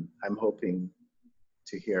I'm hoping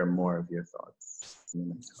to hear more of your thoughts in the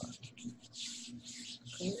next class.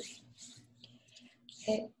 Great.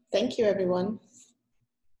 Okay, thank you, everyone.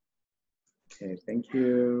 Okay, thank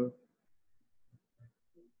you.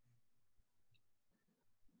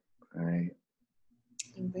 Bye.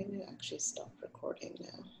 I'm going to actually stop recording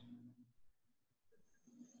now.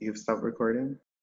 You've stopped recording?